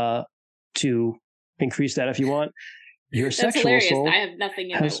to increase that if you want. That's sexual hilarious. Soul. I have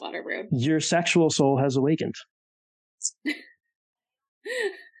nothing in my water rune. Your sexual soul has awakened.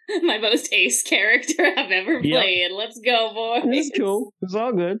 My most ace character I've ever played. Yep. Let's go, boys. It's cool. It's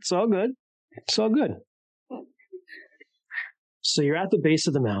all good. It's all good. It's all good. So you're at the base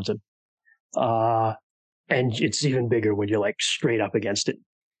of the mountain. And it's even bigger when you're straight up against it.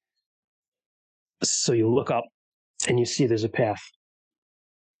 So you look up and you see there's a path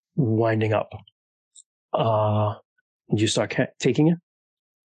winding up. You start taking it?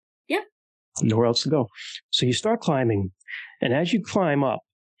 Yeah. Nowhere else to go. So you start climbing, and as you climb up,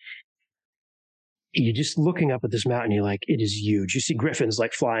 you're just looking up at this mountain. You're like, it is huge. You see griffins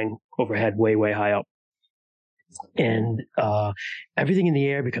like flying overhead, way, way high up. And everything in the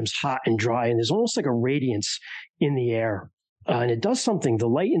air becomes hot and dry, and there's almost like a radiance in the air. And it does something. The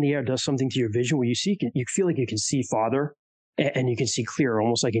light in the air does something to your vision where you feel like you can see farther, and you can see clearer,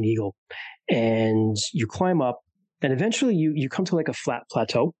 almost like an eagle. And you climb up, and eventually you come to like a flat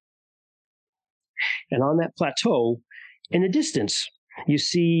plateau. And on that plateau, in the distance, you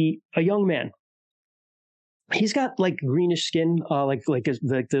see a young man. He's got like greenish skin, like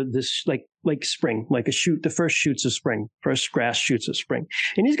spring, like a shoot, the first shoots of spring, first grass shoots of spring.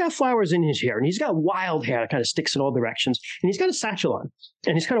 And he's got flowers in his hair, and he's got wild hair that kind of sticks in all directions. And he's got a satchel on,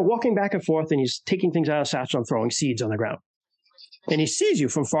 and he's kind of walking back and forth, and he's taking things out of the satchel and throwing seeds on the ground. And he sees you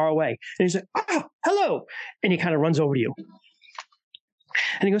from far away, and he's like, "Ah, hello!" And he kind of runs over to you,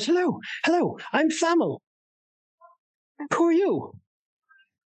 and he goes, "Hello, I'm Flamel. Who are you?"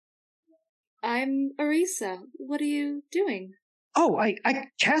 I'm Orisa. What are you doing? "Oh, I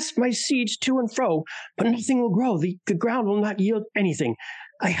cast my seeds to and fro, but nothing will grow. The ground will not yield anything.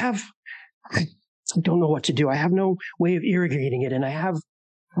 I don't know what to do. I have no way of irrigating it, and I have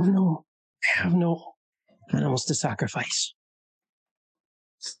no animals to sacrifice."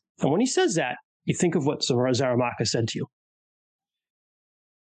 And when he says that, you think of what Zaramaka said to you.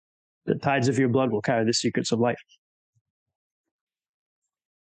 The tides of your blood will carry the secrets of life.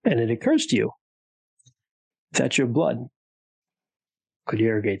 And it occurs to you that your blood could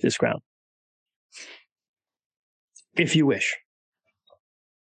irrigate this ground, if you wish.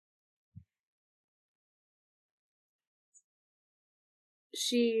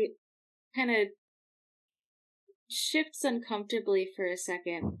 She kind of shifts uncomfortably for a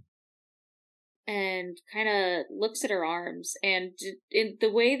second and kind of looks at her arms. And in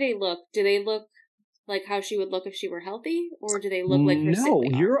the way they look, do they look like how she would look if she were healthy, or do they look like her No,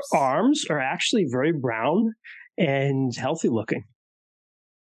 your arms are actually very brown and healthy looking.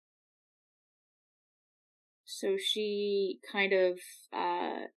 So she kind of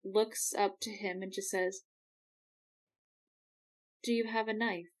looks up to him and just says, "Do you have a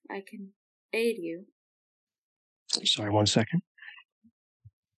knife? I can aid you." Sorry, 1 second.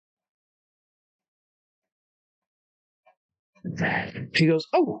 He goes,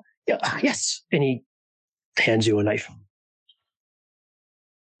 "Oh, yeah, yes." And he hands you a knife.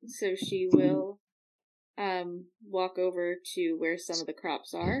 So she will walk over to where some of the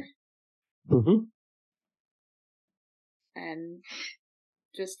crops are. Mm-hmm. And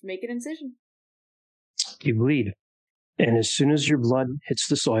just make an incision. You bleed. And as soon as your blood hits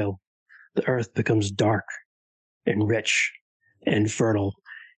the soil, the earth becomes dark and rich and fertile.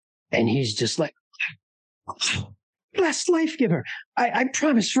 And he's just like, "Blessed life giver, I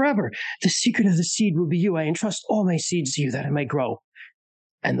promise forever, the secret of the seed will be you. I entrust all my seeds to you that it might grow."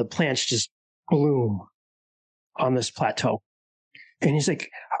 And the plants just bloom on this plateau. And he's like,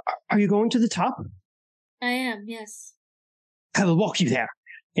 "Are you going to the top?" I am, yes. "I will walk you there."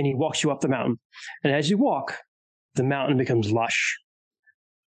 And he walks you up the mountain. And as you walk, the mountain becomes lush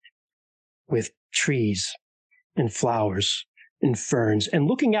with trees and flowers and ferns. And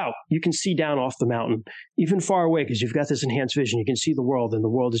looking out, you can see down off the mountain, even far away, because you've got this enhanced vision. You can see the world, and the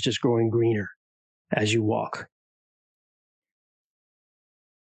world is just growing greener as you walk.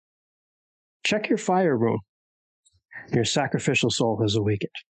 Check your fire rune. Your sacrificial soul has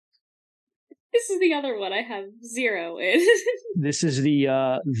awakened. This is the other one I have 0 in. This is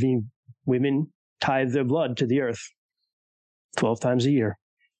the women tithe their blood to the earth 12 times a year.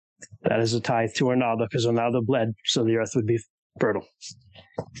 That is a tithe to Arnaldo, because Arnaldo bled so the earth would be fertile.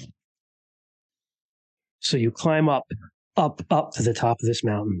 So you climb up to the top of this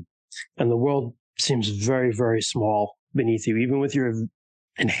mountain, and the world seems very, very small beneath you. Even with your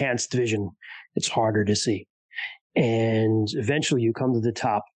enhanced vision, it's harder to see. And eventually you come to the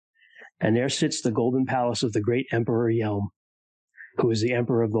top, and there sits the golden palace of the great Emperor Yelm, who is the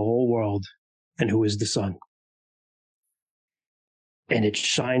emperor of the whole world and who is the sun. And it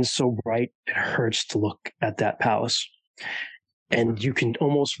shines so bright, it hurts to look at that palace. And you can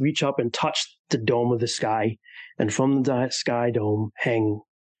almost reach up and touch the dome of the sky. And from the sky dome hang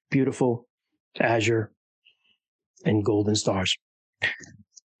beautiful azure and golden stars.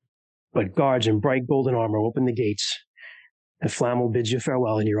 But guards in bright golden armor open the gates, and Flamel bids you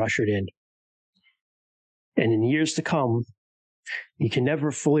farewell, and you're ushered in. And in years to come, you can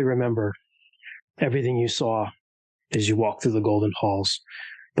never fully remember everything you saw as you walk through the golden halls.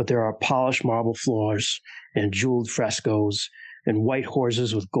 But there are polished marble floors and jeweled frescoes and white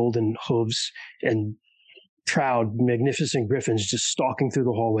horses with golden hooves and proud, magnificent griffins just stalking through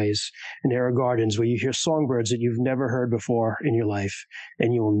the hallways. And there are gardens where you hear songbirds that you've never heard before in your life,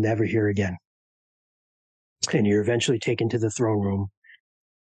 and you will never hear again. And you're eventually taken to the throne room.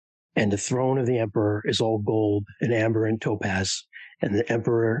 And the throne of the emperor is all gold and amber and topaz. And the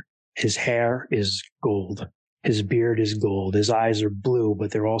emperor, his hair is gold. His beard is gold. His eyes are blue,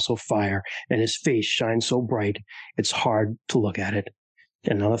 but they're also fire. And his face shines so bright, it's hard to look at it.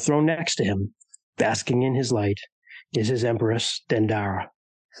 And on the throne next to him, basking in his light, is his empress, Dendara.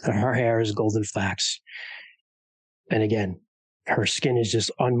 And her hair is golden flax. And again, her skin is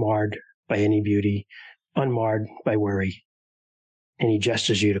just unmarred by any beauty, unmarred by worry. And he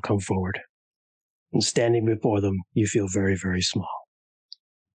gestures you to come forward. And standing before them, you feel very, very small.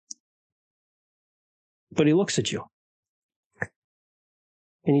 But he looks at you.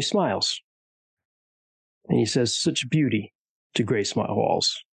 And he smiles. And he says, such beauty to grace my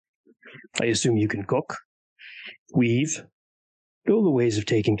halls. I assume you can cook, weave, know the ways of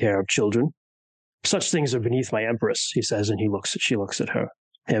taking care of children. Such things are beneath my empress, he says, and she looks at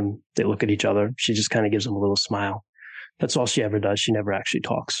him. They look at each other. She just kind of gives him a little smile. That's all she ever does. She never actually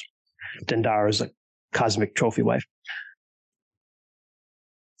talks. Dendara is a cosmic trophy wife.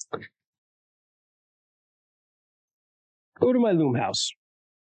 Go to my loom house.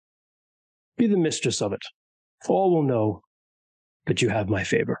 Be the mistress of it. All will know that you have my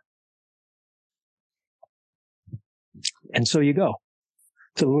favor. And so you go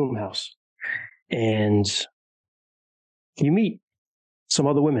to the loom house, and you meet some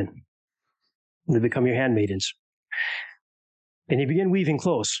other women. They become your handmaidens. And you begin weaving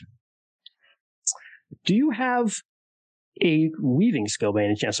clothes. Do you have a weaving skill by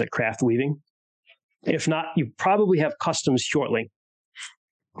any chance, like craft weaving? If not, you probably have customs shortling.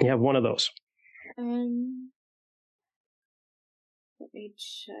 You have one of those. Let me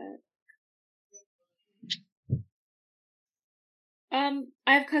check. I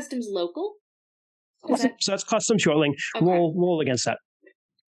have customs local. So that's custom shortling. Okay. Roll against that.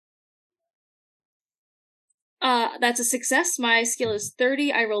 That's a success. My skill is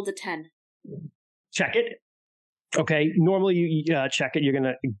 30. I rolled a 10. Check it. Okay. Normally you check it. You're going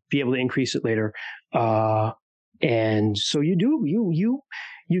to be able to increase it later. And so you do.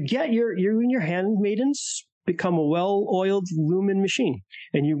 You get you and your handmaidens become a well-oiled loomin machine.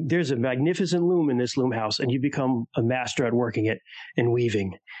 And there's a magnificent loom in this loom house, and you become a master at working it and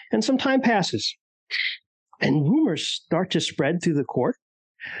weaving. And some time passes. And rumors start to spread through the court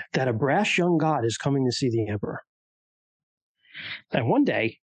that a brash young god is coming to see the emperor. And one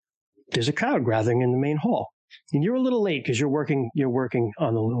day, there's a crowd gathering in the main hall. And you're a little late because you're working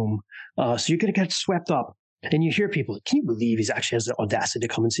on the loom. So you're going to get swept up. And you hear people, can you believe he actually has the audacity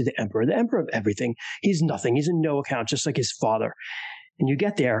to come and see the emperor of everything? He's nothing. He's in no account, just like his father. And you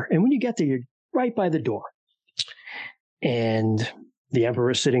get there. And when you get there, you're right by the door. And the emperor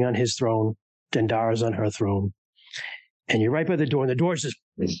is sitting on his throne. Dendara's on her throne. And you're right by the door. And the doors just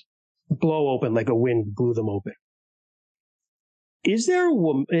blow open like a wind blew them open. Is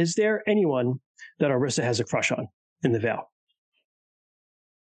there anyone that Orisa has a crush on in the Vale?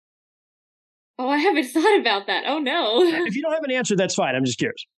 Oh, I haven't thought about that. Oh, no. If you don't have an answer, that's fine. I'm just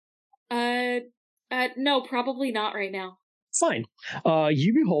curious. No, probably not right now. Fine.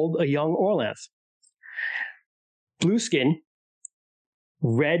 You behold a young Orlanth. Blue skin,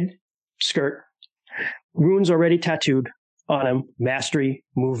 red skirt, runes already tattooed on him, mastery,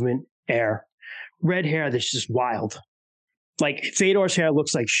 movement, air. Red hair that's just wild. Like, Fedor's hair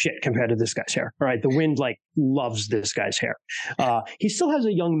looks like shit compared to this guy's hair. All right, the wind, loves this guy's hair. He still has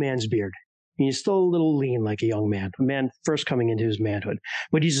a young man's beard. He's still a little lean like a young man, a man first coming into his manhood.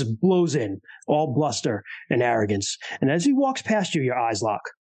 But he just blows in, all bluster and arrogance. And as he walks past you, your eyes lock.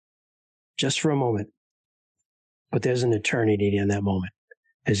 Just for a moment. But there's an eternity in that moment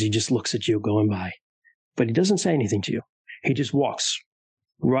as he just looks at you going by. But he doesn't say anything to you. He just walks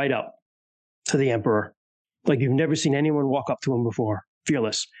right up to the emperor, like you've never seen anyone walk up to him before.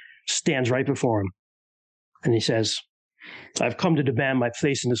 Fearless. Stands right before him. And he says, I've come to demand my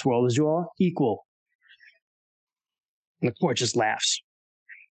place in this world as your equal. And the court just laughs.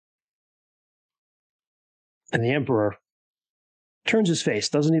 And the emperor turns his face,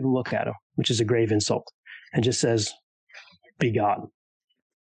 doesn't even look at him, which is a grave insult, and just says, be gone.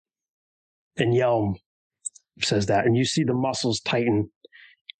 And Yelm says that, and you see the muscles tighten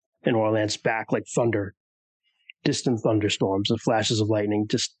in Orlanth's back like thunder. Distant thunderstorms and flashes of lightning,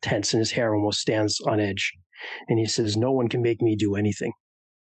 just tense, and his hair almost stands on edge. And he says, no one can make me do anything.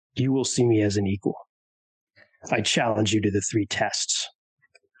 You will see me as an equal. I challenge you to the 3 tests.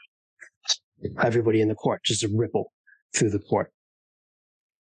 Everybody in the court, just a ripple through the court.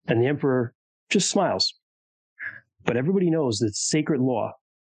 And the emperor just smiles. But everybody knows that sacred law,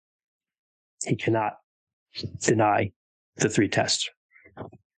 he cannot deny the 3 tests.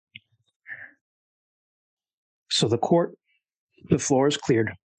 So the floor is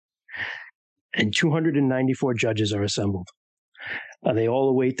cleared, and 294 judges are assembled. They all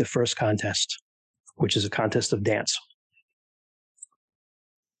await the first contest, which is a contest of dance.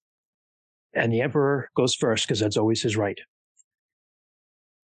 And the emperor goes first because that's always his right.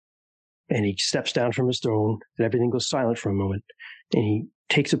 And he steps down from his throne, and everything goes silent for a moment. And he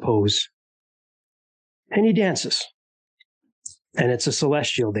takes a pose, and he dances. And it's a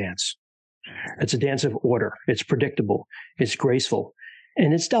celestial dance. It's a dance of order. It's predictable. It's graceful.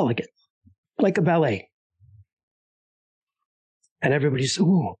 And it's delicate, like a ballet. And everybody's,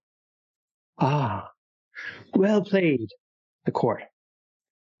 ooh, ah, well played, the court.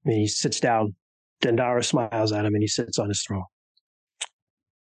 And he sits down. Dendara smiles at him, and he sits on his throne.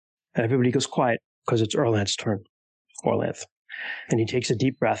 And everybody goes quiet because it's Orlanth's turn. Orlanth. And he takes a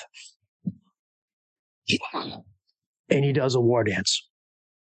deep breath. And he does a war dance.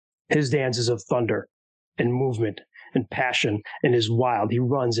 His dance is of thunder and movement and passion and is wild. He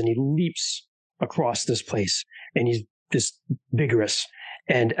runs and he leaps across this place. And he's just vigorous.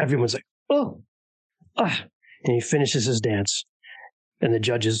 And everyone's like, oh, ah. And he finishes his dance. And the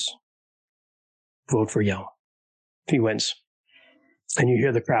judges vote for Yelm. He wins. And you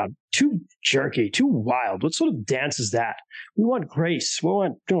hear the crowd, too jerky, too wild. What sort of dance is that? We want grace. We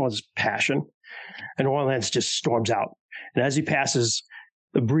want this passion. And Orlanth just storms out. And as he passes,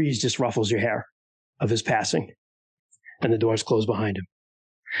 the breeze just ruffles your hair of his passing. And the doors close behind him.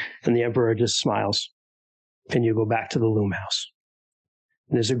 And the emperor just smiles. And you go back to the loom house.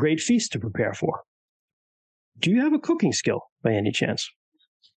 And there's a great feast to prepare for. Do you have a cooking skill by any chance?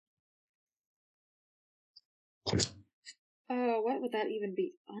 Oh, what would that even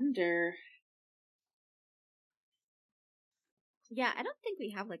be under? Yeah, I don't think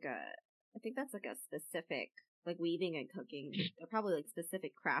we have I think that's like a specific, like weaving and cooking. They're probably like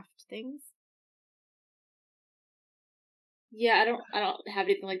specific craft things. Yeah, I don't have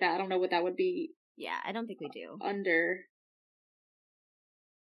anything like that. I don't know what that would be. Yeah, I don't think we do. Under.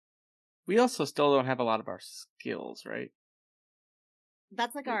 We also still don't have a lot of our skills, right?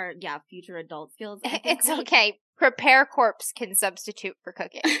 That's like our, future adult skills. It's okay. Prepare corpse can substitute for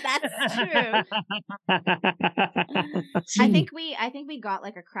cooking. That's true. I think we got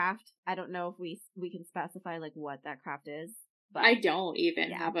like a craft. I don't know if we can specify like what that craft is. But I don't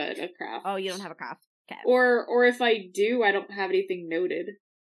even have a craft. Oh, you don't have a craft. Okay. Or if I do, I don't have anything noted.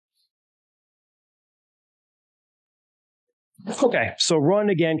 Okay, so run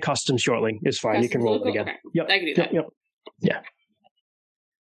again, custom shortly. It's fine. Custom you can roll it again. Okay. Yep. I can do that. Yep. Yeah.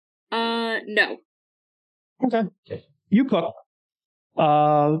 No. Okay. You cook.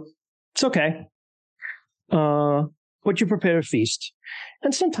 It's okay. But you prepare a feast.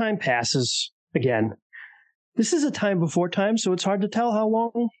 And some time passes again. This is a time before time, so it's hard to tell how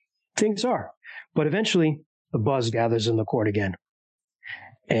long things are. But eventually, the buzz gathers in the court again.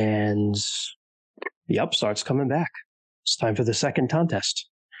 And the up starts coming back. It's time for the second contest.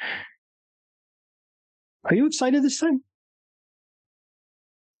 Are you excited this time?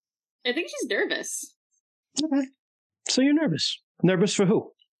 I think she's nervous. Okay. So you're nervous. Nervous for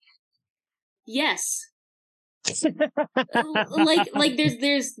who? Yes. like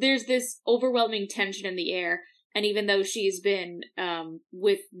there's this overwhelming tension in the air, and even though she's been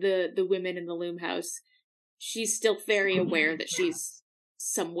with the women in the loom house, she's still very aware that she's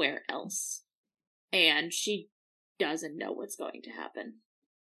somewhere else, and she doesn't know what's going to happen.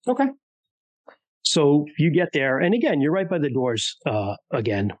 Okay. So you get there, and again, you're right by the doors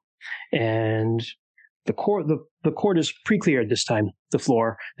again, and the court is pre-cleared this time. The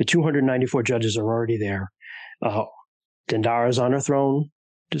floor, the 294 judges are already there. Dendara's on her throne,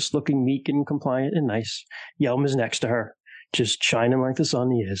 just looking meek and compliant and nice. Yelm is next to her, just shining like the sun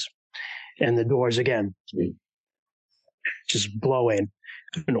he is. And the doors again just blow in,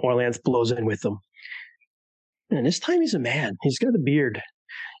 and Orlanth blows in with them. And this time he's a man. He's got a beard,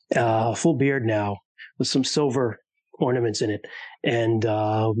 full beard now, with some silver ornaments in it. And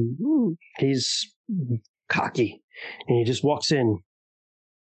he's cocky. And he just walks in.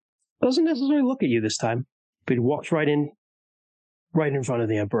 Doesn't necessarily look at you this time, but he walks right in front of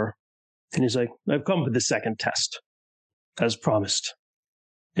the emperor. And he's like, I've come for the second test, as promised.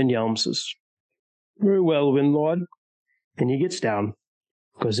 And Yelm says, very well, Windlord. And he gets down,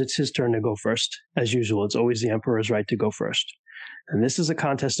 because it's his turn to go first. As usual, it's always the emperor's right to go first. And this is a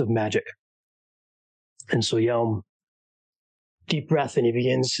contest of magic. And so Yelm, deep breath, and he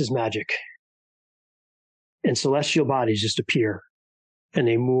begins his magic. And celestial bodies just appear, and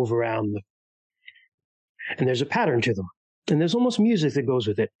they move around And there's a pattern to them. And there's almost music that goes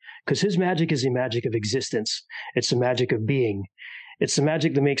with it, because his magic is the magic of existence. It's the magic of being. It's the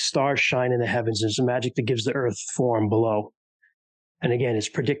magic that makes stars shine in the heavens. It's the magic that gives the earth form below. And again, it's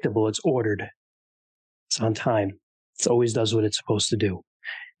predictable. It's ordered. It's on time. It always does what it's supposed to do.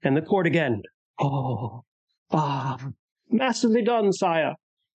 And the court again. Masterly done, sire.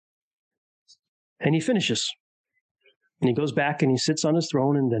 And he finishes. And he goes back and he sits on his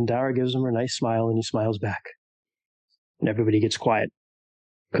throne, and then Dara gives him a nice smile, and he smiles back. And everybody gets quiet,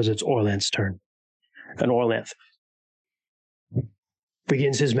 because it's Orlanth's turn. And Orlanth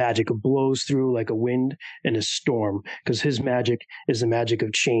begins his magic. It blows through like a wind and a storm, because his magic is the magic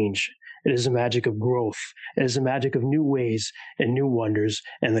of change. It is the magic of growth. It is the magic of new ways and new wonders,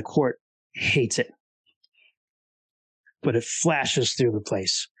 and the court hates it. But it flashes through the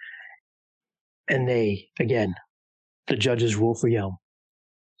place. And they, again, the judges rule for Yelm.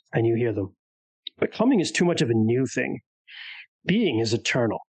 And you hear them. But coming is too much of a new thing. Being is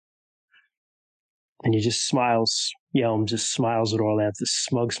eternal. And he just smiles. Yelm just smiles at Orlanth, this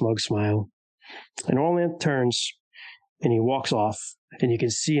smug, smug smile. And Orlanth turns, and he walks off, and you can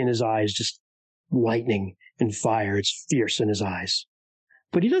see in his eyes just lightning and fire. It's fierce in his eyes.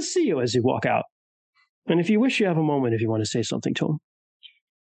 But he does see you as you walk out. And if you wish, you have a moment if you want to say something to him.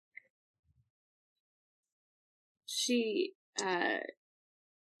 She,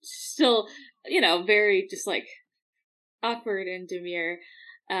 still, very just like awkward and demure,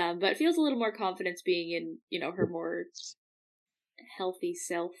 but feels a little more confidence being in, her more healthy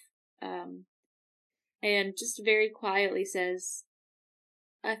self. And just very quietly says,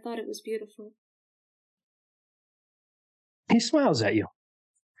 I thought it was beautiful. He smiles at you,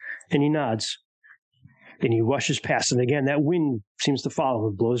 and he nods, and he rushes past. And again, that wind seems to follow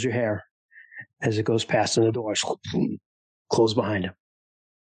and blows your hair as it goes past, and the doors close behind him.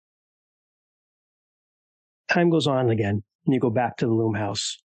 Time goes on again, and you go back to the loom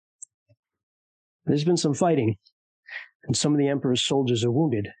house. There's been some fighting, and some of the Emperor's soldiers are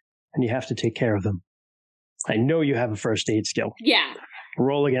wounded, and you have to take care of them. I know you have a first aid skill. Yeah.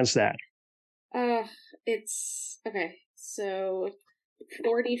 Roll against that. It's okay. So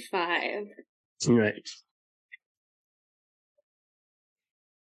 45. Right.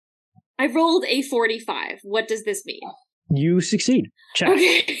 I rolled a 45. What does this mean? You succeed. Check.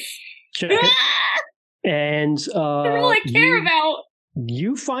 Okay. Check it. And all I care about.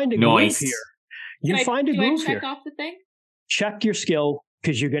 You find a groove here. Do I check off the thing? Check your skill,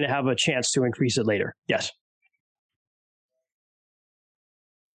 because you're going to have a chance to increase it later. Yes.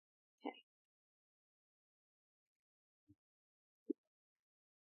 Okay.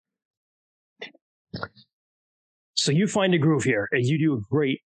 So you find a groove here, and you do a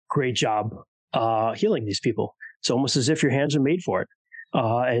great job healing these people. It's almost as if your hands are made for it.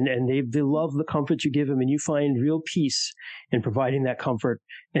 And they love the comfort you give them, and you find real peace in providing that comfort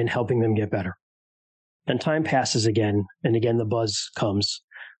and helping them get better. And time passes again, and again the buzz comes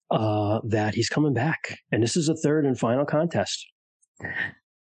that he's coming back. And this is a third and final contest.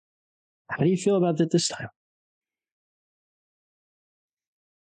 How do you feel about it this time?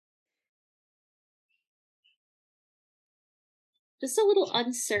 Just a little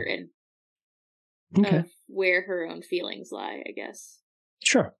uncertain of where her own feelings lie, I guess.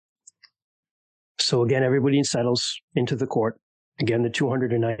 Sure. So again, everybody settles into the court. Again, the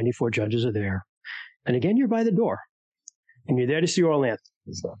 294 judges are there. And again, you're by the door. And you're there to see Orlanth.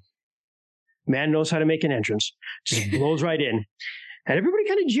 Man knows how to make an entrance. Just blows right in. And everybody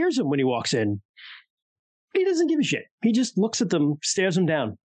kind of jeers him when he walks in. He doesn't give a shit. He just looks at them, stares them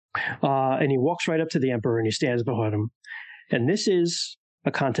down. And he walks right up to the Emperor, and he stands behind him. And this is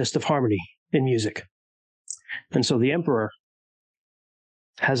a contest of harmony in music. And so the Emperor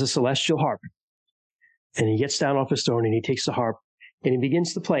has a celestial harp. And he gets down off his throne, and he takes the harp, and he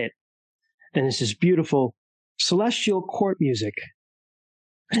begins to play it. And it's this beautiful celestial court music.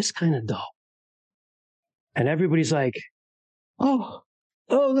 And it's kind of dull. And everybody's like, oh,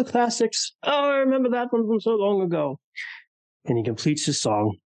 the classics. Oh, I remember that one from so long ago. And he completes his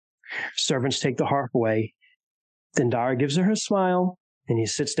song. Servants take the harp away. Then Dara gives her a smile, and he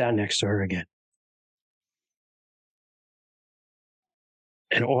sits down next to her again.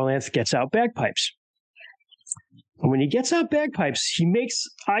 And Orlanth gets out bagpipes. And when he gets out bagpipes, he makes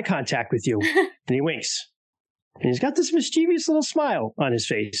eye contact with you, and he winks. And he's got this mischievous little smile on his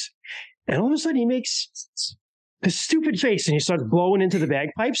face. And all of a sudden, he makes a stupid face, and he starts blowing into the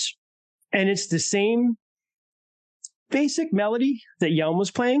bagpipes. And it's the same basic melody that Yelm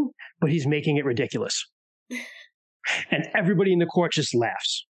was playing, but he's making it ridiculous. And everybody in the court just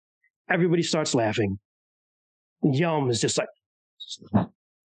laughs. Everybody starts laughing. And Yelm is just like...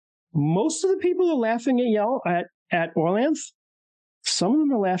 most of the people are laughing at Orlanth. Some of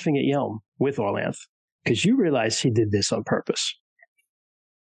them are laughing at Yelm with Orlanth, because you realize he did this on purpose.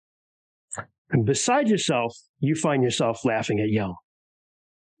 And beside yourself, you find yourself laughing at Yelm.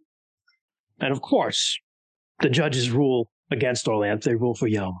 And of course, the judges rule against Orlanth. They rule for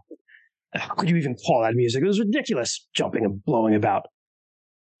Yelm. How could you even call that music? It was ridiculous, jumping and blowing about.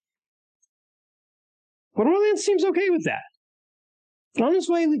 But Orlanth seems okay with that. On his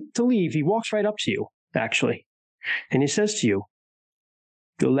way to leave, he walks right up to you, actually. And he says to you,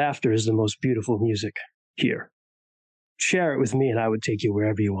 "Your laughter is the most beautiful music here. Share it with me and I would take you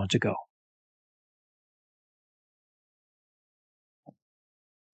wherever you want to go."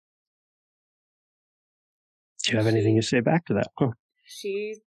 Do you have anything to say back to that? Huh?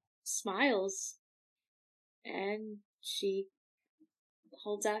 She smiles and she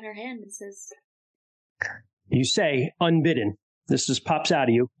holds out her hand and says, You say, unbidden. This just pops out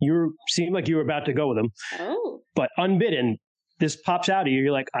of you. You seem like you were about to go with him. "Oh." But unbidden, this pops out of you.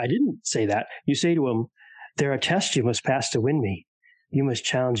 You're like, I didn't say that. You say to him, "There are tests you must pass to win me. You must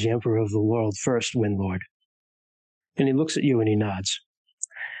challenge the Emperor of the world first, Windlord." And he looks at you and he nods.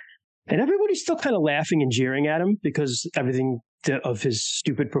 And everybody's still kind of laughing and jeering at him because everything of his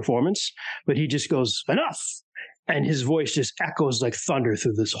stupid performance. But he just goes, "Enough!" And his voice just echoes like thunder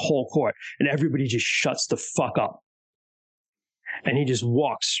through this whole court. And everybody just shuts the fuck up. And he just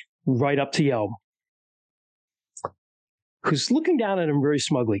walks right up to Yelm, who's looking down at him very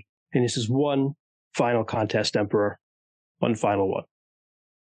smugly. And he says, "One final contest, Emperor. One final one."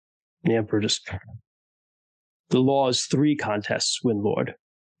 And the Emperor just... "The law is 3 contests, Windlord,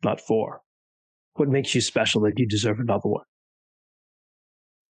 not 4. What makes you special that you deserve another one?"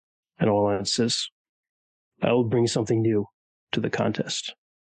 And Orlanth says, "I will bring something new to the contest.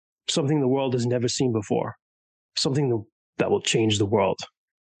 Something the world has never seen before. Something that will change the world."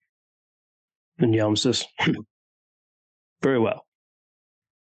 And Yelm says, "Very well.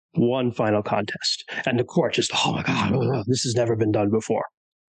 One final contest." And the court just, "Oh my God, this has never been done before.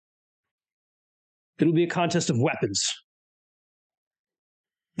 It'll be a contest of weapons."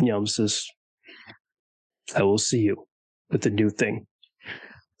 And Yelm says, "I will see you with the new thing."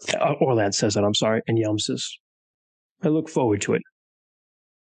 Orlanth says that, I'm sorry. And Yelm says, "I look forward to it."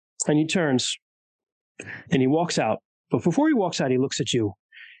 And he turns and he walks out. But before he walks out, he looks at you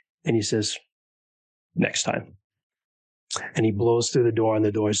and he says, "Next time." And he blows through the door and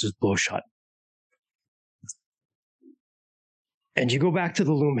the doors just blow shut. And you go back to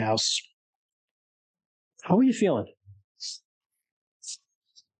the loom house. How are you feeling?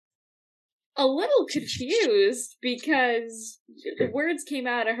 A little confused because the words came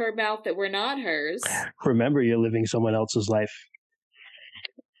out of her mouth that were not hers. Remember, you're living someone else's life.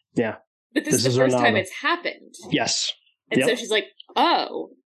 Yeah. But this is the first time it's happened. Yes. And so she's like,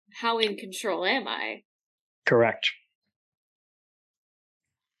 "Oh, how in control am I?" Correct.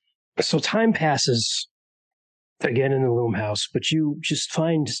 So time passes again in the loom house, but you just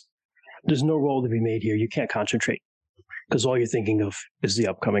find there's no roll to be made here. You can't concentrate because all you're thinking of is the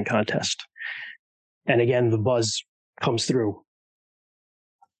upcoming contest. And again, the buzz comes through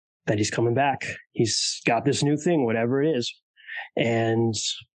that he's coming back. He's got this new thing, whatever it is. And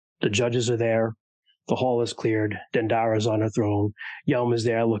the judges are there. The hall is cleared. Dendara's on her throne. Yelm is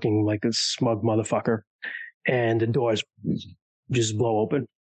there looking like a smug motherfucker. And the doors just blow open.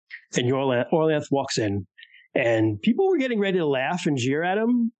 And Orlanth walks in. And people were getting ready to laugh and jeer at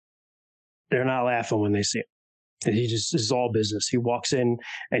him. They're not laughing when they see him. And he just is all business. He walks in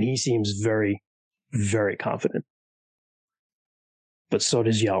and he seems very, very confident. But so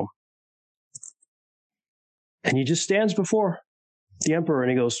does Yelm. And he just stands before the Emperor and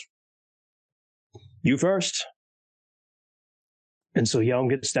he goes, "You first." And so Yelm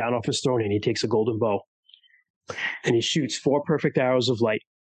gets down off his throne and he takes a golden bow. And he shoots 4 perfect arrows of light.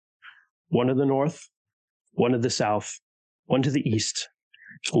 1 to the north, 1 to the south, 1 to the east,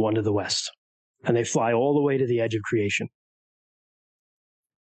 1 to the west. And they fly all the way to the edge of creation.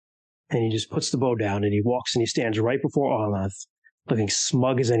 And he just puts the bow down and he walks and he stands right before Orlanth, looking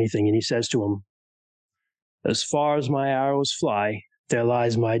smug as anything. And he says to him, "As far as my arrows fly, there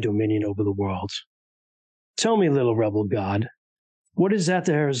lies my dominion over the world. Tell me, little rebel god, what is that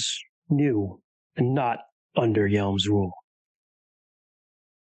there's new and not under Yelm's rule?"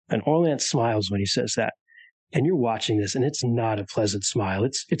 And Orlanth smiles when he says that. And you're watching this, and it's not a pleasant smile.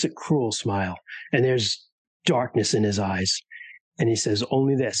 It's a cruel smile. And there's darkness in his eyes. And he says,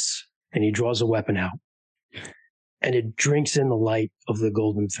 "Only this." And he draws a weapon out. And it drinks in the light of the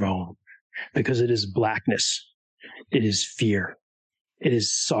golden throne. Because it is blackness. It is fear. It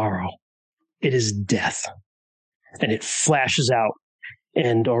is sorrow. It is death. And it flashes out.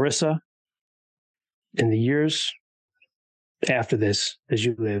 And Orissa, in the years after this, as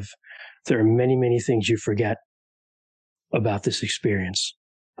you live, there are many, many things you forget about this experience.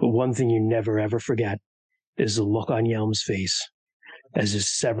 But one thing you never, ever forget is the look on Yelm's face as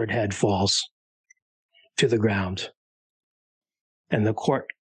his severed head falls to the ground. And the court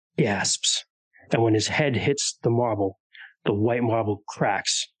gasps. And when his head hits the marble, the white marble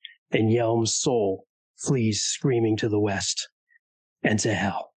cracks, and Yelm's soul flees screaming to the west and to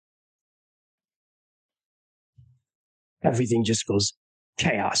hell. Everything just goes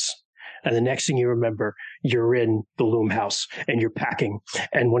chaos. And the next thing you remember, you're in the loom house and you're packing.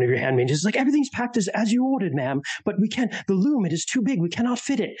 And one of your handmaids is like, everything's packed as you ordered, ma'am. But we can't, the loom, it is too big. We cannot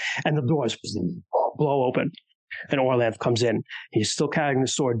fit it. And the doors blow open. And Orlanth comes in. He's still carrying the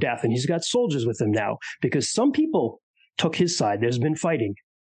sword death. And he's got soldiers with him now because some people took his side. There's been fighting.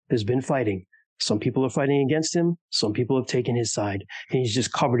 Some people are fighting against him. Some people have taken his side. And he's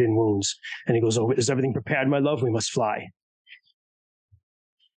just covered in wounds. And he goes, oh, is everything prepared, my love? We must fly.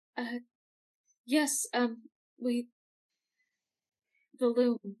 Yes, the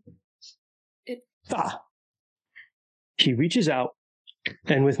loom. He reaches out,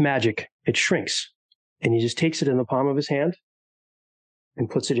 and with magic, it shrinks. And he just takes it in the palm of his hand and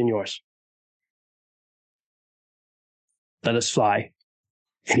puts it in yours. Let us fly.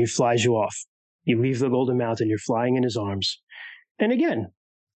 And he flies you off. You leave the Golden Mountain, you're flying in his arms. And again,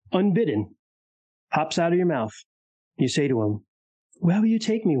 unbidden, pops out of your mouth. You say to him, where will you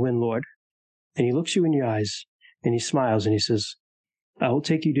take me, Wind Lord? And he looks you in your eyes, and he smiles, and he says, I will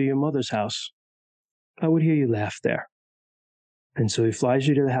take you to your mother's house. I would hear you laugh there. And so he flies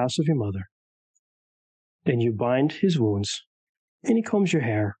you to the house of your mother. And you bind his wounds, and he combs your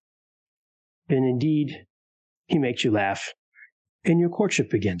hair. And indeed, he makes you laugh, and your courtship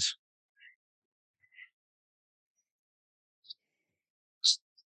begins.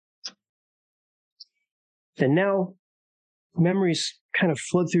 And now, memories kind of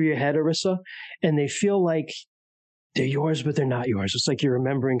flood through your head, Orissa, and they feel like they're yours, but they're not yours. It's like you're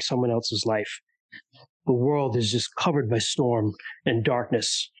remembering someone else's life. The world is just covered by storm and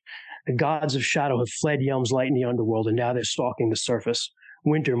darkness. The gods of shadow have fled Yelm's light in the underworld, and now they're stalking the surface.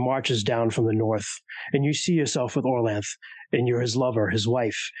 Winter marches down from the north, and you see yourself with Orlanth, and you're his lover, his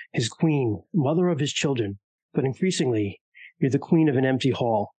wife, his queen, mother of his children. But increasingly, you're the queen of an empty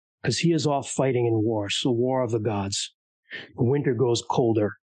hall, because he is off fighting in war, so war of the gods. Winter grows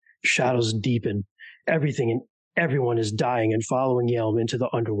colder, shadows deepen, everything and everyone is dying and following Yelm into the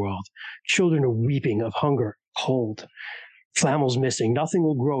underworld. Children are weeping of hunger, cold. Flamel's missing, nothing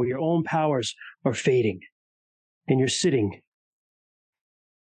will grow, your own powers are fading. And you're sitting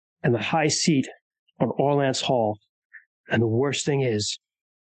in the high seat on Orlanth's hall, and the worst thing is,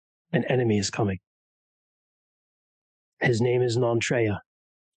 an enemy is coming. His name is Nontreya,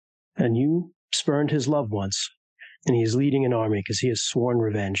 and you spurned his love once. And he is leading an army because he has sworn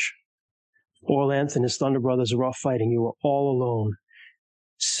revenge. Orlanth and his Thunder Brothers are off fighting. You are all alone,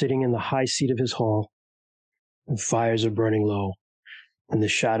 sitting in the high seat of his hall, and fires are burning low, and the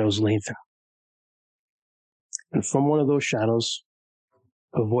shadows lengthen. And from one of those shadows,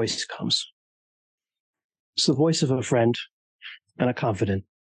 a voice comes. It's the voice of a friend and a confidant.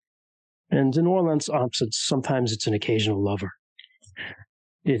 And in Orlanth's opposites, sometimes it's an occasional lover.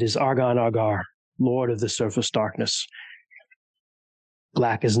 It is Argon Argar, Lord of the surface darkness.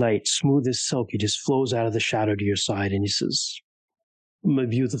 Black as night, smooth as silk, he just flows out of the shadow to your side, and he says, my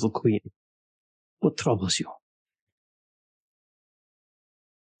beautiful queen, what troubles you?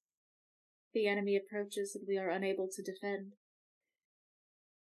 The enemy approaches, and we are unable to defend.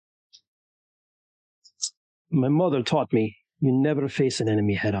 My mother taught me, you never face an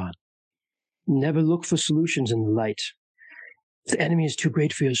enemy head-on. Never look for solutions in the light. If the enemy is too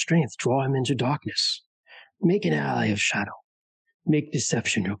great for your strength, draw him into darkness. Make an ally of shadow. Make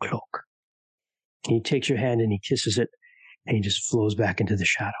deception your cloak. And he takes your hand and he kisses it, and he just flows back into the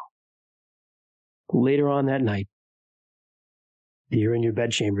shadow. Later on that night, you're in your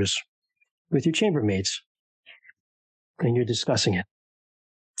bedchambers with your chambermaids, and you're discussing it.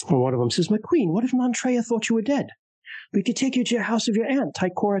 And one of them says, my queen, what if Nontreya thought you were dead? We could take you to your house of your aunt,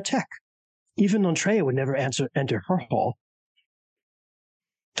 Tykora Tech. Even Nontreya would never enter her hall.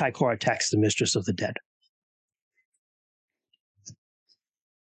 Tykora Tech's the mistress of the dead.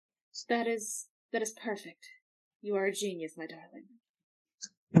 That is perfect. You are a genius, my darling.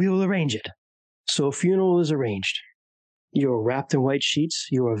 We will arrange it. So a funeral is arranged. You are wrapped in white sheets.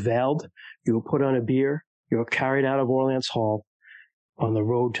 You are veiled. You are put on a bier. You are carried out of Orlanth's hall on the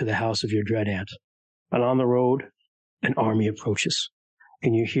road to the house of your dread aunt. And on the road, an army approaches.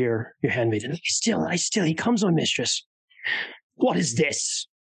 And you hear your handmaiden, lie still, he comes, my mistress. What is this?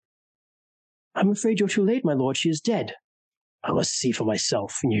 I'm afraid you're too late, my lord. She is dead. I must see for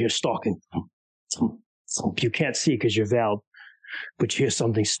myself. And you hear stalking. You can't see because you're veiled, but you hear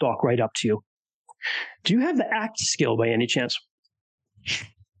something stalk right up to you. Do you have the act skill by any chance?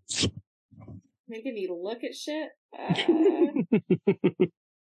 Making me look at shit?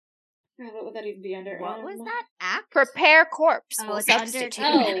 What would that even be under? What was that? Act? Prepare corpse. Oh, it's Substitute.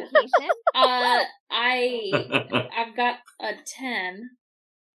 under I've got a 10.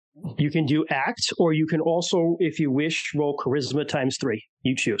 You can do act, or you can also, if you wish, roll charisma times 3.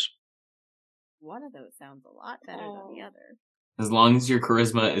 You choose. One of those sounds a lot better than the other. As long as your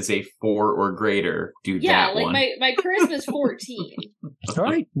charisma is a 4 or greater, do that one. Yeah, like my charisma is 14. All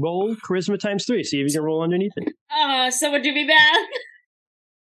right, roll charisma times 3. See if you can roll underneath it. Someone do me bad.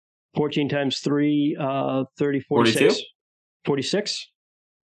 14 times 3, 30, 46. 46?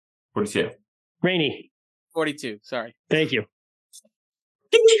 42. Rainy. 42, sorry. Thank you.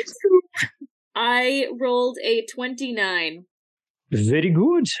 I rolled a 29. Very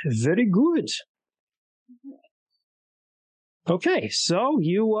good. Very good. Okay, so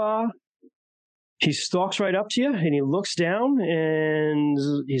he stalks right up to you, and he looks down, and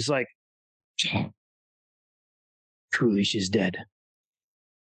he's like, truly she's dead.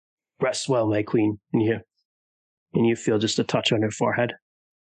 Rest well, my queen. And you feel just a touch on her forehead.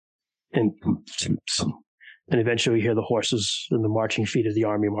 And eventually you hear the horses and the marching feet of the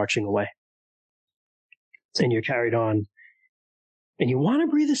army marching away. And you're carried on. And you want to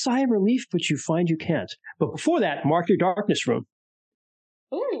breathe a sigh of relief, but you find you can't. But before that, mark your darkness room.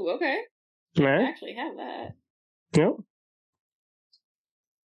 Ooh, okay. All right. I actually have that. Yep.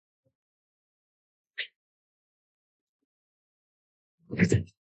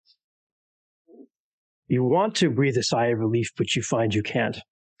 You want to breathe a sigh of relief, but you find you can't.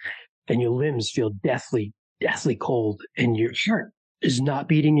 And your limbs feel deathly cold, and your heart is not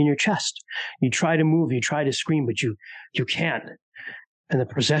beating in your chest. You try to move, you try to scream, but you can't. And the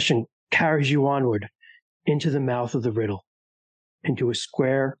procession carries you onward into the mouth of the riddle, into a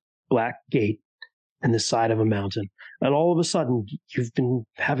square black gate in the side of a mountain. And all of a sudden, you've been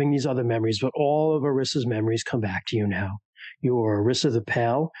having these other memories, but all of Orissa's memories come back to you now. You are Orissa the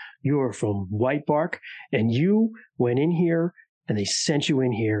Pale. You are from White Bark, and you went in here, and they sent you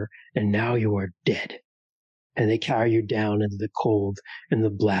in here, and now you are dead. And they carry you down into the cold and the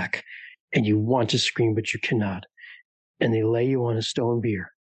black, and you want to scream, but you cannot. And they lay you on a stone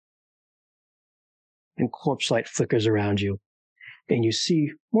bier. And corpse light flickers around you. And you see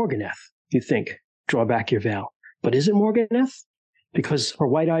Morganeth. You think, draw back your veil. But is it Morganeth? Because her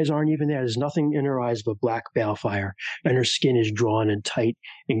white eyes aren't even there. There's nothing in her eyes but black balefire. And her skin is drawn and tight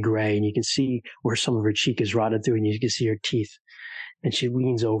and gray. And you can see where some of her cheek is rotted through. And you can see her teeth. And she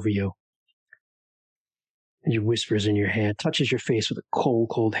leans over you. And she whispers in your hand, touches your face with a cold,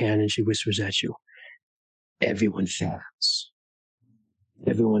 cold hand. And she whispers at you. Everyone fails.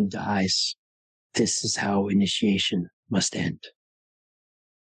 Everyone dies. This is how initiation must end.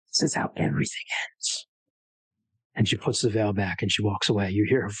 This is how everything ends. And she puts the veil back and she walks away. You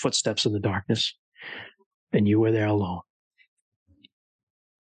hear her footsteps in the darkness, and you are there alone.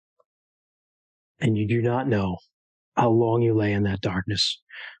 And you do not know how long you lay in that darkness.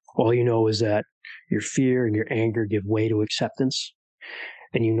 All you know is that your fear and your anger give way to acceptance.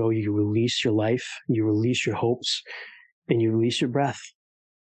 And you know you release your life, you release your hopes, and you release your breath.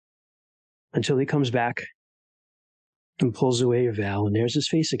 Until he comes back and pulls away your veil, and there's his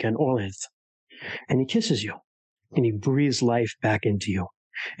face again, Orlanth. And he kisses you, and he breathes life back into you.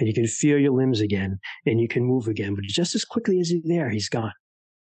 And you can feel your limbs again, and you can move again. But just as quickly as he's there, he's gone.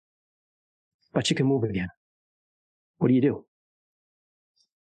 But you can move again. What do you do?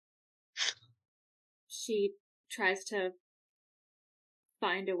 She tries to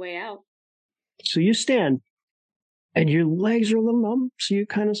find a way out. So you stand, and your legs are a little numb, so you're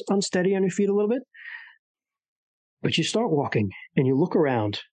kind of unsteady on your feet a little bit. But you start walking, and you look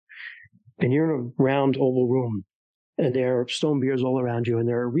around, and you're in a round oval room, and there are stone biers all around you, and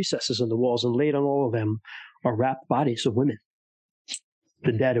there are recesses in the walls, and laid on all of them are wrapped bodies of women,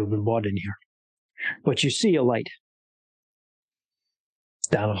 the dead who have been brought in here. But you see a light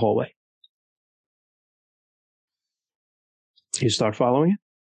down a hallway. You start following it.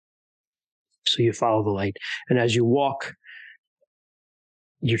 So you follow the light. And as you walk,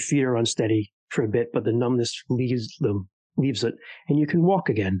 your feet are unsteady for a bit, but the numbness leaves it. And you can walk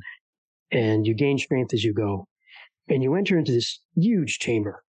again. And you gain strength as you go. And you enter into this huge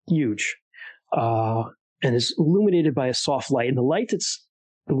chamber. Huge. And it's illuminated by a soft light. And the light that's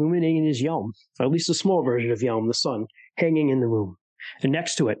illuminating is Yelm, or at least a small version of Yelm, the sun, hanging in the room. And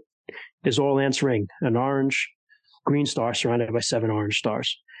next to it is Orlanth's ring, an orange green star surrounded by 7 orange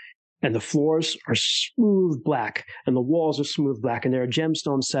stars. And the floors are smooth black, and the walls are smooth black, and there are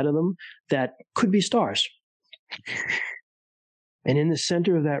gemstones set in them that could be stars. And in the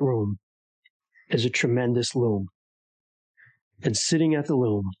center of that room is a tremendous loom. And sitting at the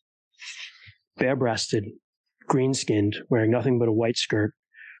loom, bare-breasted, green-skinned, wearing nothing but a white skirt,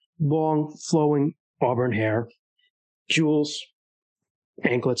 long, flowing auburn hair, jewels,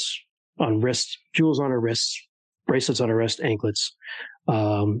 anklets on wrists, jewels on her wrists, bracelets on her wrist, anklets,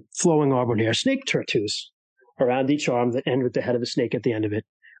 flowing auburn hair, snake tattoos around each arm that end with the head of a snake at the end of it.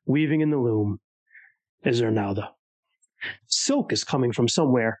 Weaving in the loom is Ernalda. Silk is coming from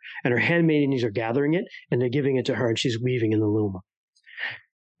somewhere, and her handmaidens are gathering it, and they're giving it to her, and she's weaving in the loom.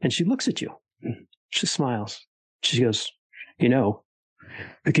 And she looks at you. She smiles. She goes, "You know,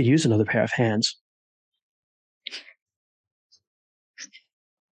 we could use another pair of hands."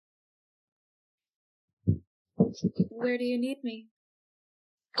 Where do you need me?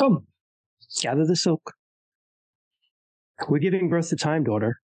 Come, gather the silk. We're giving birth to time,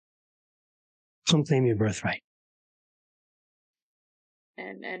 daughter. Come claim your birthright.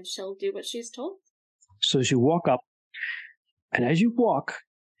 And she'll do what she's told? So as you walk up, and as you walk,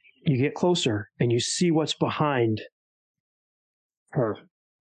 you get closer, and you see what's behind her.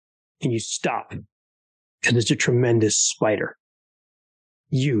 And you stop, and there's a tremendous spider.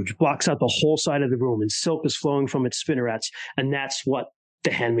 Huge, blocks out the whole side of the room, and silk is flowing from its spinnerets, and that's what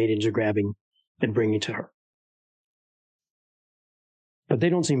the handmaidens are grabbing and bringing to her. But they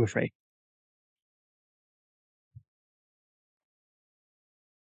don't seem afraid.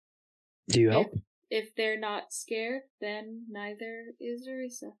 Do you help? If they're not scared, then neither is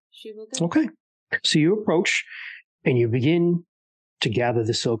Orisa. She will go. Okay. So you approach, and you begin to gather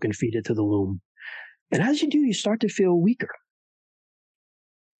the silk and feed it to the loom. And as you do, you start to feel weaker.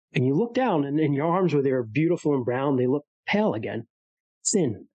 And you look down, and your arms, where they were beautiful and brown, they look pale again,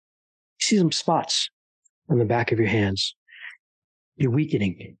 thin. You see some spots on the back of your hands. You're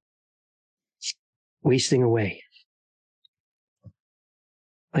weakening, wasting away,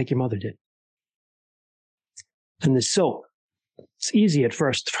 like your mother did. And the silk, it's easy at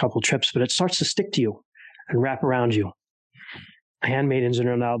first, a couple trips, but it starts to stick to you and wrap around you. Handmaidens in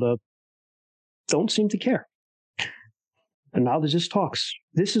Ernalda don't seem to care. Ernalda just talks.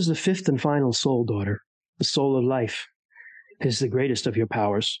 This is the 5th and final soul, daughter. The soul of life is the greatest of your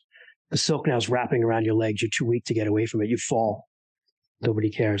powers. The silk now is wrapping around your legs. You're too weak to get away from it. You fall. Nobody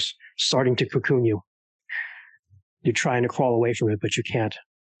cares. Starting to cocoon you. You're trying to crawl away from it, but you can't.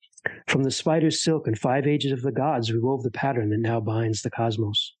 From the spider's silk and 5 ages of the gods, we wove the pattern that now binds the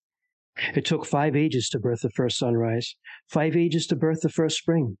cosmos. It took 5 ages to birth the first sunrise, 5 ages to birth the first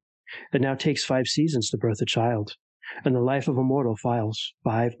spring. It now takes 5 seasons to birth a child, and the life of a mortal files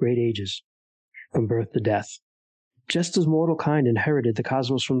 5 great ages, from birth to death. Just as mortal kind inherited the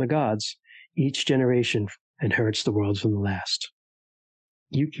cosmos from the gods, each generation inherits the world from the last.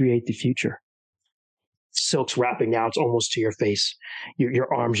 You create the future. Silk's wrapping now. It's almost to your face.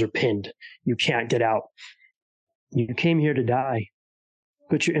 Your arms are pinned. You can't get out. You came here to die,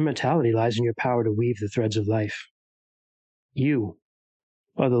 but your immortality lies in your power to weave the threads of life. You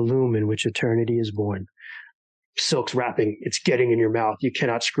are the loom in which eternity is born. Silk's wrapping. It's getting in your mouth. You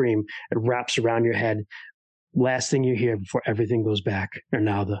cannot scream. It wraps around your head. Last thing you hear before everything goes back,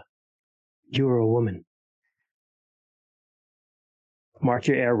 Ernalda, you are a woman. Mark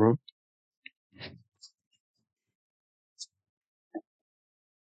your air room.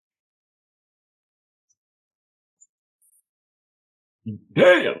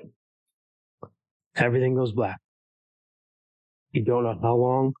 Damn! Everything goes black. You don't know how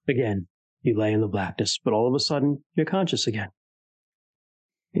long, again, you lay in the blackness, but all of a sudden, you're conscious again.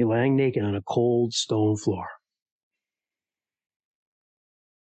 You're laying naked on a cold stone floor.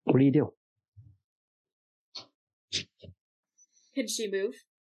 What do you do? Can she move?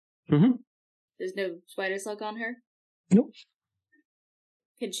 Mm-hmm. There's no spider silk on her? Nope.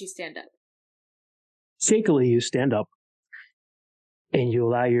 Can she stand up? Shakily, you stand up, and you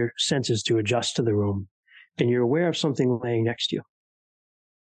allow your senses to adjust to the room, and you're aware of something laying next to you.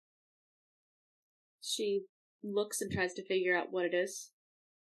 She looks and tries to figure out what it is.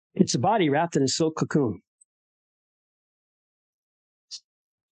 It's a body wrapped in a silk cocoon.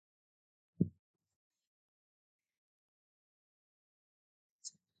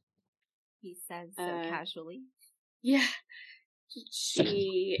 He says so casually. Yeah.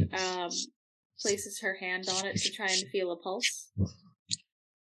 She places her hand on it to try and feel a pulse.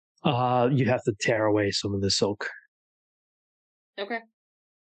 You have to tear away some of the silk. Okay.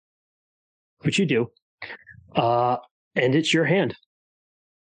 Which you do. And it's your hand.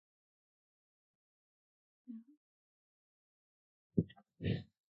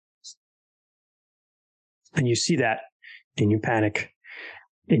 And you see that, and you panic,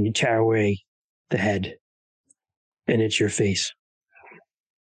 and you tear away the head, and it's your face.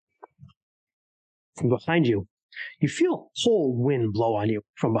 From behind you, you feel cold wind blow on you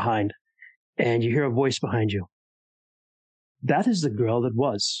from behind, and you hear a voice behind you. That is the girl that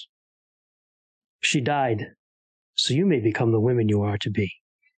was. She died, so you may become the women you are to be.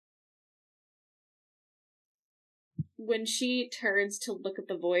 When she turns to look at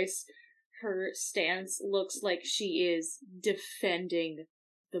the voice, her stance looks like she is defending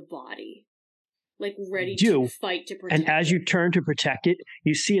the body. Like ready to fight to protect it. And as you turn to protect it,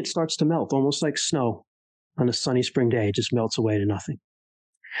 you see it starts to melt, almost like snow on a sunny spring day. It just melts away to nothing.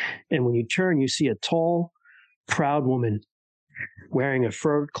 And when you turn, you see a tall, proud woman wearing a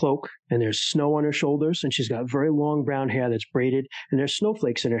furred cloak, and there's snow on her shoulders, and she's got very long brown hair that's braided, and there's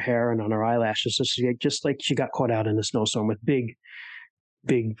snowflakes in her hair and on her eyelashes, so she, just like she got caught out in a snowstorm with big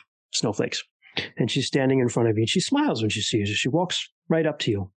snowflakes. And she's standing in front of you, and she smiles when she sees you. She walks right up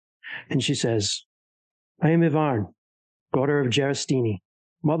to you, and she says, I am Ivarn, daughter of Gerastini,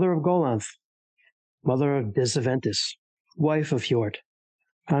 mother of Golanth, mother of Desaventus, wife of Hjort.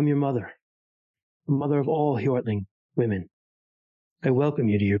 I'm your mother, mother of all Hjortling women. I welcome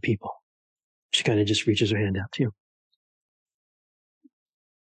you to your people. She kind of just reaches her hand out to you.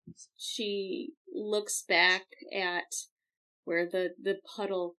 She looks back at where the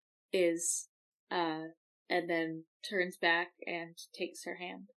puddle is, and then turns back and takes her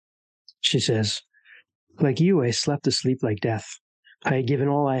hand. She says, like you, I slept a sleep like death. I had given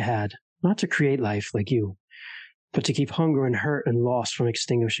all I had, not to create life like you, but to keep hunger and hurt and loss from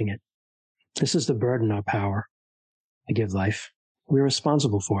extinguishing it. This is the burden our power. I give life. We're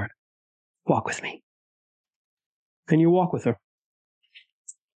responsible for it. Walk with me. And you walk with her.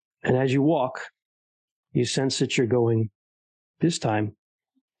 And as you walk, you sense that you're going, this time,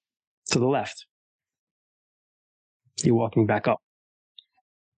 to the left. You're walking back up.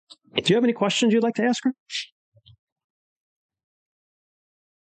 Do you have any questions you'd like to ask her?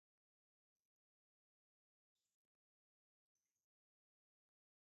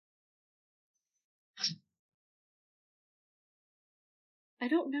 I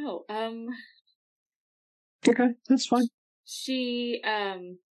don't know. Okay, that's fine. She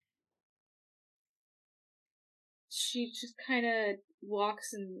just kind of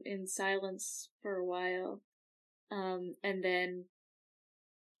walks in silence for a while, and then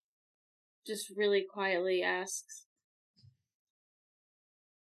just really quietly asks,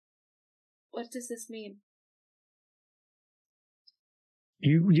 what does this mean?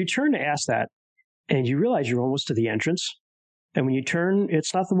 You turn to ask that, and you realize you're almost to the entrance. And when you turn,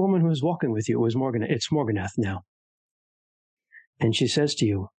 it's not the woman who was walking with you. It was it's Morganath now. And she says to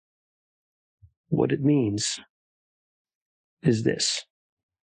you, what it means is this.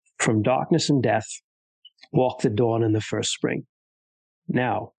 From darkness and death, walk the dawn in the first spring.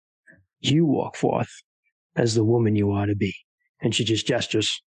 Now, you walk forth as the woman you are to be. And she just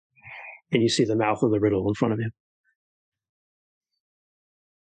gestures, and you see the mouth of the riddle in front of him.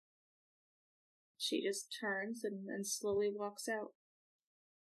 She just turns and slowly walks out.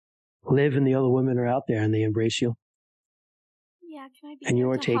 Liv and the other women are out there, and they embrace you. Yeah, can I be and you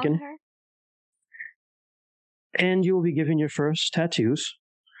are to taken. hug her? And you will be given your first tattoos.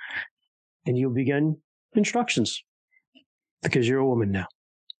 And you'll begin instructions. Because you're a woman now.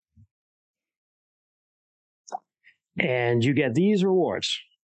 And you get these rewards.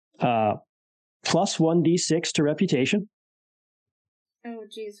 Plus 1d6 to reputation. Oh,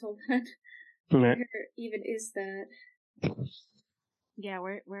 geez, hold on. Right. Where even is that? Yeah,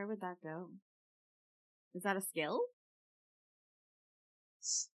 where would that go? Is that a skill?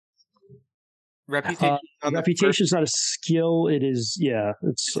 Reputation. Reputation's not a skill. It is, yeah,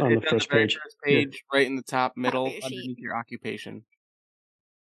 it's on the first page. First page, right in the top middle, Your sheet. underneath your occupation.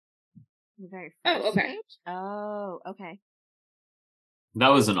 The very Oh, first okay. page? Oh, okay. That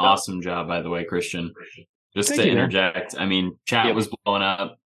was an awesome job, by the way, Christian. Just Thank to you, man. interject, I mean, chat was blowing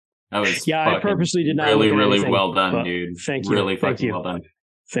up. That was I purposely did not really, look at really anything, well done, but dude. thank you. Really Thank fucking you. well done.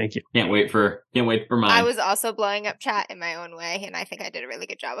 Thank you. Can't wait for mine. I was also blowing up chat in my own way, and I think I did a really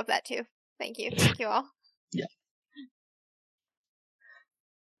good job of that too. Thank you. Thank you all. Yeah.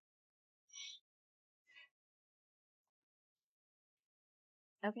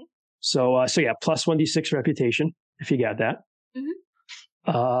 Okay. So yeah, plus 1d6 reputation, if you got that. Mm-hmm.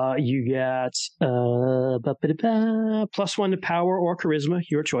 You got plus 1 to power or charisma,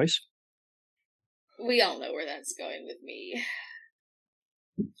 your choice. We all know where that's going with me.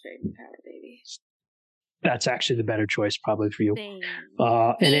 Straight to power, baby. That's actually the better choice, probably for you. Same.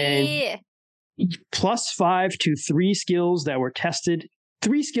 And then plus 5 to 3 skills that were tested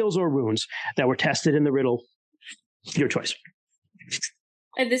 3 skills or runes that were tested in the riddle. Your choice.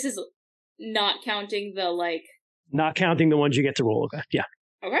 And this is not counting the, like... Not counting the ones you get to roll. Okay. Yeah.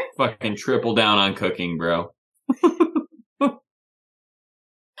 Okay. Fucking triple down on cooking, bro.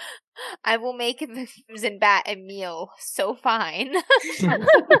 I will make the Crimson Bat a meal so fine.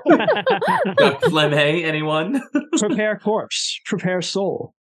 Duck flemme, anyone? Prepare corpse. Prepare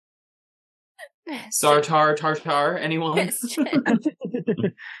soul. Sartar tartar, anyone?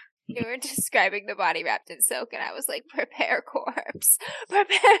 You were describing the body wrapped in silk, and I was like, prepare corpse.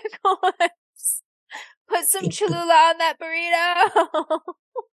 Prepare corpse. Put some Cholula on that burrito.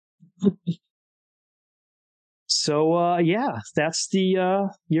 So, yeah, that's the,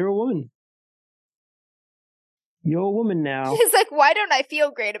 you're a woman. You're a woman now. He's like, why don't I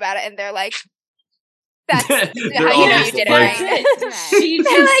feel great about it? And they're like, that's how They're you all know you just did it like- right. She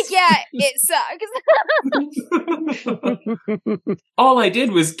They're just... like, yeah, it sucks. All I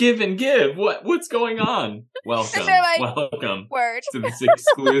did was give and give. What's going on? Welcome, they're like, welcome Word. to this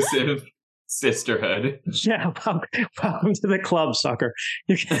exclusive sisterhood. Yeah, welcome to the club, sucker.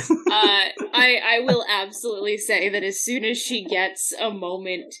 I will absolutely say that as soon as she gets a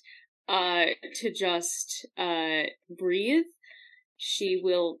moment to just breathe, she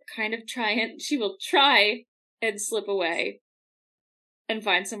will try and slip away and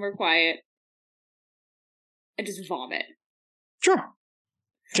find somewhere quiet and just vomit. Sure.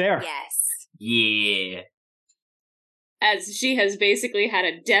 Fair. Yes. Yeah. As she has basically had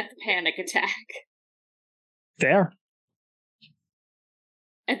a death panic attack. Fair.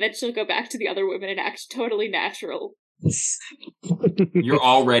 And then she'll go back to the other women and act totally natural. You're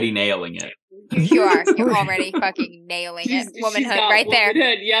already nailing it. You are. You're already fucking nailing it. She's Womanhood got right there.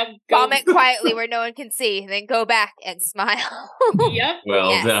 womanhood. Yep. Go. Vomit quietly where no one can see, then go back and smile. Yep. Well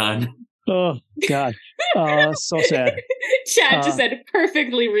Yes. done. Oh, God. So sad. Chad just had a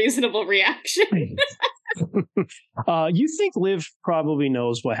perfectly reasonable reaction. You think Liv probably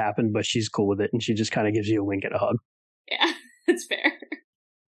knows what happened, but she's cool with it, and she just kind of gives you a wink and a hug. Yeah, that's fair.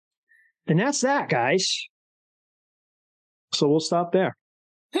 And that's that, guys. So we'll stop there.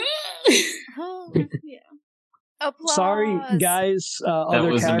 Oh, yeah. Applause. Sorry, guys. Other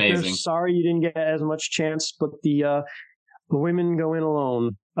was characters. amazing. Sorry you didn't get as much chance, but the women go in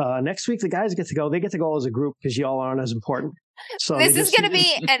alone. Next week, the guys get to go. They get to go as a group because y'all aren't as important. So This is going to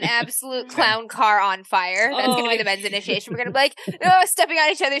be an absolute clown car on fire. That's going to be the men's initiation. We're going to be like, stepping on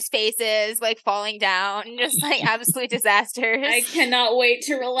each other's faces, like falling down, just like absolute disasters. I cannot wait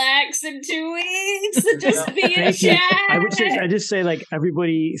to relax in 2 weeks and just be in Thank you. chat. I just say, like,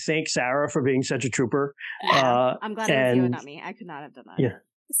 everybody thank Sarah for being such a trooper. I'm glad it was you and and not me. I could not have done that. Yeah.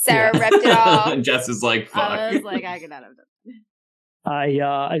 Sarah repped it all. Jess is like, fuck. I was like, I could not have done that.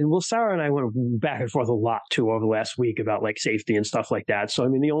 Sarah and I went back and forth a lot too over the last week about like safety and stuff like that. So I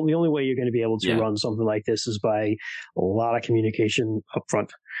mean, the only way you're going to be able to run something like this is by a lot of communication up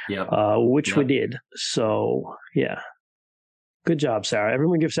front, which we did. So yeah, good job, Sarah.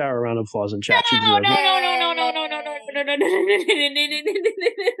 Everyone give Sarah a round of applause in chat. No.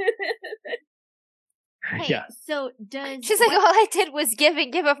 Hey, Yeah. so does She's like, all I did was give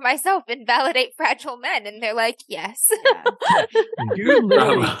and give of myself and validate fragile men. And they're like, yes. You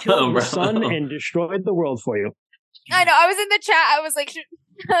literally Bravo, killed the bravo. sun and destroyed the world for you. I know. I was in the chat. I was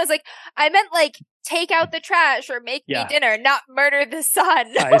like, I meant like take out the trash or make me dinner, not murder the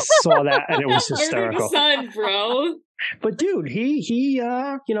sun. I saw that and it was Murder the hysterical. sun, bro. But dude, he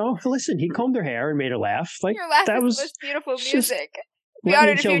listen, he combed her hair and made her laugh. Like Your laugh that is was the most beautiful just music. Be let me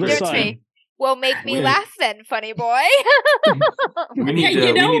honored if kill you the did sun. me. Well, make me Wait. laugh then, funny boy. We need Hey, to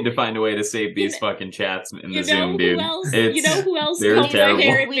you know- we need to find a way to save these fucking chats in the Zoom, dude. You know who else they're combed my terrible.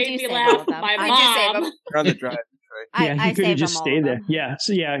 hair and We made do me save laugh? all of them. My I do save mom. them. You're on the drive. Yeah, he I could have saved just them all stayed of there. them. Yeah.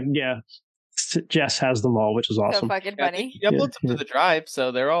 So yeah. Jess has them all, which is So awesome. fucking Yeah, funny. you upload them to the drive,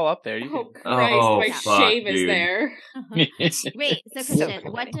 so they're all up there. You Oh can... Christ, Oh, my fuck, shame is dude. there. Wait, so So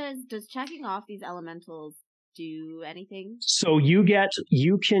Christian, what funny. does checking off these elementals do anything? So you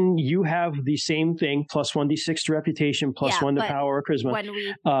have the same thing, plus 1d6 to reputation, plus Yeah, 1 to but power or charisma. When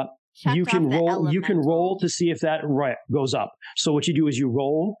we You checked can off the roll. You can roll elemental- to see if that goes up. So what you do is you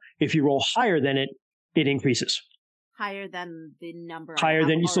roll. If you roll higher than it, it increases. higher than the number. Higher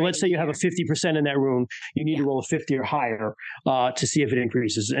than you. So let's say you have a here. 50% in that room. You need to roll a 50 or higher to see if it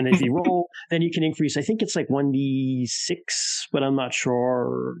increases. And if you roll, then you can increase. I think it's like 1d6, but I'm not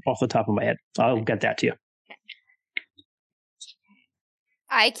sure off the top of my head. I'll get that to you.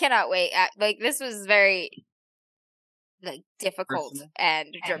 I cannot wait. Like, this was very like difficult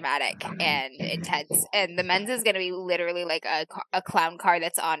and dramatic and intense, and the men's is going to be literally like a clown car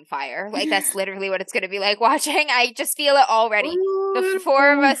that's on fire. Like that's literally what it's going to be like watching. I just feel it already. The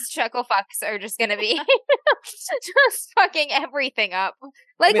four of us chuckle fucks are just going to be just fucking everything up,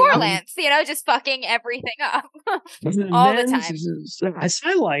 like Orlance, just fucking everything up all the time.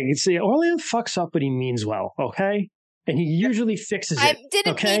 I like it. See, Orlance fucks up, but he means well. Okay. And he usually fixes it. I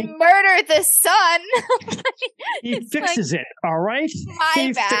didn't okay? mean murder the son. He fixes it, all right?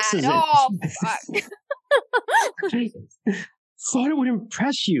 My bad. Fixes Oh, fuck. Thought it would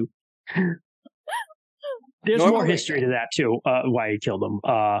impress you. There's more history to that, too, why he killed him.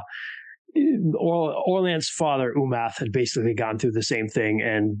 Orlan's father, Umath, had basically gone through the same thing,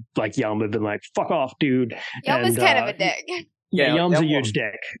 and like Yelm had been like, fuck off, dude. Yelm is kind of a dick. Yeah, Yelm's a huge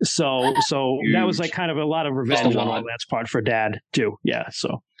dick. So that was like kind of a lot of revenge on Orlan's part for Dad too. Yeah.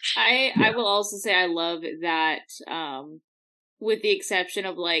 So I will also say I love that, with the exception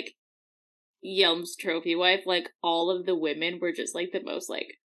of like Yelm's trophy wife, like all of the women were just like the most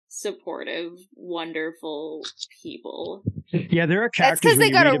like supportive, wonderful people. Yeah, there are characters. That's because they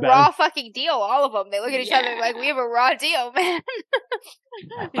got a raw fucking deal. All of them. They look at each other like, we have a raw deal, man.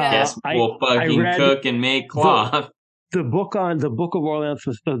 Yes, we'll fucking cook and make cloth. The book of Orlanth,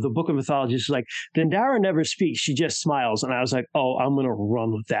 the book of mythology is like, Dendara never speaks; she just smiles. And I was like, oh, I'm gonna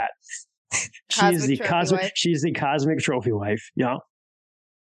run with that. She's the cosmic trophy wife. Yeah.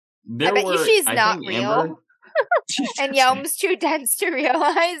 I bet you she's not real. And Yelm's too dense to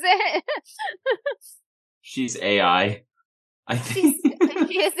realize it. She's AI. I think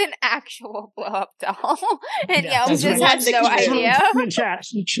she is an actual blow up doll, and Yelm just has no idea.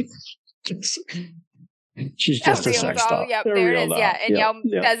 She's just a sex doll. Yep, there it is. Doll. Yeah, and Yelm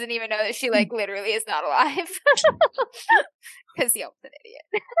doesn't even know that she like literally is not alive because Yelm's an idiot.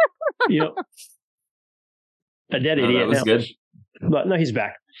 Yep, a dead idiot. That was good. But no, he's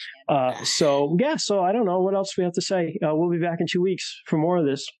back. So I don't know what else we have to say. We'll be back in 2 weeks for more of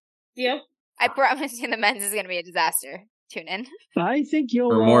this. Yep. I promise you, the men's is going to be a disaster. Tune in. I think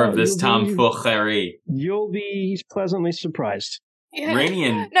you'll for more of this tomfoolery. You'll be pleasantly surprised. Rainy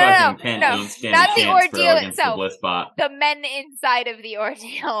and no, ain't stand not the ordeal itself. The men inside of the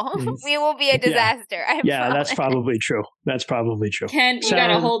ordeal. We will be a disaster. Yeah, that's probably true. Ken, you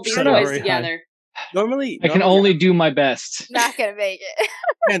gotta hold these boys together. Normally, I can only do my best. Not gonna make it.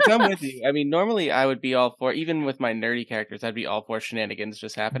 And I'm with you. I mean, normally I would be all for, even with my nerdy characters, I'd be all for shenanigans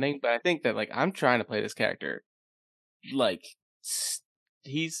just happening. But I think that like I'm trying to play this character, like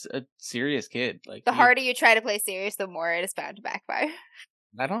he's a serious kid. Like the harder you try to play serious, the more it is bound to backfire.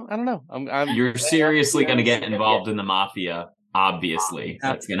 I don't know. You're seriously going to get involved in the mafia. Obviously,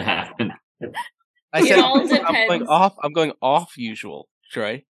 that's going to happen. I said I'm going off usual,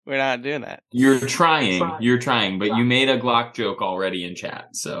 Troy. We're not doing that. You're trying, but you made a Glock joke already in chat,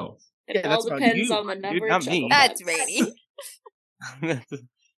 so it all depends on the number of chuckle. That's rainy.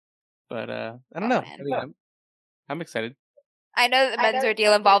 But I don't know. I mean, I'm excited. I know that the men's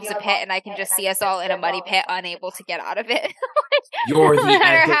ordeal involves a pit, and I can just see us all in a muddy pit, unable to get out of it. You're the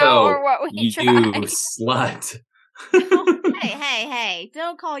echo, you slut. Hey!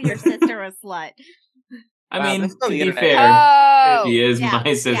 Don't call your sister a slut. I mean, to be fair, she is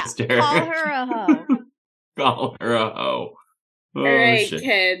my sister. Yeah. Call her a hoe. Call her a hoe. All right,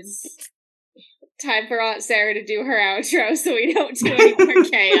 kids. Time for Aunt Sarah to do her outro so we don't do any more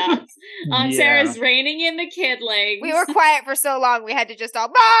chaos. Aunt Sarah's reining in the kidlings. We were quiet for so long, we had to just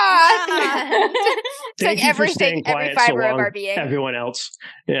all Thank you for staying quiet every fiber so long, of our being. Everyone else.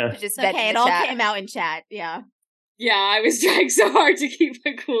 Yeah. Just okay, it all came out in chat. Yeah. Yeah, I was trying so hard to keep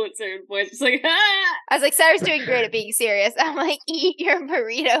it cool at certain points. It's like, I was like, Sarah's doing great at being serious. I'm like, eat your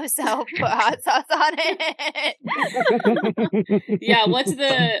burrito self, put hot sauce on it. Yeah, what's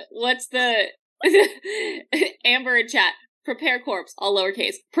the Amber in chat? Prepare corpse, all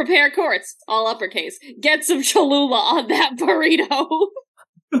lowercase. Prepare corpse, all uppercase. Get some Cholula on that burrito.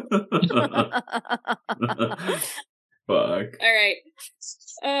 Fuck. All right.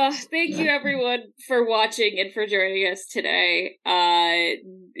 Thank you everyone for watching and for joining us today.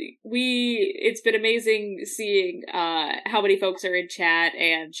 It's been amazing seeing how many folks are in chat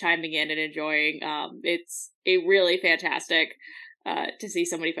and chiming in and enjoying. It's really fantastic to see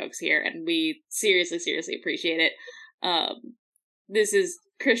so many folks here, and we seriously appreciate it. This is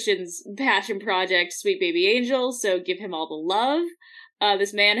Christian's passion project, Sweet Baby Angel, so give him all the love.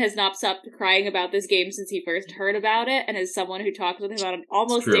 This man has not stopped crying about this game since he first heard about it, and as someone who talks with him on an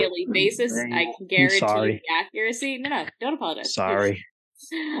almost daily basis, I can guarantee the accuracy. No, don't apologize. Sorry.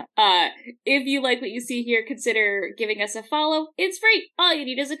 If you like what you see here, consider giving us a follow. It's free. All you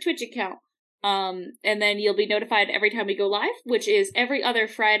need is a Twitch account. And then you'll be notified every time we go live, which is every other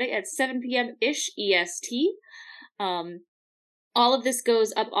Friday at 7 p.m.-ish EST. All of this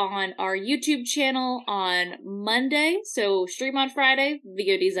goes up on our YouTube channel on Monday. So stream on Friday,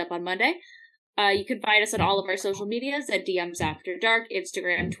 VOD's up on Monday. You can find us on all of our social medias at DMs After Dark,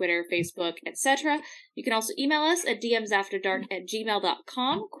 Instagram, Twitter, Facebook, etc. You can also email us at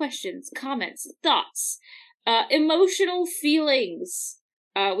dmsafterdark@gmail.com. Questions, comments, thoughts, emotional feelings.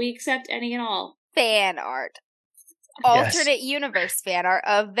 We accept any and all. Fan art. Alternate universe fan art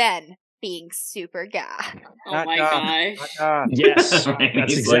of Ven being super guy. Oh my gosh. Yes,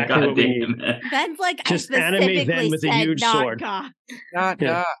 that's exactly what we need. Ven's like, just I anime Ven with a huge sword. God.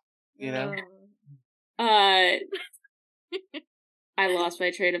 You know. I lost my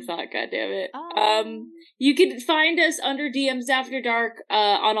train of thought, goddammit. You can find us under DMs After Dark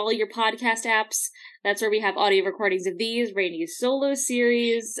on all your podcast apps. That's where we have audio recordings of these, Rainy's solo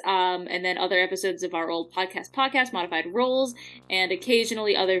series, and then other episodes of our old podcast, Modified Roles, and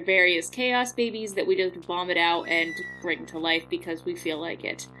occasionally other various Chaos Babies that we just vomit out and bring to life because we feel like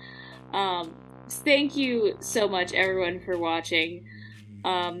it. Thank you so much, everyone, for watching.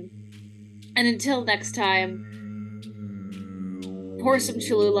 And until next time, pour some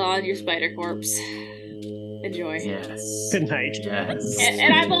Cholula on your spider corpse. Enjoy. Yes. Good night. Yes.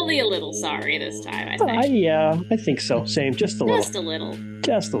 And I'm only a little sorry this time, I think. Yeah, I think so. Same, just a little. Just a little.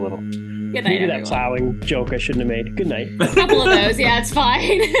 Just a little. Good night, Maybe everyone. that plowing joke I shouldn't have made. Good night. A couple of those, yeah, it's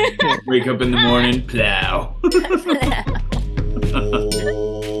fine. Wake up in the morning, plow.